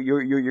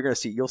 you're gonna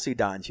see. You'll see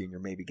Don Jr.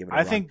 maybe giving.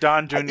 I think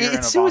Don Jr.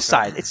 It's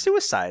suicide. It's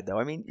suicide, though.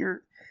 I mean,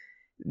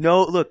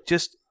 look.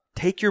 Just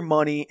take your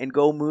money and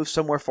go move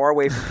somewhere far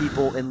away from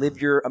people and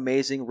live your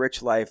amazing,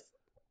 rich life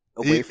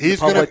away from the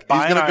public.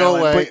 He's gonna go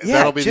away. But yeah,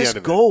 that'll be just the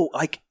end go.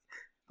 Of it.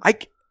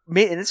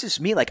 And it's just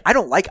me. Like I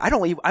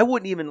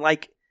wouldn't even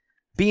like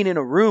being in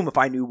a room if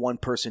I knew one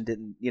person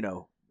didn't,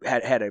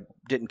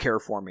 didn't care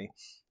for me.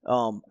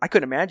 I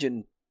couldn't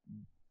imagine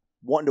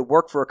wanting to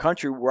work for a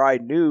country where I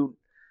knew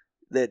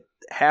that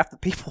half the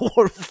people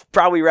would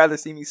probably rather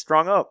see me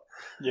strung up.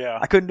 Yeah,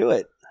 I couldn't do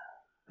it.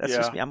 That's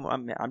just me.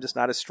 I'm just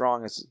not as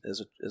strong as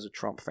a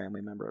Trump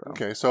family member, though.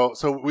 Okay, so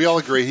we all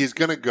agree he's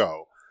going to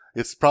go.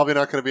 It's probably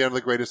not going to be under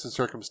the greatest of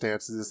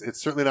circumstances. It's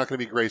certainly not going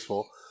to be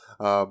graceful,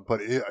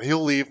 but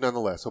he'll leave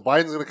nonetheless. So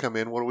Biden's going to come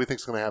in. What do we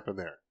think is going to happen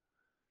there?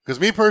 Because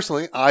me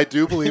personally, I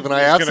do believe, and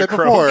I have said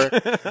before,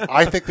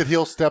 I think that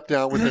he'll step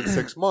down within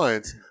 6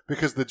 months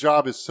because the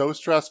job is so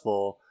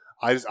stressful.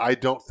 I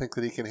don't think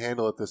that he can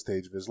handle at this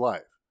stage of his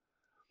life.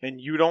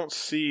 And you don't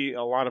see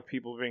a lot of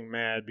people being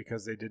mad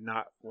because they did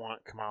not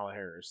want Kamala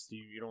Harris.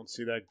 You don't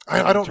see that.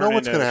 I don't know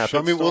what's going to happen.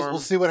 I mean, we'll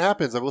see what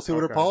happens. We'll see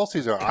what her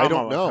policies are. Kamala, I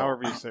don't know.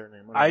 However you say her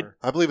name. I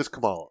believe it's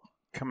Kamala.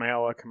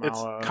 Kamala.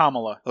 It's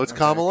Kamala. Oh, it's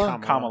Kamala?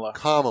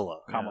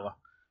 Kamala.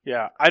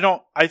 Yeah.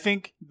 I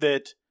think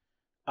that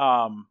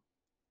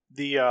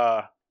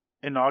the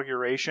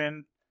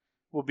inauguration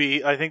will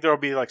be, I think there will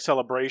be like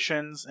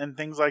celebrations and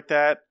things like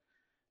that.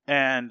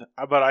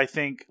 But I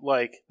think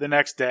like the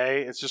next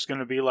day it's just going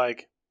to be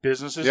like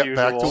business as usual.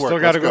 Back to work. Still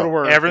got to go to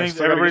work.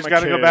 Everybody's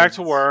got to go back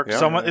to work. Yeah.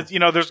 Someone,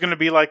 there's going to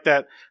be like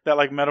that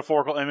like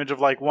metaphorical image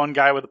of like one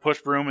guy with a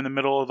push broom in the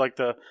middle of like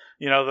the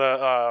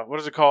what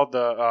is it called,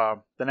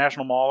 the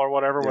National Mall or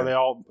whatever, where they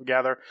all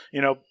gather,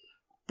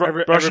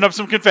 brushing up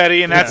some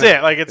confetti, and that's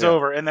it. Like it's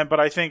over. And then, but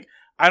I think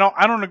I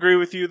don't agree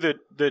with you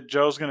that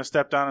Joe's going to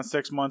step down in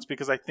 6 months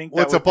because I think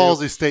it's a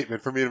ballsy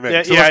statement for me to make.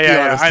 Yeah, so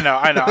yeah. I know.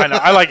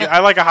 I like it. I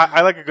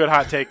like a good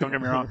hot take. Don't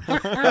get me wrong.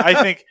 I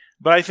think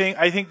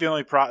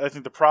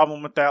the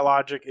problem with that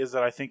logic is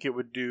that I think it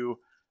would do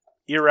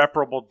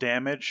irreparable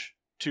damage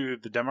to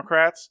the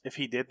Democrats if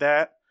he did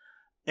that,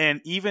 and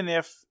even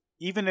if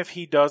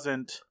he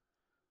doesn't,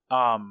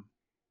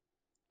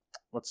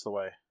 what's the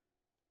way?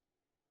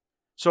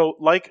 So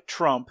like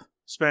Trump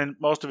spent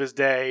most of his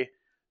day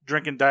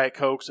drinking Diet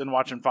Cokes and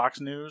watching Fox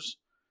News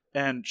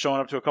and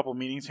showing up to a couple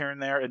meetings here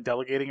and there and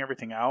delegating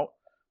everything out.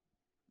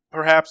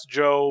 Perhaps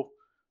Joe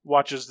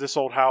watches This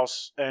Old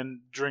House and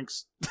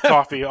drinks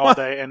coffee all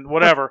day and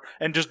whatever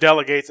and just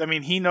delegates. I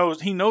mean, he knows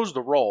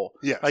the role.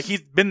 Yes. Like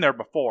he's been there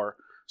before.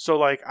 So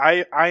like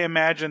I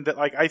imagine that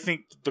like I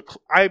think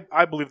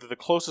I believe that the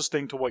closest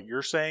thing to what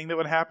you're saying that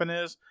would happen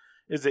is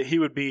that he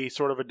would be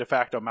sort of a de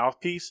facto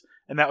mouthpiece,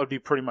 and that would be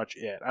pretty much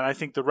it. And I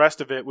think the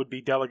rest of it would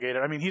be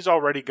delegated. I mean, he's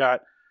already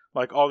got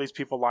like all these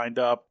people lined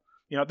up.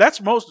 That's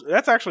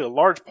actually a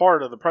large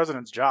part of the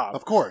president's job.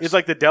 Of course. It's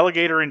like the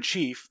delegator in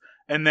chief,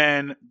 and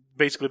then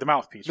basically the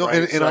mouthpiece. No,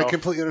 right? and I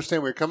completely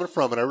understand where you're coming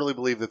from, and I really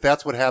believe that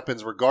that's what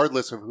happens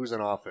regardless of who's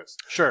in office.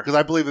 Sure. Because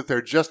I believe that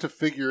they're just a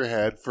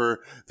figurehead for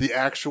the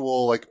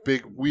actual like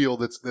big wheel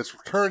that's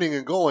turning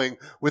and going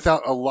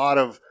without a lot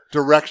of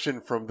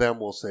direction from them,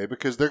 we'll say,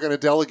 because they're going to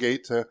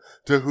delegate to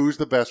who's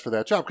the best for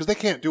that job because they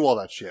can't do all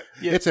that shit.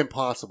 Yeah. It's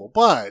impossible.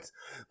 But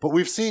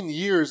we've seen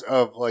years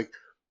of like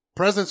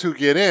presidents who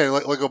get in,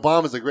 like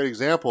Obama's a great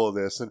example of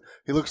this, and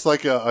he looks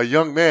like a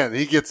young man.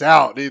 He gets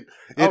out.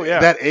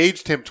 That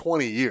aged him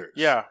 20 years.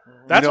 Yeah,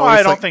 that's why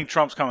I don't think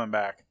Trump's coming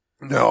back.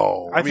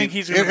 No, I think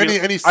he's going to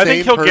any I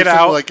think he'll get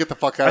out. Like, get the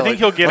fuck out. I think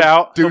he'll get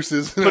out.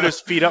 Deuces. He'll put his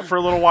feet up for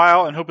a little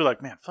while, and he'll be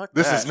like, "Man, fuck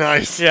this that. is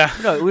nice." Yeah,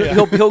 No,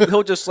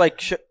 he'll just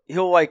like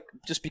he'll like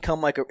just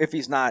become like if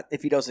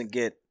he doesn't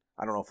get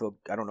I don't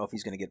know if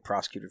he's going to get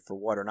prosecuted for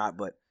what or not,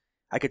 but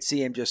I could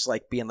see him just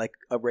like being like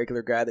a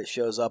regular guy that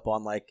shows up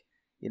on like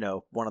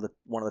one of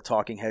the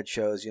talking head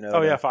shows.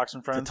 Fox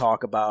and Friends to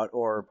talk about,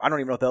 or I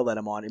don't even know if they'll let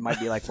him on. It might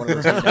be like one of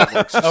those new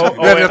networks. He'd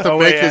have to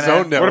make his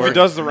own network. What if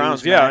he does the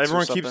rounds? Yeah, Newsmax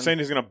everyone or keeps something. saying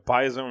he's going to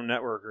buy his own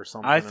network or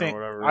something.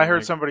 I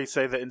heard somebody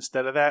say that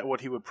instead of that,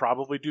 what he would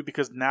probably do,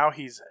 because now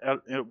he's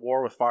at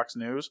war with Fox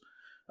News,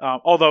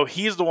 although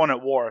he's the one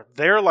at war,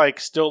 they're like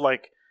still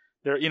like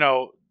they're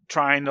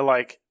trying to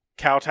like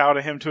kowtow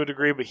to him to a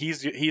degree, but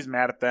he's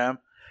mad at them.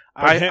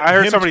 I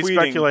heard somebody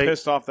speculate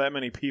pissed off that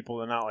many people.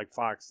 They're not like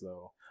Fox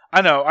though. I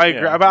know, I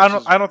agree, Yeah,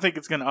 but I don't think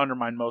it's going to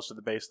undermine most of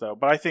the base though.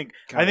 But I think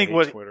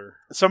what Twitter.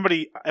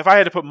 if I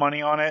had to put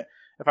money on it,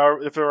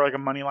 if there were like a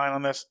money line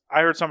on this,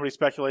 I heard somebody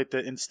speculate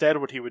that instead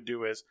what he would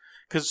do is,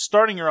 because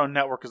starting your own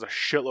network is a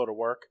shitload of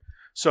work,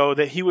 so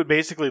that he would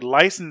basically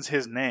license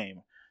his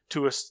name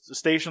to a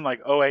station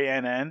like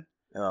OANN,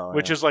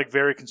 which is like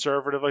very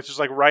conservative, like just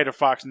like right of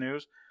Fox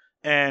News,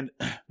 and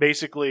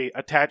basically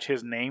attach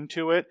his name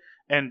to it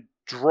and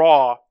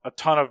draw a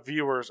ton of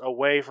viewers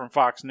away from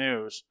Fox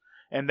News.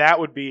 And that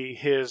would be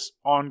his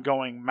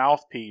ongoing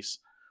mouthpiece,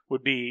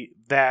 would be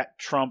that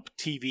Trump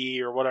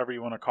TV or whatever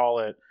you want to call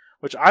it,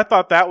 which I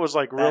thought that was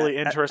like really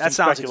interesting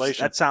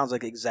speculation. That sounds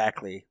like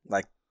exactly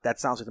like that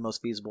sounds like the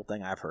most feasible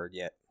thing I've heard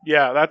yet.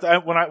 Yeah,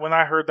 when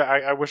I heard that,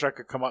 I wish I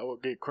could come up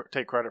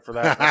take credit for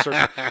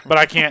that, but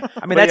I can't.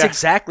 I mean, that's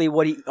exactly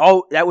what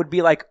that would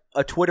be like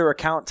a Twitter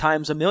account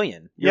times a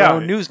million. Your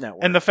own news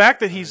network. And the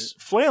fact that he's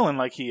flailing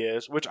like he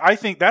is, which I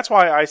think that's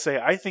why I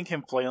think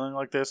him flailing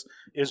like this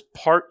is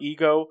part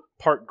ego,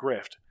 part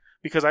grift,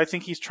 because I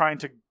think he's trying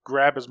to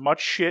grab as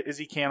much shit as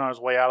he can on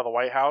his way out of the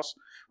White House,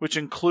 which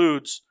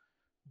includes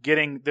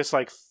getting this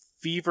like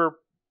fever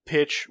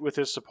pitch with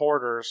his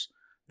supporters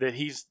that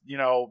he's,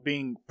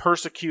 being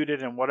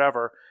persecuted and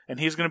whatever, and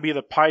he's going to be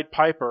the Pied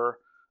Piper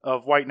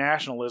of white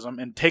nationalism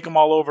and take them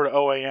all over to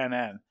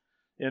OANN.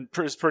 And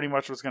is pretty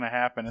much what's going to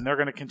happen. And they're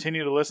going to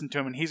continue to listen to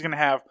him, and he's going to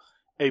have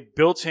a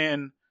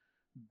built-in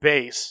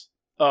base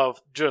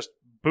of just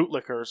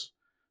bootlickers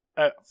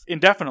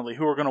indefinitely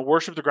who are going to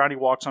worship the ground he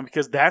walks on,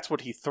 because that's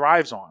what he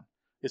thrives on,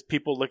 is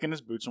people licking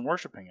his boots and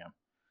worshiping him.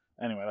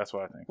 Anyway, that's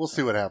what I think. We'll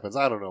see what happens.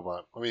 I don't know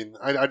about. I mean,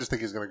 I just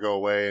think he's going to go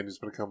away and he's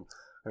going to become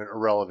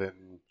irrelevant.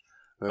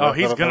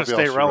 He's going to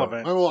stay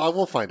relevant.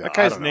 We'll find out. That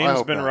guy's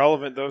name's been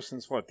relevant though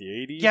since what, the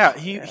 80s? Yeah,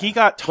 he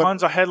got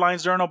tons of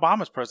headlines during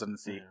Obama's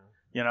presidency.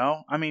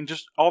 I mean,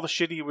 just all the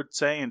shit he would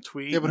say and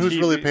tweet. Yeah, but who's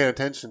really paying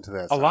attention to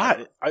that? A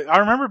lot. I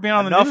remember being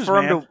on the news,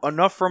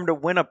 enough for him to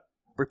win a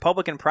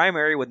Republican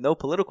primary with no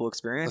political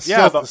experience.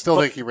 I still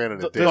think he ran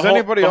it. Does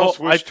anybody else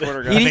wish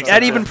Twitter got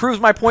that even proves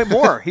my point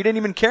more. He didn't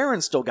even care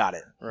and still got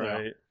it.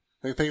 Right.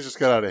 I think things just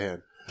got out of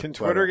hand. Can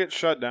Twitter get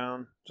shut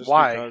down? Just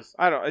Why? Because,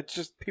 I don't. It's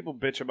just people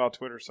bitch about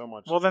Twitter so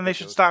much. Well, then they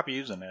should stop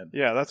using it.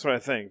 Yeah, that's what I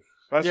think.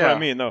 That's what I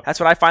mean, though. That's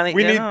what I finally.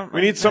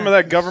 We need some of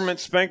that government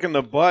spanking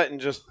the butt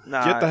and just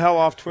get the hell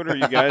off Twitter,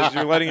 you guys.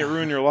 You're letting it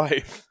ruin your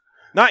life.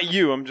 Not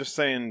you. I'm just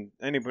saying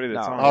anybody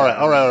that's on.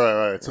 All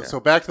right. So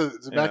back to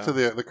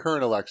the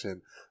current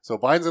election. So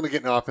Biden's going to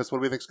get in office. What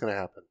do we think is going to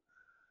happen?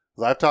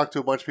 Because I've talked to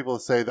a bunch of people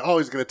that say, "Oh,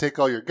 he's going to take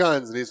all your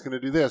guns and he's going to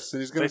do this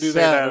and he's going to do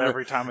that."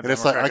 Every time, and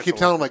it's like I keep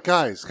telling them, like,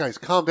 guys,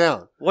 calm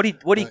down. What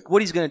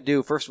he's going to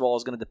do, first of all,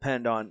 is going to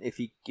depend on if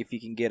he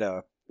can get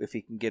a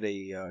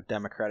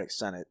Democratic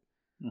Senate.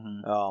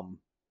 Mm-hmm.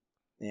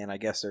 And I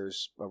guess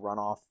there's a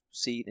runoff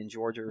seat in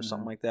Georgia or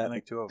something like that. I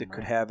think two of them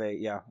could have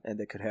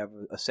that could have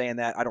a say in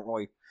that. I don't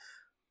really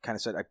I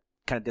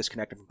kind of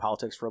disconnected from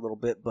politics for a little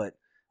bit, but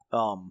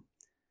I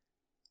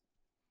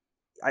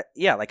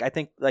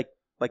think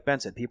like Ben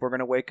said, people are going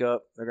to wake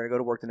up, they're going to go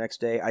to work the next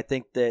day. I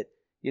think that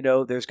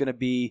there's going to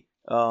be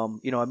I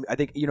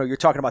think you're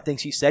talking about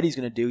things he said he's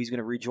going to do. He's going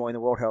to rejoin the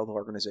World Health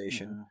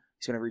Organization. Mm-hmm.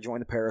 He's going to rejoin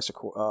the Paris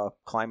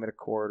Climate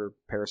Accord or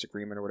Paris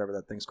Agreement or whatever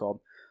that thing's called.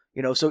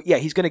 So yeah,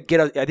 he's going to get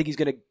us. I think he's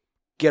going to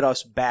get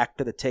us back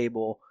to the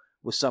table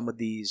with some of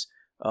these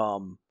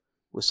TPP,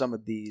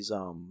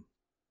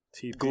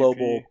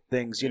 global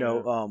things.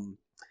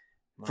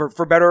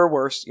 For better or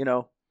worse.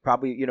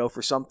 Probably probably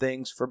for some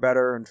things for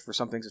better, and for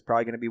some things it's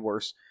probably going to be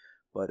worse.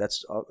 But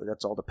that's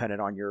all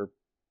dependent on your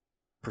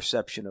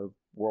perception of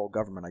world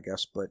government, I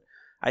guess. But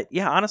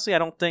honestly, I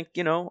don't think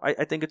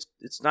I think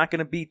it's not going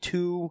to be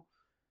too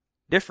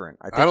different.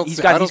 I think I don't he's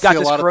see- got I don't he's got see a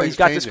this lot of cor- things he's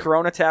got this changing.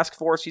 Corona task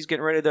force he's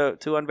getting ready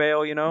to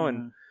unveil,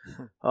 and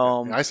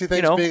I see things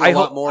you know, being I a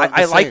lot hope- more of the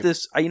I like same.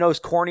 this. As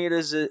corny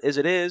as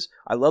it is,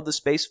 I love the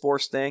Space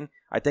Force thing.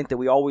 I think that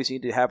we always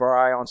need to have our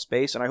eye on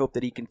space, and I hope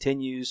that he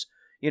continues,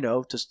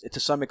 to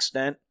some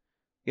extent,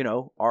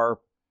 our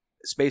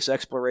space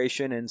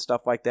exploration and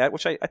stuff like that,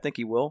 which I think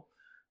he will.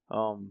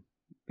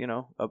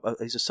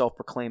 He's a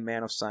self-proclaimed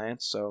man of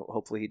science, so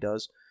hopefully he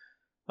does.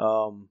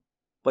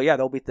 But yeah,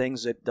 there'll be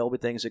things that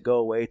go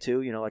away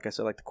too. Like I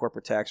said, like the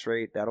corporate tax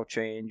rate, that'll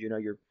change.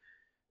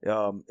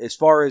 As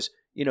far as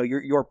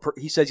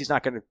he says he's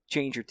not going to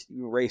change or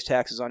raise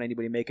taxes on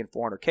anybody making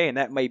 $400K, and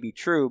that may be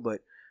true.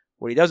 But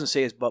what he doesn't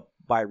say is, but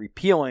by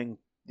repealing,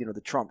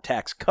 the Trump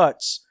tax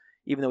cuts,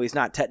 even though he's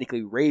not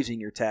technically raising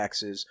your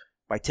taxes,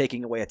 by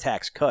taking away a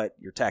tax cut,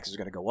 your taxes are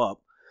going to go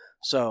up.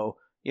 So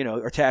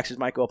our taxes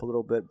might go up a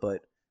little bit,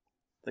 but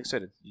like I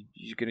said,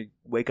 you're going to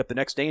wake up the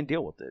next day and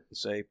deal with it and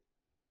say,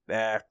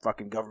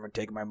 fucking government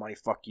taking my money,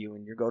 fuck you,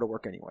 and you go to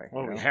work anyway.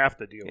 Well, we have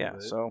to deal Yeah,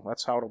 with it. so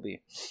that's how it'll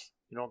be.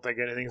 You don't think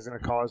anything's going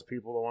to cause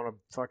people to want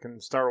to fucking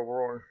start a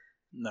war?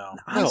 No.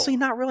 Honestly,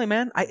 not really,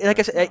 man. Like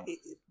I said,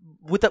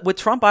 with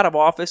Trump out of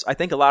office, I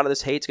think a lot of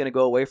this hate's going to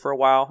go away for a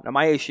while. Now,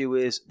 my issue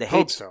is the Hope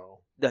hate. so.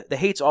 The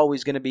hate's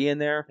always going to be in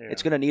there. Yeah.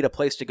 It's going to need a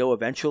place to go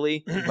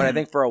eventually. But I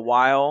think for a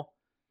while,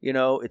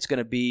 it's going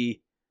to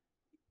be.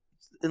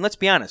 And let's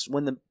be honest,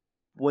 and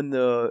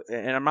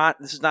I'm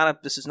not. This is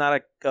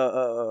not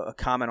a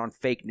comment on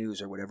fake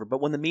news or whatever. But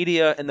when the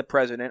media and the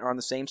president are on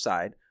the same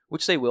side,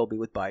 which they will be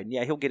with Biden,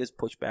 yeah, he'll get his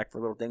pushback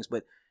for little things,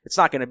 but it's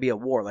not going to be a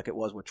war like it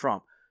was with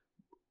Trump.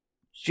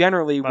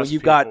 Generally, when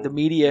you've got the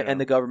media and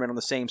the government on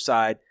the same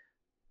side,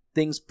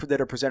 things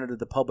that are presented to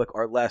the public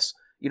are less.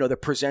 They're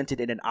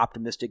presented in an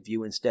optimistic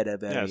view instead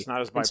of it's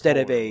not as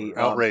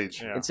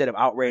outrage. Instead of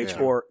outrage, Yeah.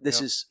 or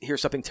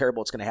here's something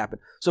terrible that's going to happen.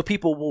 So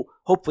people will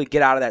hopefully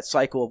get out of that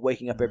cycle of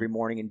waking up every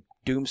morning and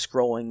doom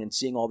scrolling and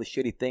seeing all the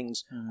shitty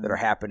things that are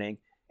happening.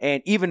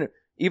 And even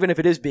if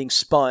it is being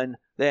spun,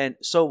 then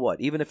so what?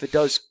 Even if it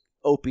does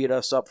opiate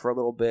us up for a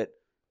little bit,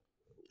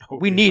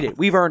 we need it.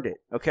 We've earned it.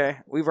 Okay,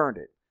 we've earned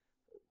it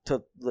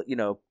to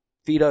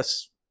feed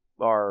us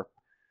our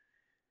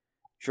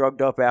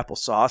drugged up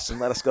applesauce and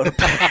let us go to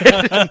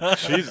bed.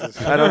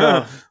 Jesus, I don't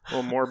know. A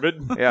little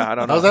morbid. Yeah, I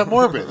don't know. How's that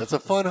morbid? That's a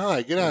fun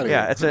high. Get out of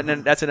Yeah, here.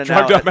 that's an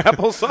Drugged analogy. up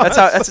applesauce.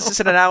 That's just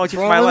an analogy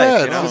for What's my wrong with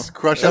life. that? Just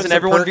crush up Doesn't some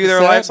everyone view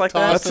their Percocet, lives like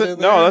that? toss it in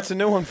there. That's a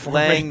new one for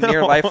Laying me.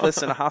 near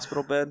lifeless in a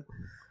hospital bed,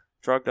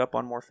 drugged up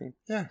on morphine.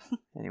 Yeah.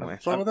 Anyway,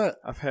 What's wrong with that?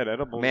 I've had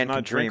edibles, a man not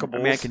can dream. drinkables.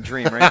 A man can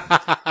dream, right?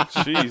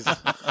 Jeez.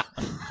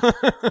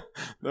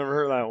 Never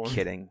heard that one.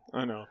 Kidding.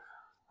 I know.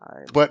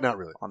 But not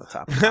really. On the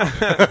top.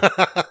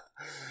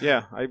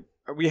 Yeah,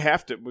 we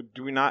have to.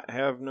 Do we not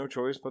have no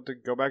choice but to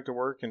go back to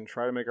work and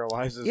try to make our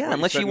lives as Yeah,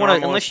 unless said, you want to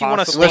normal as stand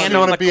possible? Unless you on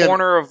wanna the be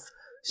corner of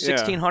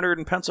 1600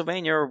 in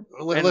Pennsylvania, or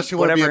Unless you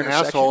want to be an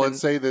whatever asshole and intersection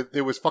say that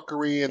it was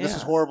fuckery and this Yeah.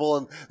 is horrible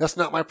and that's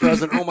not my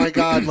president. Oh my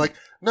God.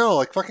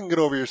 No, fucking get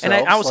over yourself.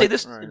 And I would say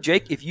this, Right.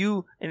 Jake, if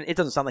you, and it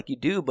doesn't sound like you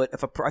do, but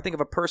I think if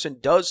a person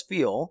does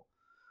feel,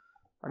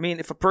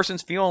 if a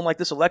person's feeling like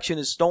this election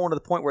is stolen to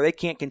the point where they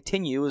can't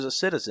continue as a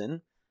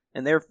citizen,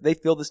 and they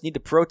feel this need to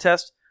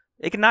protest,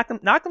 they can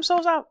knock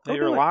themselves out. Go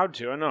You're do it. allowed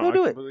to. I know. Go I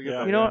do it. completely get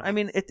that, You know,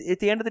 yeah. at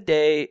the end of the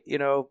day,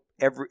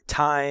 every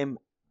time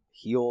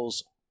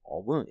heals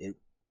all wounds.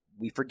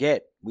 We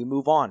forget. We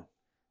move on.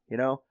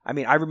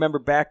 I remember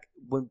back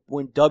when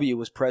W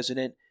was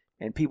president,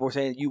 and people were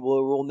saying, "You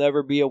will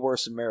never be a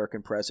worse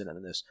American president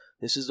than this.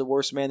 This is the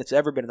worst man that's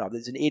ever been in office.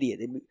 He's an idiot."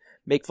 They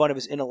make fun of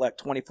his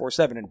intellect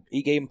 24/7, and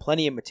he gave him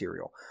plenty of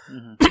material.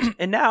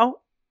 And now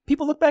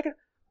people look back at,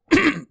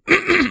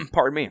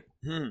 pardon me,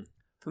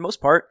 for the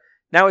most part,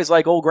 now he's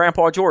like old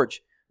Grandpa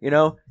George. He's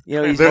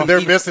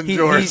They're missing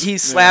George.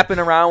 He's slapping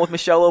around with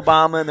Michelle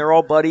Obama, and they're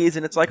all buddies.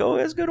 And it's like, oh,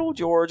 it's good old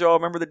George. Oh,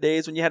 remember the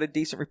days when you had a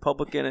decent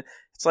Republican? And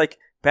it's like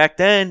back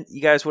then,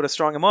 you guys would have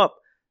strung him up.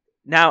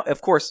 Now, of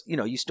course,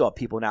 you still have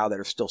people now that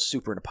are still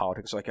super into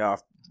politics, like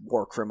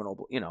war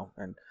criminal,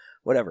 and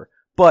whatever.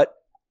 But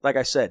like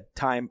I said,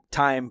 time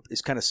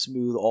is kind of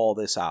smooth all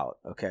this out.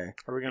 Okay,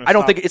 Are we gonna I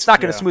don't stop- think it's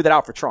not going to Yeah. smooth it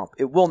out for Trump.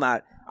 It will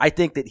not. I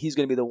think that he's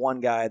going to be the one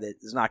guy that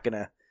is not going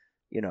to,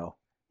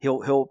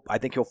 I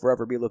think he'll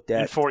forever be looked In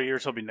at. 4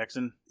 years, he'll be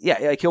Nixon. Yeah,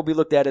 like he'll be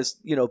looked at as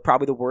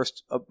probably the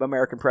worst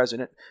American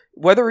president,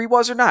 whether he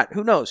was or not.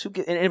 Who knows? And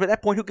at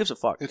that point, who gives a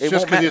fuck? It's It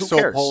just won't because matter. he's Who so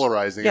cares?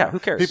 polarizing. Yeah, who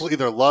cares? People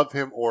either love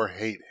him or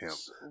hate him.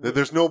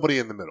 There's nobody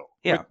in the middle.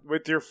 Yeah,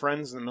 With your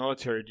friends in the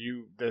military,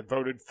 that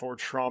voted for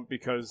Trump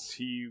because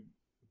he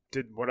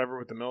did whatever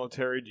with the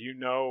military? Do you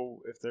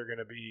know if they're going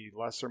to be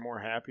less or more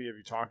happy? Have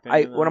you talked to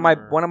any of them,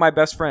 one of my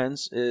best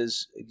friends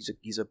is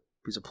he's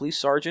a police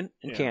sergeant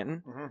in Yeah.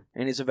 Canton, Mhm.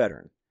 and he's a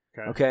veteran.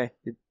 Okay.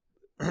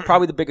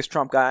 Probably the biggest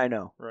Trump guy I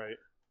know. Right.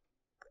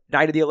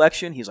 Night of the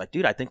election, he's like,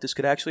 dude, I think this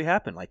could actually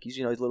happen. Like he's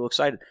a little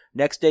excited.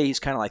 Next day, he's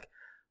kind of like,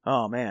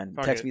 oh man,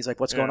 Fuck text it. me. He's like,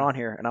 what's going Yeah. on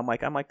here? And I'm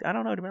like, I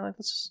don't know, man. Like,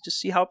 let's just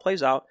see how it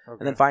plays out. Okay.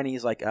 And then finally,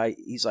 he's like,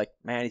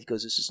 man, he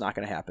goes, this is not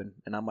going to happen.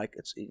 And I'm like,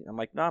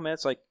 nah, man,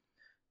 it's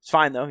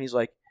fine though. He's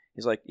like,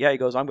 yeah. He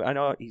goes, I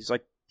know. He's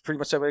like, pretty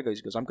much everybody goes.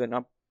 He goes, I'm going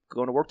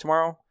to work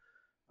tomorrow.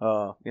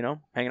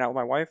 Hanging out with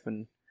my wife,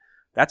 and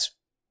that's,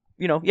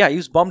 he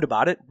was bummed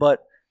about it,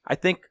 but I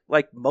think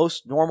like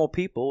most normal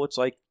people, it's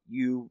like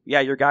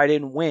your guy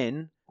didn't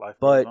win, Life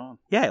but goes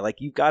on.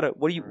 like you've got to.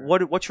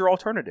 What's your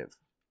alternative?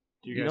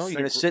 Do You're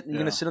gonna sit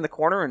in the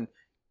corner and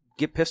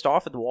get pissed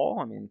off at the wall.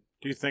 I mean,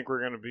 do you think we're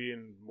going to be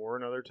in war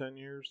another 10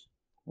 years?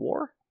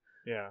 war?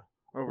 Yeah.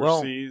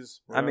 Overseas?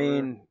 I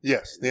mean,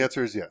 Yes, the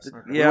answer is yes.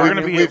 yeah, We're I going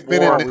to mean, be we've at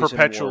been war in-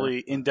 perpetually,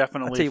 I'll tell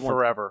indefinitely, you one-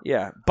 forever.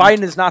 yeah.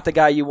 Biden is not the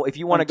guy you. If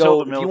you want to Until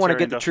go, the if you want to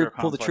get the military-industrial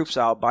pull the complex. troops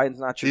out, Biden's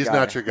not your He's guy.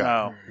 not your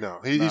guy. No.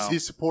 He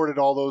supported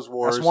all those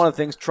wars. That's one of the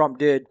things Trump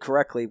did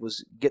correctly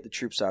was get the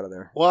troops out of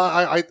there. Well,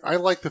 I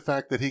like the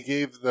fact that he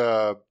gave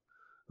the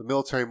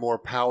military more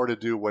power to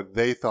do what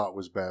they thought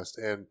was best,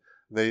 and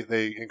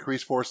they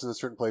increased forces in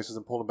certain places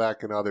and pulled them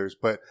back in others.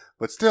 But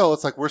still,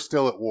 it's like we're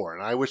still at war,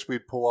 and I wish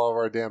we'd pull all of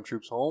our damn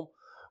troops home.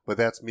 But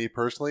that's me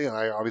personally, and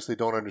I obviously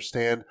don't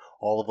understand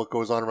all of what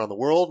goes on around the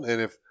world, and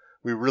if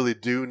we really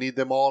do need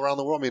them all around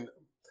the world, I mean,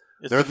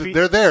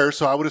 they're there,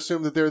 so I would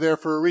assume that they're there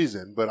for a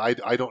reason, but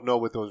I don't know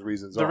what those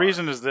reasons are. The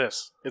reason is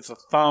this: it's a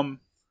thumb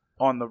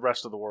on the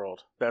rest of the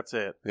world. That's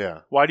it. Yeah.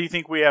 Why do you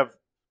think we have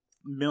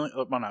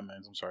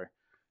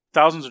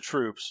thousands of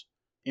troops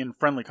in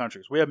friendly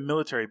countries? We have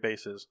military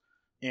bases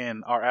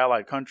in our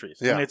allied countries,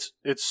 Yeah. and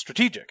it's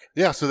strategic.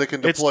 Yeah, so they can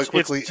deploy It's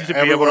quickly to be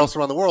everywhere able to- else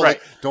around the world. Right.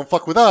 Like, don't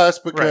fuck with us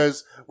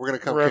because we're going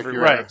to come We're kick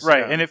your everywhere. ass. Right,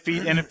 Yeah. and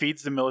it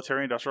feeds the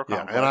military-industrial Yeah,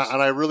 complex.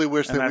 and I really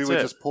wish And that we that's would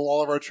it. just pull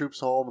all of our troops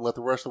home and let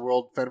the rest of the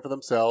world fend for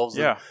themselves.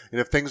 Yeah. And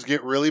if things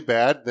get really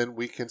bad, then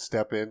we can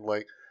step in.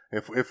 Like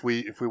if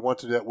we want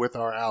to do that with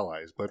our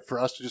allies, but for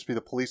us to just be the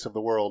police of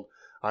the world,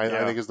 I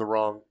think is the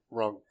wrong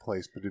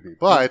place to be.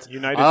 But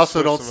United I also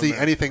Swiss don't of see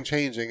America. anything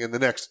changing in the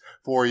next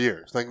 4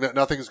 years. Like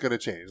nothing's going to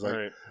change. Like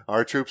Right.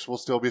 our troops will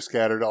still be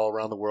scattered all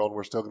around the world. And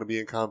we're still going to be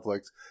in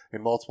conflict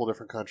in multiple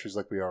different countries,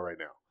 like we are right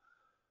now.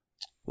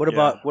 What Yeah,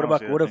 about I don't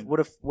see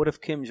that what if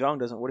Kim Jong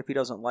doesn't? What if he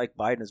doesn't like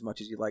Biden as much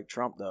as he liked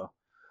Trump though?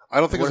 I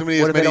don't think What there's if- going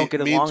to what be if they as don't get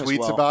many along mean as tweets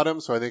well? about him,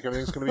 so I think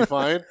everything's going to be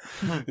fine.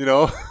 You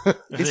know.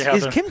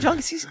 Is Kim Jong?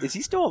 Is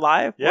he still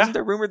alive? Yeah. Wasn't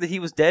there rumor that he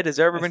was dead? Has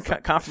there ever been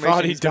confirmation?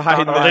 thought he he's been died.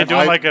 found Are they alive?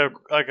 doing I-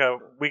 like a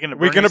weekend of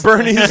Weekend of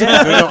Bernie's? Bernie's?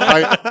 No,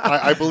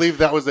 I believe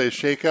that was a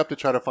shakeup to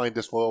try to find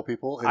disloyal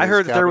people. In I his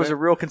heard that there was a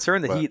cabinet. real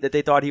concern that but- that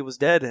they thought he was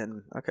dead,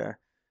 and okay.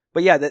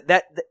 But yeah,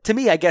 that to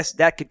me, I guess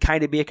that could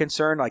kind of be a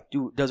concern. Like,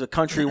 does a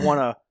country want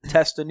to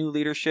test a new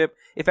leadership?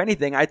 If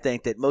anything, I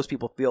think that most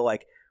people feel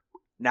like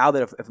now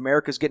that if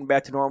America's getting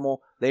back to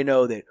normal, they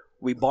know that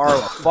we borrow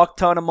a fuck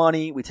ton of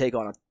money, we take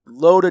on a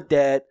load of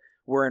debt,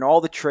 we're in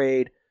all the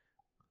trade.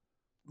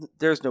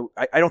 There's no,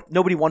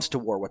 nobody wants to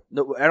war with.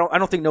 No, I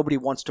don't think nobody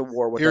wants to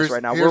war with us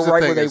right now. Here's We're the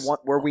right thing where is-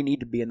 where we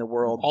need to be in the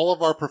world. All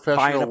of our buying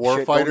professional up war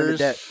shit, going into fighters.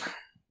 debt.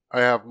 I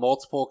have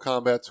multiple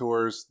combat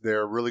tours.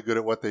 They're really good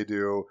at what they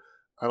do.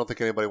 I don't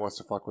think anybody wants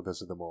to fuck with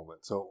us at the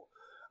moment. So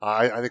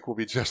I think we'll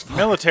be just fine.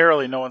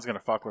 Militarily, no one's going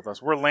to fuck with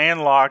us. We're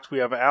landlocked. We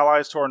have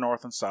allies to our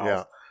north and south.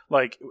 Yeah.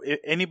 Like,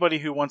 anybody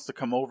who wants to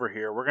come over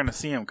here, we're going to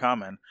see them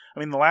coming. I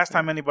mean, the last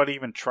time anybody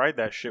even tried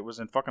that shit was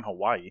in fucking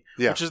Hawaii,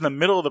 Yeah. which is in the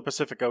middle of the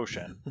Pacific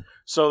Ocean.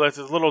 So that's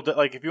a little,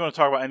 like, if you want to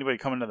talk about anybody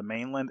coming to the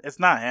mainland, it's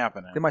not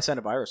happening. They might send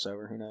a virus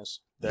over. Who knows?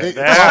 Hey, It's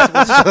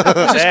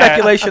just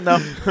speculation, though.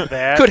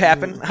 that Could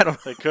happen. I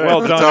don't. They could.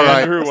 Well done, all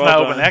right. Andrew. Let's Well not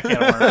done. open that can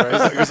of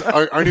worms, right? Because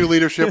our new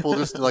leadership will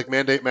just like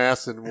mandate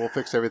masks and we'll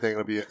fix everything.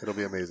 It'll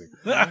be amazing.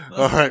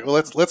 All right, well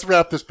let's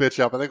wrap this bitch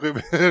up. I think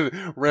we've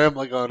been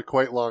rambling on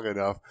quite long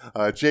enough.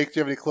 Jake, do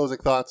you have any closing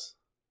thoughts?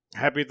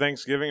 Happy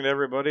Thanksgiving to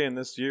everybody. And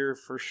this year,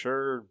 for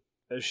sure,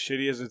 as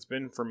shitty as it's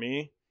been for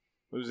me,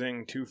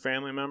 losing 2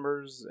 family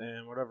members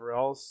and whatever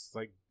else,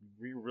 like,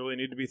 we really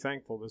need to be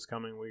thankful this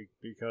coming week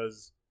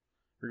because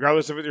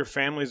regardless of if your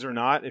families or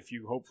not, if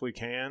you hopefully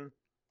can,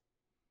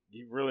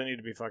 you really need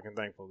to be fucking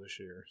thankful this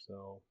year.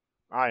 So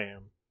I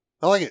am.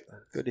 I like it.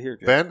 Good to hear,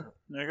 Jay. Ben?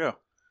 There you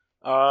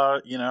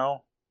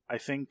go. I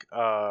think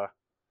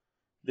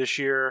this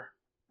year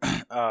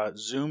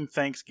Zoom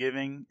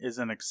Thanksgiving is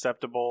an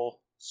acceptable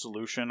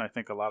solution. I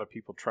think a lot of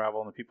people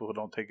travel and the people who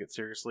don't take it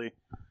seriously.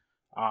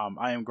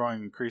 I am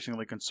growing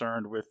increasingly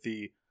concerned with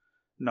the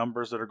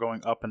numbers that are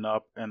going up and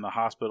up and the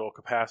hospital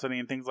capacity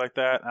and things like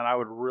that. And I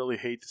would really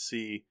hate to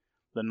see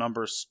the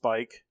numbers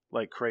spike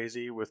like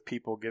crazy with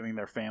people giving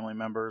their family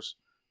members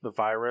the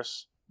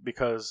virus,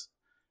 because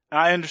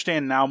I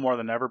understand now more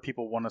than ever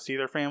people want to see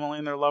their family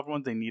and their loved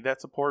ones. They need that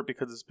support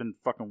because it's been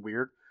fucking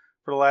weird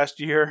for the last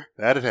year.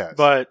 That it has.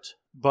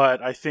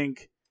 But I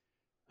think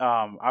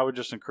I would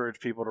just encourage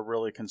people to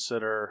really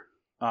consider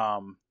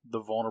the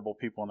vulnerable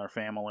people in their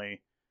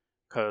family,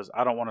 because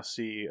I don't want to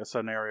see a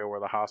scenario where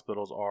the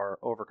hospitals are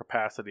over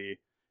capacity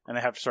and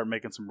they have to start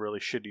making some really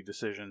shitty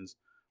decisions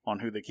on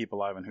who they keep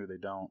alive and who they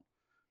don't.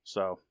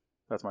 So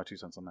that's my 2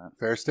 cents on that.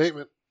 Fair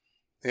statement.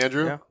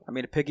 Andrew? Yeah, I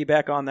mean, to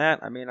piggyback on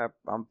that, I mean,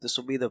 this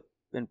will be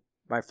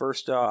my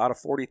first out of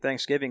 40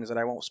 Thanksgivings that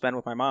I won't spend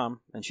with my mom,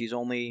 and she's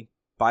only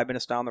 5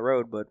 minutes down the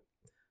road. But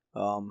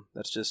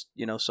that's just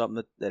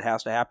something that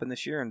has to happen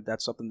this year, and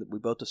that's something that we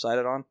both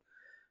decided on.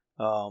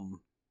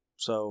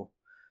 So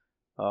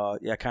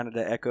kind of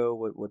to echo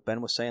what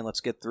Ben was saying.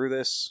 Let's get through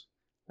this.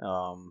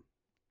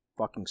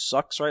 Fucking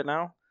sucks right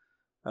now.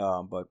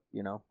 But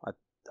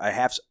I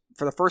have,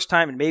 for the first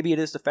time, and maybe it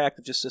is the fact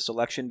of just this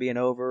election being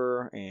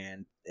over,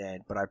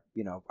 but I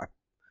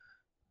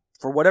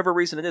for whatever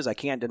reason it is, I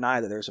can't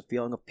deny that there's a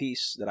feeling of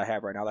peace that I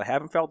have right now that I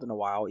haven't felt in a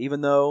while, even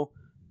though,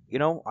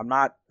 I'm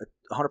not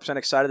 100%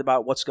 excited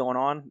about what's going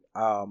on.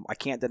 I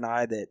can't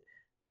deny that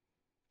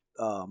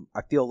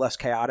I feel less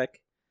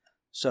chaotic.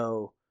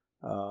 So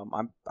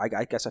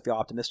I guess I feel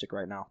optimistic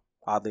right now,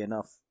 oddly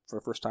enough, for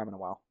the first time in a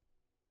while.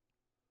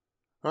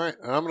 All right,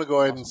 and I'm going to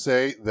go ahead and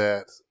say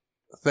that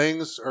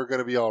things are going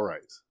to be all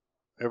right.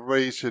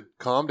 Everybody should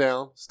calm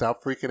down,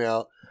 stop freaking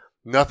out.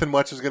 Nothing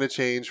much is going to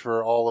change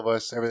for all of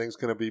us. Everything's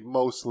going to be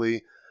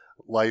mostly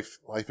life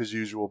as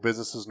usual,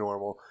 business as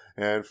normal.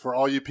 And for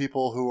all you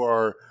people who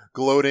are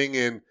gloating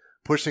and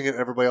pushing it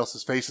in everybody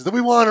else's faces that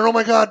we won, and oh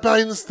my God,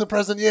 Biden's the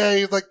president,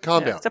 yay!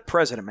 Calm down. It's a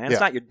president, man. It's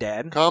not your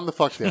dad. Calm the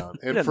fuck down.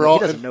 And he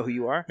doesn't know who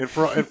you are. And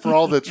for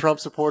all the Trump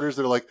supporters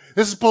that are like,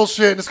 this is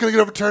bullshit, and it's going to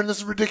get overturned, this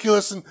is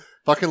ridiculous, and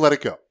fucking let it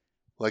go.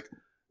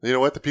 You know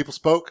what? The people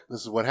spoke.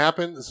 This is what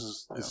happened. This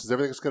is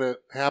everything that's going to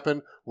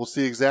happen. We'll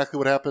see exactly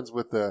what happens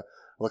with the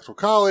Electoral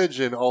College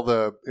and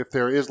if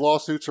there is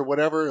lawsuits or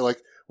whatever.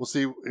 We'll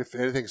see if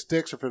anything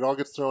sticks or if it all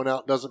gets thrown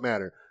out. Doesn't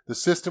matter. The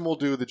system will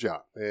do the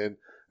job, and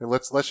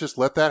let's just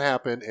let that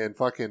happen and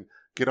fucking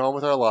get on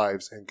with our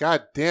lives. And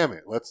God damn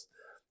it, let's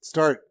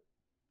start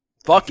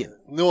fucking.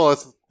 No,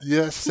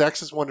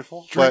 sex is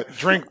wonderful.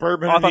 Drink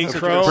bourbon and eat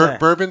crow.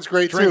 Bourbon's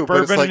great drink too.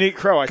 Bourbon but it's and eat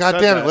crow. God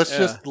damn it, let's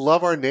just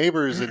love our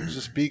neighbors and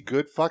just be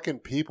good fucking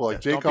people.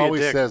 Like Jake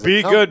always says,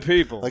 be good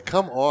people.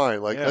 Come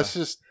on, let's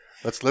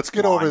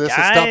get over this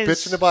and stop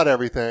bitching about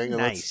everything. And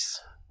nice.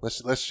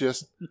 Let's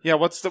just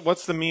What's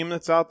the meme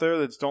that's out there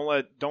that's don't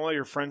let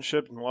your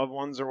friendship and loved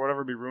ones or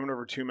whatever be ruined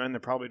over two men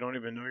that probably don't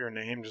even know your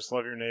name. Just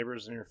love your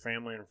neighbors and your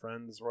family and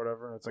friends or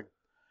whatever. It's like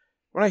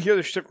when I hear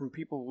this shit from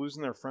people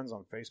losing their friends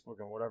on Facebook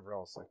and whatever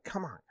else,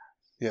 come on.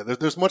 Yeah,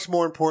 there's much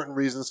more important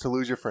reasons to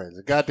lose your friends.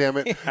 And God damn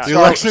it, the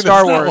election is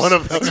Star Wars. One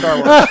of them. Star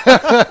Wars.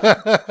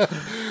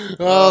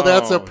 Oh,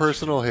 that's a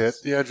personal hit.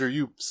 Yeah, Andrew,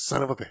 you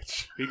son of a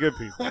bitch. Be good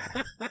people.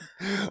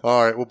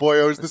 All right, well,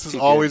 boyos, this is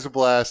always a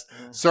blast.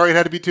 Sorry it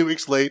had to be 2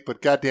 weeks late,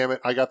 but God damn it,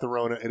 I got the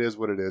Rona. It is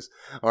what it is.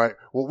 All right,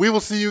 well, we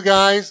will see you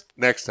guys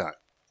next time.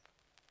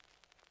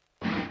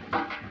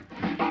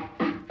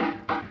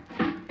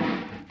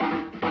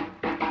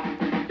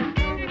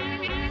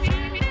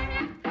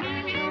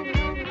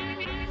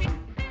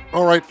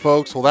 All right,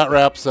 folks. Well, that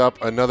wraps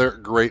up another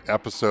great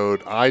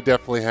episode. I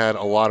definitely had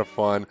a lot of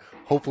fun.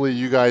 Hopefully,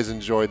 you guys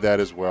enjoyed that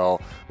as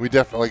well. We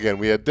definitely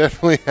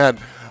had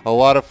a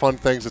lot of fun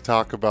things to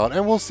talk about,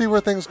 and we'll see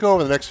where things go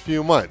over the next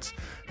few months.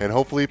 And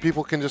hopefully,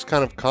 people can just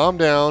kind of calm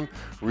down,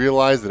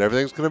 realize that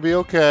everything's going to be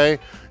okay,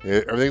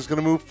 everything's going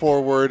to move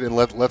forward, and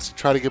let's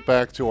try to get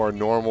back to our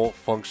normal,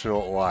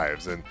 functional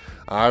lives. And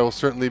I will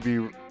certainly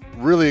be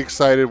really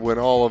excited when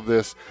all of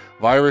this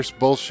virus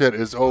bullshit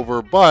is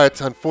over,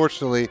 but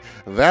unfortunately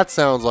that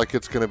sounds like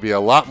it's going to be a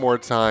lot more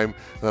time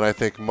than I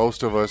think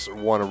most of us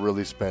want to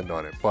really spend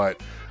on it. But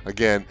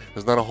again,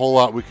 there's not a whole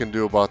lot we can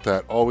do about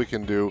that. All we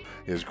can do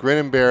is grin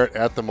and bear it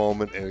at the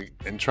moment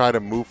and try to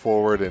move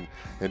forward and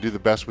do the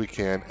best we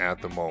can at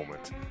the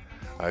moment.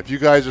 If you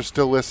guys are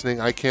still listening,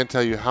 I can't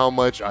tell you how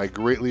much I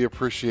greatly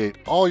appreciate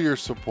all your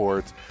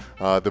support.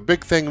 The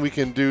big thing we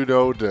can do,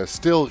 though, to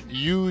still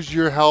use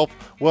your help,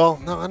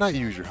 well, no, not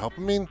use your help.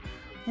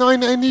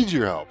 I need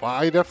your help.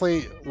 I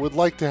definitely would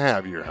like to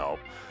have your help.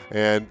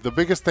 And the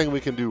biggest thing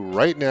we can do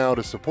right now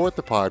to support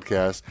the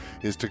podcast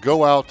is to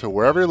go out to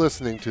wherever you're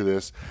listening to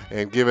this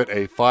and give it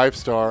a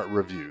 5-star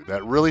review.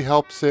 That really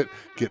helps it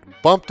get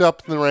bumped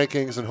up in the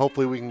rankings, and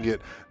hopefully we can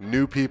get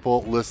new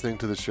people listening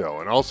to the show.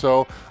 And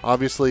also,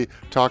 obviously,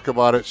 talk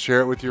about it, share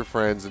it with your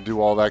friends, and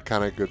do all that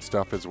kind of good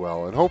stuff as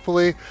well. And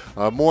hopefully,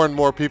 more and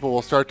more people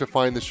will start to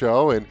find the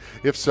show, and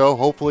if so,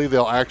 hopefully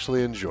they'll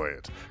actually enjoy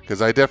it.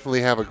 Because I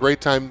definitely have a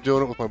great time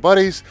doing it with my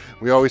buddies.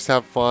 We always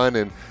have fun,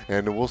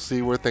 and we'll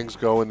see where things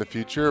go in the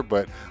future.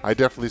 But I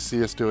definitely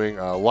see us doing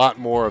a lot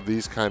more of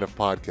these kind of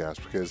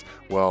podcasts because,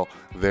 well,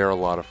 they're a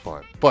lot of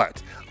fun.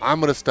 But I'm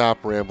going to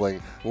stop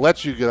rambling,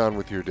 let you get on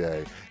with your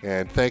day,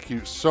 and thank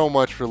you so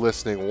much for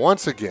listening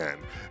once again.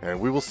 And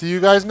we will see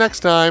you guys next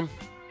time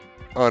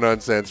on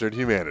Uncensored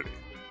Humanity.